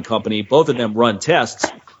capping company. Both of them run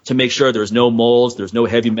tests to make sure there's no molds, there's no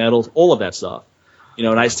heavy metals, all of that stuff.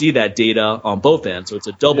 And I see that data on both ends, so it's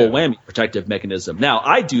a double whammy protective mechanism. Now,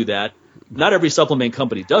 I do that. Not every supplement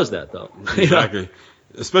company does that, though. Exactly.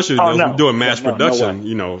 Especially doing mass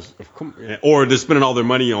production, or they're spending all their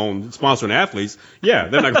money on sponsoring athletes. Yeah,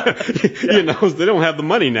 they're not. They don't have the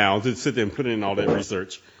money now to sit there and put in all that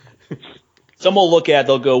research. Some will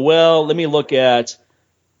they'll go, well, let me look at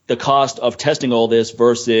the cost of testing all this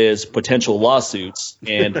versus potential lawsuits,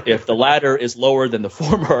 and if the latter is lower than the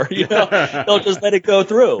former, they'll just let it go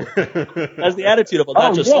through. That's the attitude of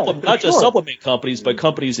just supplement companies, but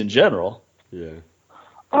companies in general. Yeah.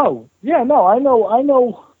 Oh, yeah, no, I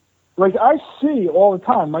know, like, I see all the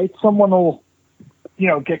time, right? Someone will,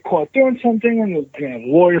 get caught doing something, and the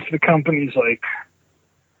lawyer for the company's like,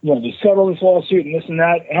 they settle this lawsuit and this and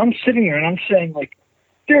that, and I'm sitting there and I'm saying, like,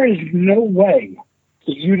 there is no way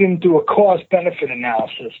that you didn't do a cost-benefit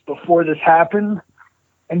analysis before this happened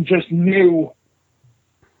and just knew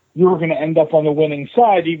you were going to end up on the winning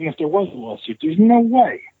side even if there was a lawsuit. There's no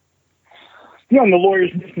way. And the lawyer's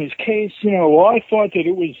making his case, well, I thought that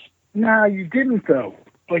it was, nah, you didn't though.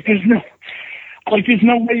 Like there's no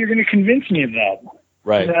way you're going to convince me of that.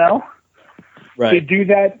 Right. Right. They do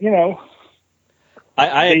that,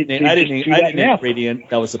 I had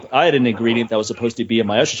an ingredient that was supposed to be in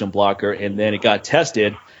my estrogen blocker, and then it got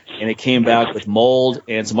tested, and it came back with mold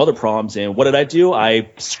and some other problems. And what did I do? I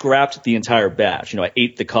scrapped the entire batch. I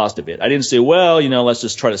ate the cost of it. I didn't say, well, let's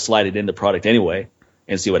just try to slide it in the product anyway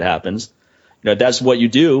and see what happens. That's what you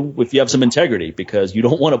do if you have some integrity, because you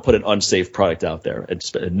don't want to put an unsafe product out there,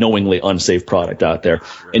 a knowingly unsafe product out there.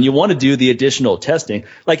 Right. And you want to do the additional testing.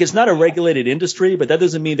 Like, it's not a regulated industry, but that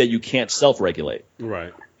doesn't mean that you can't self-regulate.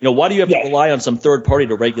 Right. Why do you have to rely on some third party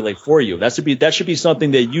to regulate for you? That should be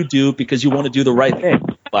something that you do because you want to do the right thing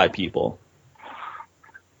by people.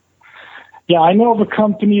 Yeah, I know of a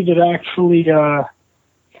company that actually,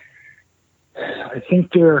 I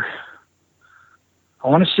think I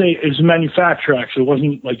want to say it was a manufacturer, actually. It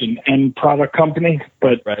wasn't like an end product company,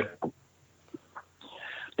 but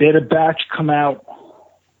they had a batch come out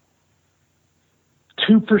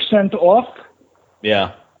 2% off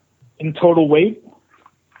in total weight,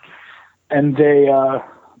 and they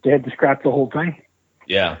had to scrap the whole thing.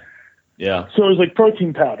 Yeah. Yeah. So it was like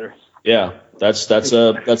protein powder. Yeah. That's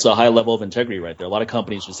a high level of integrity right there. A lot of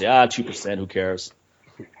companies just say, 2%, who cares?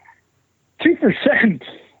 2%.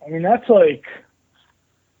 I mean, that's like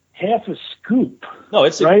half a scoop. No,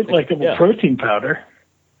 it's right, like of a protein powder.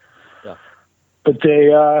 but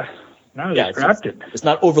they scrapped it. It's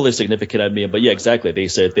not overly significant, I mean, but yeah, exactly. They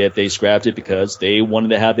said that they scrapped it because they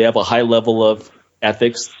have a high level of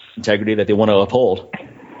ethics, integrity that they want to uphold.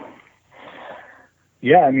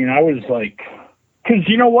 Yeah, I mean, I was like, because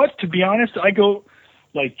you know what? To be honest, I go,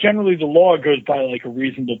 like, generally the law goes by, like, a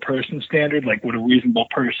reasonable person standard, like, would a reasonable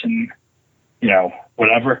person,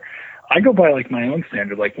 whatever. I go by, like, my own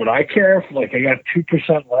standard. Like, would I care if, like, I got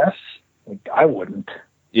 2% less? Like, I wouldn't.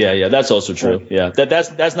 Yeah, that's also true. Yeah,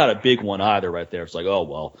 that's not a big one either right there. It's like, oh,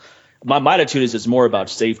 well. My attitude is it's more about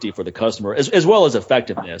safety for the customer as well as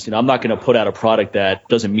effectiveness. I'm not going to put out a product that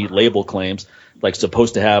doesn't meet label claims, like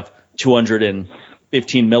supposed to have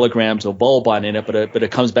 215 milligrams of bulb on in it, but it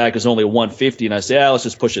comes back as only 150, and I say, let's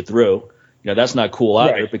just push it through. That's not cool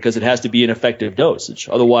either, right, because it has to be an effective dosage.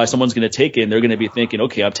 Otherwise, someone's going to take it and they're going to be thinking,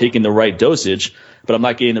 okay, I'm taking the right dosage, but I'm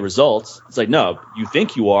not getting the results. It's like, no, you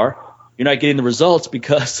think you are. You're not getting the results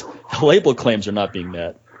because the label claims are not being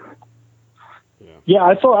met. Yeah,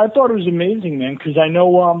 I thought it was amazing, man, because I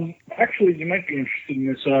know actually you might be interested in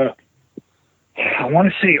this. I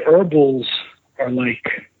want to say herbals are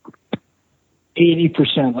like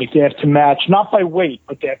 80%. Like they have to match, not by weight,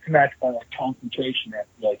 but they have to match by like concentration. They have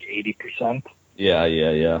to be like 80%.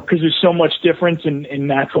 Yeah. Because there's so much difference in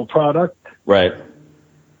natural product. Right.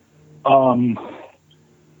 But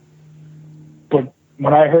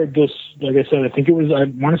when I heard this, like I said, I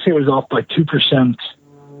want to say it was off by 2%.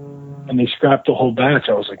 And they scrapped the whole batch.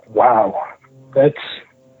 I was like, wow, that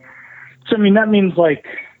means like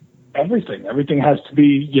everything. Everything has to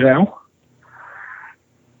be,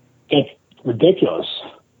 that's ridiculous.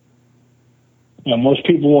 Most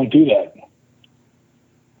people won't do that.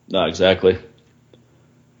 No, exactly.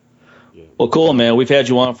 Well, cool, man. We've had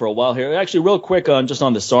you on for a while here. Actually, real quick on the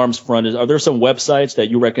SARMs front, are there some websites that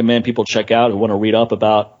you recommend people check out who want to read up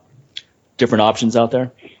about different options out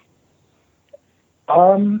there?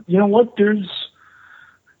 You know what? There's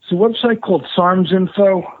a website called SARMs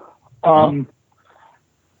Info.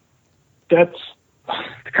 That's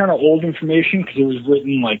kind of old information because it was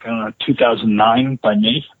written like 2009 by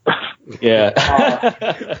me. Yeah.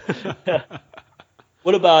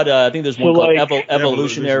 What about, I think there's one called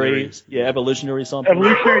Evolutionary. Yeah, Evolutionary something.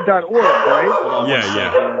 Evolutionary.org, right?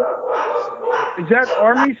 Yeah. Is that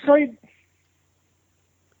Army site?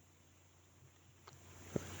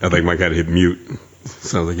 I think Mike had to hit mute.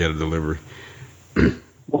 Sounds like he had a delivery.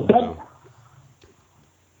 What?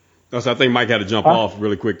 No, so I think Mike had to jump off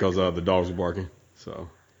really quick because the dogs were barking. So.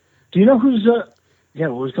 Do you know who's what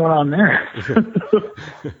was going on there?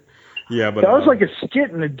 Yeah, but that was like a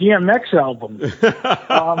skit in the DMX album.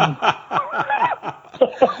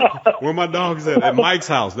 Where my dogs at Mike's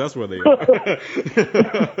house. That's where they are.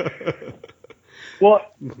 Well,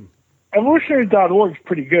 evolutionary.org is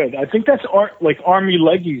pretty good. I think that's Army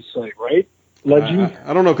Leggy's site, right? Leggy?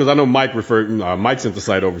 I don't know because I know Mike Mike sent the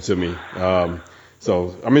site over to me.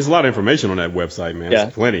 So, I mean, there's a lot of information on that website, man. Yeah.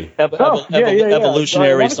 It's plenty.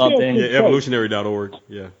 Evolutionary something. Yeah, evolutionary.org.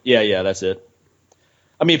 Yeah. Yeah, that's it.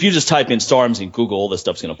 I mean, if you just type in SARMs in Google, all this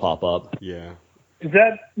stuff's going to pop up. Yeah. Is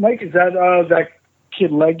that, Mike, that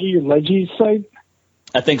kid Leggy's site?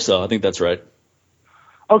 I think so. I think that's right.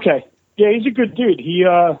 Okay. Yeah, he's a good dude.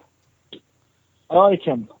 I like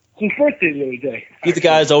him. His birthday the other day. He's the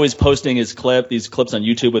guy who's always posting these clips on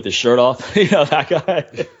YouTube with his shirt off. That guy.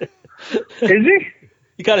 Is he?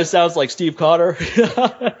 He kind of sounds like Steve Carter.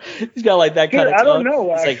 He's got like that kind of. I don't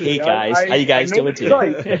know. It's like, hey guys, how you guys doing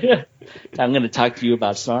today? I'm going to talk to you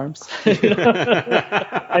about SARMs.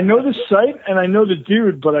 I know the site and I know the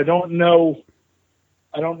dude, but I don't know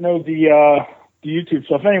the YouTube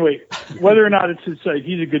stuff. Anyway, whether or not it's his site,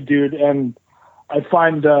 he's a good dude, and I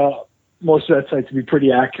find most of that site to be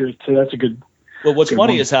pretty accurate. So that's a good. Well, what's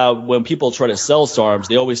funny is how when people try to sell SARMs,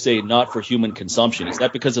 they always say not for human consumption. Is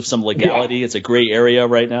that because of some legality? Yeah. It's a gray area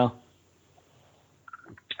right now.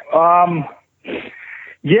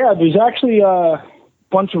 Yeah, there's actually a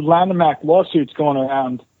bunch of Lanham Act lawsuits going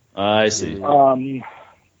around. I see. I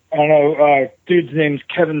know dude's name's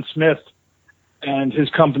Kevin Smith, and his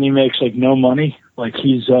company makes like no money. Like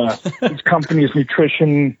his company is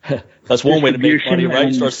nutrition. That's one way to make money,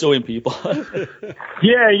 right? Start suing people.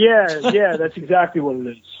 Yeah. That's exactly what it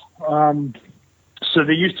is. So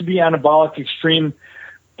they used to be Anabolic Extreme.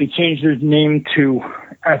 They changed their name to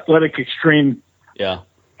Athletic Extreme. Yeah.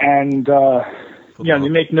 And they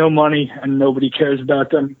make no money, and nobody cares about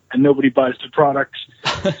them, and nobody buys their products.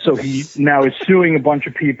 So he now is suing a bunch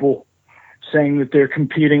of people, saying that they're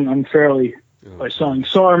competing unfairly by selling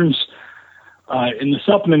SARMs in the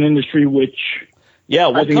supplement industry, which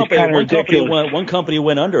one company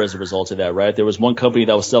went under as a result of that, right? There was one company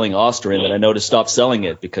that was selling Osterin that I know to stop selling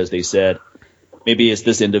it because they said maybe it's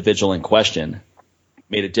this individual in question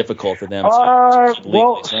made it difficult for them.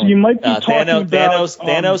 Well, so you might be talking about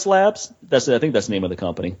Thanos Labs. I think that's the name of the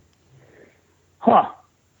company. Huh.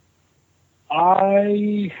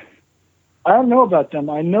 I don't know about them.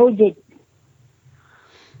 I know that.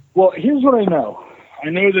 Well, here's what I know. I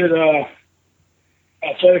know that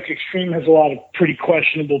Athletic Extreme has a lot of pretty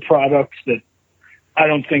questionable products that I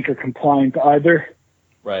don't think are compliant either.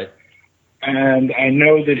 Right. And I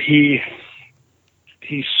know that he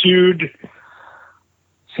sued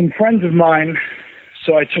some friends of mine.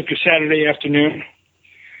 So I took a Saturday afternoon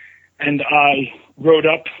and I wrote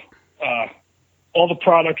up all the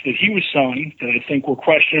products that he was selling that I think were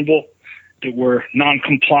questionable, that were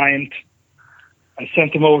non-compliant. I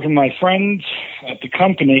sent them over to my friends at the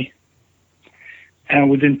company,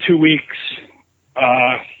 and within 2 weeks,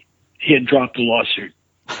 he had dropped the lawsuit.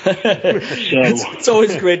 It's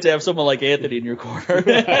always great to have someone like Anthony in your corner. Or it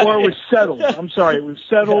was settled. I'm sorry, it was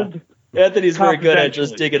settled. Yeah. Anthony's very good at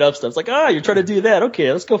just digging up stuff. It's like, you're trying to do that.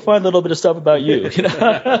 Okay, let's go find a little bit of stuff about you.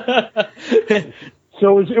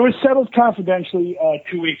 So it was settled confidentially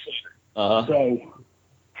 2 weeks later. Uh-huh. So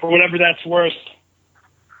for whatever that's worth,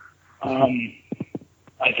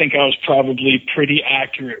 I think I was probably pretty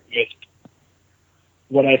accurate with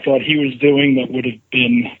what I thought he was doing that would have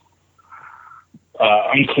been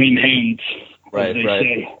unclean hands, as they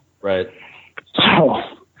say. Right. So,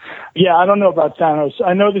 yeah, I don't know about Thanos.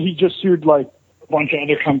 I know that he just sued like a bunch of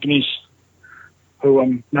other companies who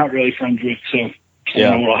I'm not really friends with, so I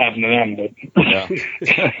don't know what'll happen to them.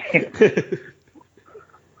 But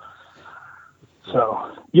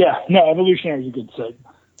So, yeah, no, Evolutionary is a good site.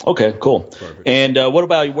 Okay, cool. Perfect. And what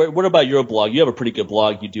about your blog? You have a pretty good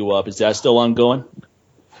blog you do up. Is that still ongoing?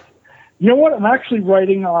 You know what? I'm actually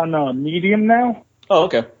writing on Medium now. Oh,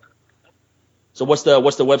 okay. So what's the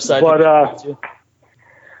website? But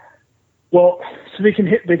well, so they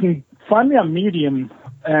can find me on Medium,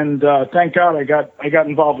 and thank God I got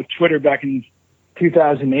involved with Twitter back in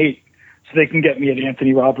 2008, so they can get me at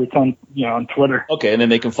Anthony Roberts on Twitter. Okay, and then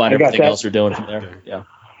they can find everything else you're doing from there. Yeah.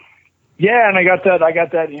 Yeah, and I got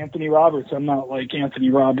that Anthony Roberts. I'm not like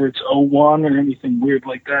Anthony Roberts 01 or anything weird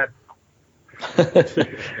like that.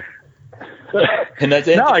 And that's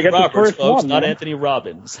Anthony I got Roberts, the first folks, one, not man. Anthony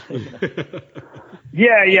Robbins.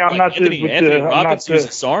 Yeah, I'm not Anthony Robbins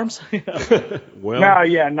uses SARMs? Well,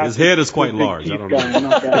 not his head is quite big large. I teeth don't guy, know.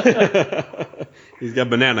 not that. He's got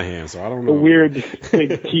banana hands, so I don't know. The weird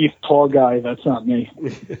big teeth tall guy. That's not me.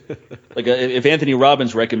 Like if Anthony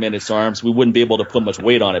Robbins recommended SARMs, we wouldn't be able to put much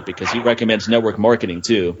weight on it because he recommends network marketing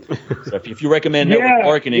too. So if you recommend network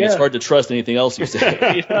marketing, it's hard to trust anything else you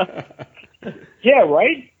say. Yeah,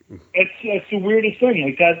 right. It's the weirdest thing.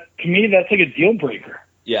 Like that to me, that's like a deal breaker.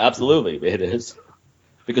 Yeah, absolutely, it is.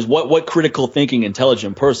 Because what critical thinking,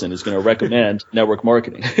 intelligent person is going to recommend network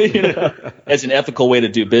marketing as an ethical way to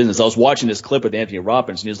do business? I was watching this clip with Anthony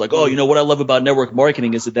Robbins, and he was like, "Oh, what I love about network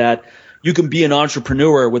marketing is that you can be an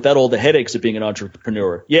entrepreneur without all the headaches of being an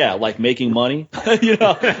entrepreneur. Yeah, like making money,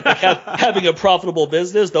 having a profitable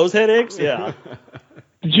business, those headaches. Yeah."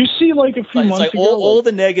 Did you see like a few months ago? All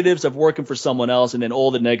the negatives of working for someone else, and then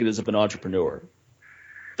all the negatives of an entrepreneur.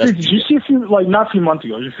 Did you see not a few months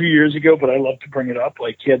ago, it was a few years ago, but I love to bring it up.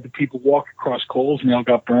 Like, he had the people walk across coals and they all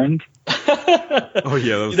got burned. Oh,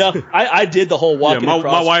 yeah. I did the whole walking across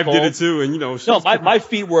my wife coals. did it too, and my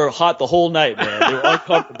feet were hot the whole night, man. They were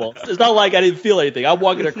uncomfortable. It's not like I didn't feel anything. I'm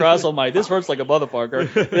walking across, I'm like, this hurts like a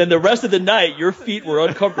motherfucker. And then the rest of the night, your feet were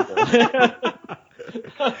uncomfortable.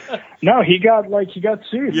 No, he got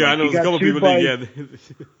sued. Yeah, I know. There's a couple people that, yeah.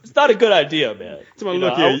 It's not a good idea, man. Put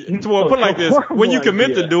it like this. When you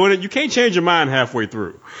commit to doing it, you can't change your mind halfway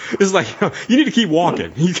through. It's like, you need to keep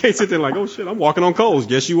walking. You can't sit there like, oh shit, I'm walking on coals.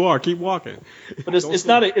 Yes, you are. Keep walking. But it's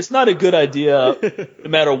not a good idea no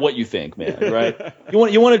matter what you think, man, right?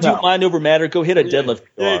 You want to do mind over matter, go hit a deadlift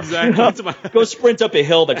bar. Yeah, exactly. Go sprint up a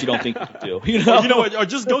hill that you don't think you can do. Or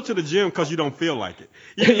just go to the gym because you don't feel like it.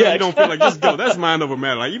 You don't feel like, just go. That's mind over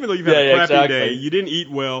matter. Like, even though you've had a crappy day, you didn't eat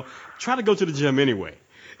well, try to go to the gym anyway.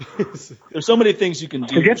 There's so many things you can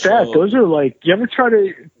do. Forget that. Those are like, you ever try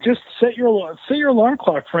to just set your alarm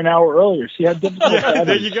clock for an hour earlier? See how difficult that is.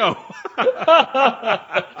 There you go.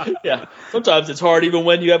 Yeah. Sometimes it's hard even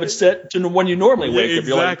when you have it set to when you normally wake up.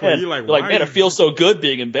 Exactly. You're like, man, it feels so good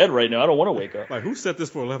being in bed right now. I don't want to wake up. Like, who set this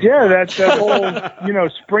for 11 Yeah, that whole,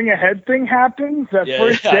 spring ahead thing happens. That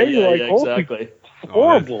first day, you're like, exactly. It's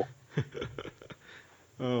horrible.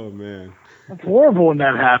 Oh, man. It's horrible when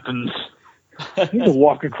that happens. I need to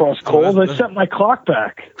walk across coals. I set my clock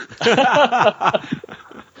back.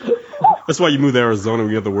 That's why you move to Arizona.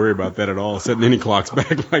 We have to worry about that at all. Setting any clocks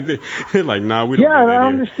back like they're like, nah, we don't. Yeah, do that I here.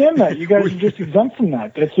 understand that. You guys are just exempt from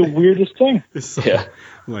that. That's the weirdest thing. It's so, Yeah.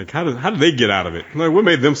 Like, how did they get out of it? Like, what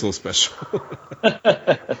made them so special?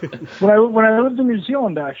 When I lived in New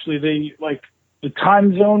Zealand, actually, the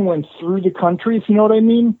time zone went through the country, if you know what I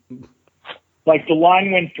mean. Like the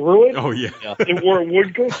line went through it. Oh yeah. Where it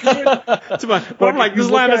would go through it. But I'm like, this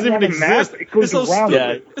line doesn't even exist. It goes It's so around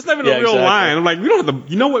stupid. it. It's not even a real exactly. line. I'm like, we don't have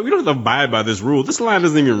to. You know what? We don't have to abide by this rule. This line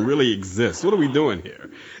doesn't even really exist. What are we doing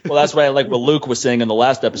here? Well, that's why I like what Luke was saying in the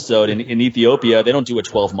last episode. In Ethiopia, they don't do a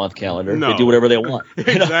 12-month calendar. No. They do whatever they want. You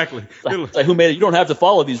know? Exactly. It's like, who made it? You don't have to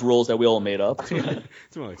follow these rules that we all made up.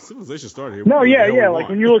 It's like civilization started here. No, We do yeah, the hell yeah. we Like want.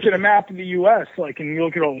 when you look at a map of the U.S., like, and you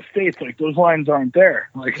look at all the states, like those lines aren't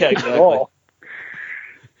there. Like Yeah, at exactly. all.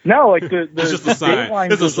 No, like the It's just a state sign.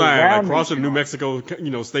 line It's a goes sign. Like around crossing it. New Mexico,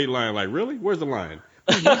 state line. Like, really? Where's the line?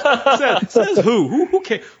 says who?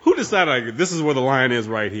 Who decided like, this is where the line is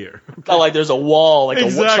right here? Not like there's a wall, like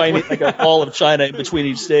Exactly. like a wall of China in between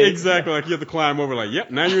each state. Exactly. Like you have to climb over. Like, yep.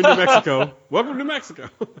 Now you're in New Mexico. Welcome to New Mexico.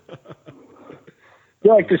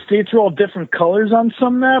 Yeah, like the states are all different colors on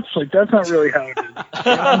some maps. Like that's not really how it is.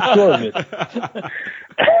 I'm sure of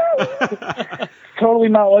it. Totally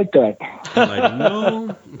not like that. Like,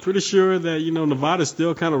 no, I'm pretty sure that Nevada's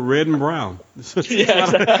still kind of red and brown.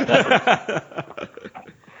 Yeah,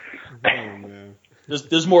 Oh, man.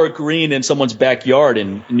 There's more green in someone's backyard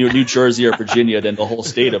in New Jersey or Virginia than the whole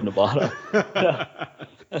state of Nevada.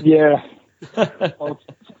 Yeah. Well, it's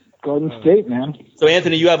Garden State, man. So,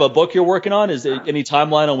 Anthony, you have a book you're working on. Is there any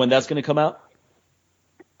timeline on when that's going to come out?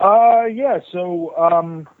 Yeah. So, I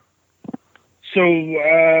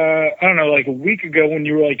don't know, like a week ago when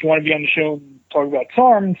you were like, you want to be on the show and talk about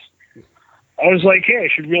SARMs, I was like, hey, I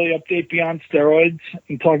should really update Beyond Steroids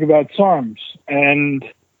and talk about SARMs. And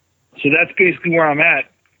so that's basically where I'm at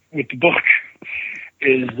with the book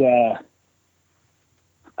is,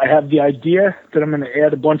 I have the idea that I'm going to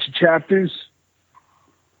add a bunch of chapters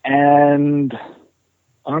and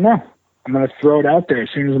I don't know, I'm going to throw it out there as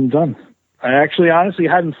soon as I'm done. I actually honestly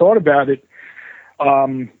hadn't thought about it.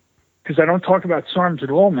 Because I don't talk about SARMs at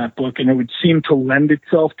all in that book, and it would seem to lend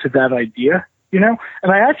itself to that idea, And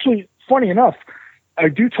I actually, funny enough, I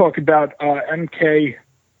do talk about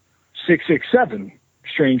MK667,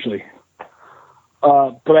 strangely.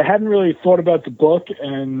 But I hadn't really thought about the book,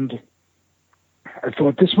 and I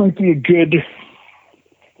thought this might be a good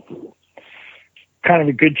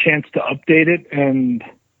chance to update it, and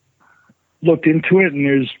looked into it, and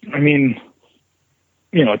there's,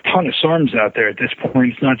 a ton of SARMs out there at this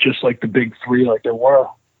point. It's not just like the big three like there were.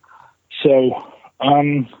 So,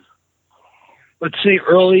 let's see,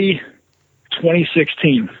 early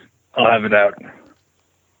 2016, I'll have it out.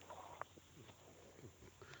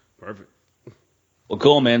 Perfect. Well,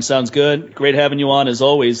 cool, man. Sounds good. Great having you on as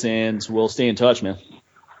always, and we'll stay in touch, man.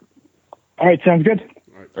 All right, sounds good.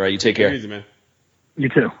 All right, you take Take it care. easy, man. You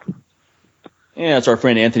too. Yeah, that's our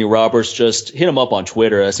friend Anthony Roberts. Just hit him up on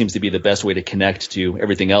Twitter. That seems to be the best way to connect to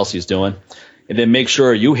everything else he's doing. And then make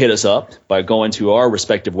sure you hit us up by going to our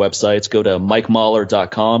respective websites. Go to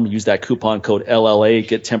MikeMahler.com. Use that coupon code LLA.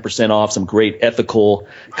 Get 10% off some great ethical,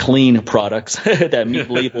 clean products that Meat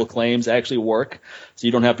Label claims actually work. So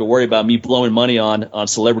you don't have to worry about me blowing money on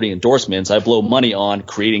celebrity endorsements. I blow money on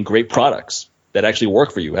creating great products that actually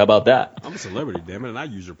work for you. How about that? I'm a celebrity, damn it, and I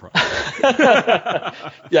use your product.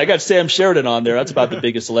 Yeah, I got Sam Sheridan on there. That's about the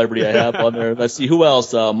biggest celebrity I have on there. Let's see, who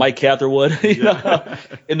else? Mike Catherwood.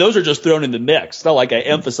 And those are just thrown in the mix. It's not like I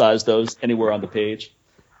emphasize those anywhere on the page.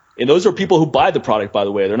 And those are people who buy the product, by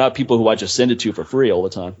the way. They're not people who I just send it to for free all the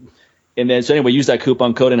time. And then, so anyway, use that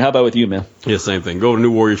coupon code. And how about with you, man? Yeah, same thing. Go to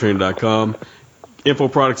newwarriortraining.com. Info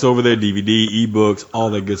products over there, DVD, ebooks,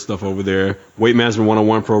 all that good stuff over there. Weight Management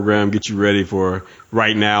 101 program, get you ready for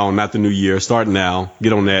right now, not the new year. Start now.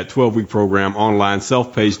 Get on that 12-week program, online,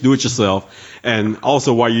 self-paced, do it yourself. And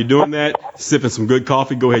also, while you're doing that, sipping some good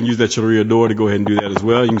coffee, go ahead and use that Chilleria door to go ahead and do that as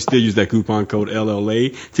well. You can still use that coupon code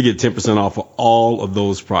LLA to get 10% off of all of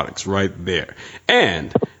those products right there.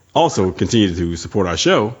 And also continue to support our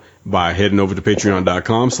show by heading over to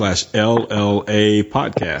patreon.com/LLA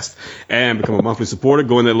podcast and become a monthly supporter.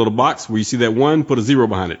 Go in that little box where you see that 1, put a 0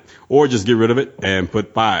 behind it, or just get rid of it and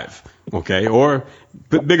put 5. Okay. Or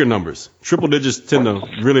put bigger numbers. Triple digits tend to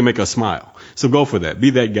really make us smile. So go for that.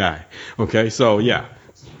 Be that guy. Okay. So yeah,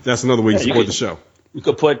 that's another way you support the show. You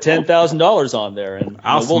could put $10,000 on there, and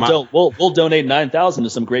we'll donate $9,000 to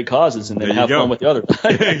some great causes, and then have fun with the other.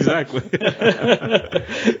 Exactly.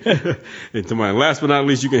 And last but not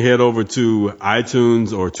least, you can head over to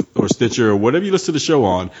iTunes or Stitcher or whatever you listen to the show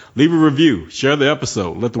on. Leave a review, share the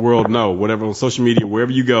episode, let the world know. Whatever on social media,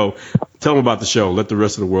 wherever you go, Tell them about the show. Let the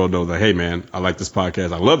rest of the world know that, hey, man, I like this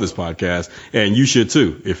podcast. I love this podcast. And you should,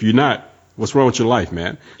 too. If you're not, what's wrong with your life,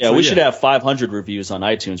 man? Yeah, so, we should have 500 reviews on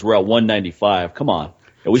iTunes. We're at 195. Come on.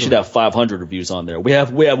 Yeah, we should have 500 reviews on there. We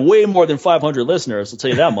have way more than 500 listeners, I'll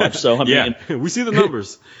tell you that much. So I mean, we see the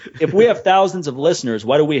numbers. If we have thousands of listeners,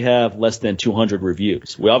 why do we have less than 200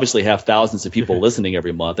 reviews? We obviously have thousands of people listening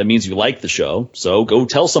every month. That means you like the show. So go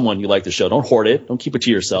tell someone you like the show. Don't hoard it. Don't keep it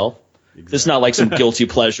to yourself. Exactly. It's not like some guilty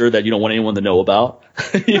pleasure that you don't want anyone to know about.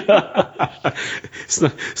 It's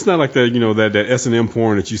not like that, that S&M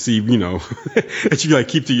porn that you see, that you like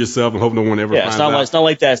keep to yourself and hope no one ever finds out. It's not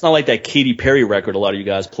like that. It's not like that Katy Perry record a lot of you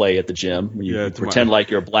guys play at the gym. When you pretend like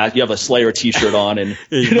you're black. You have a Slayer T-shirt on, and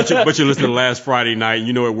but you listen to last Friday night, and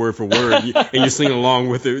you know it word for word, and you're singing along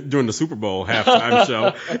with it during the Super Bowl halftime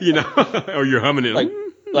show, or you're humming it.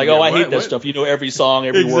 I hate that stuff. You know every song,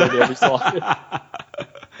 every word, every song.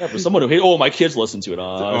 Yeah, for someone who my kids listen to it.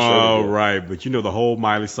 Sure right. But the whole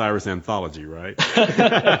Miley Cyrus anthology, right?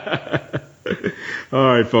 All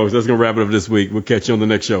right, folks. That's going to wrap it up this week. We'll catch you on the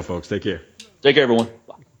next show, folks. Take care. Take care, everyone.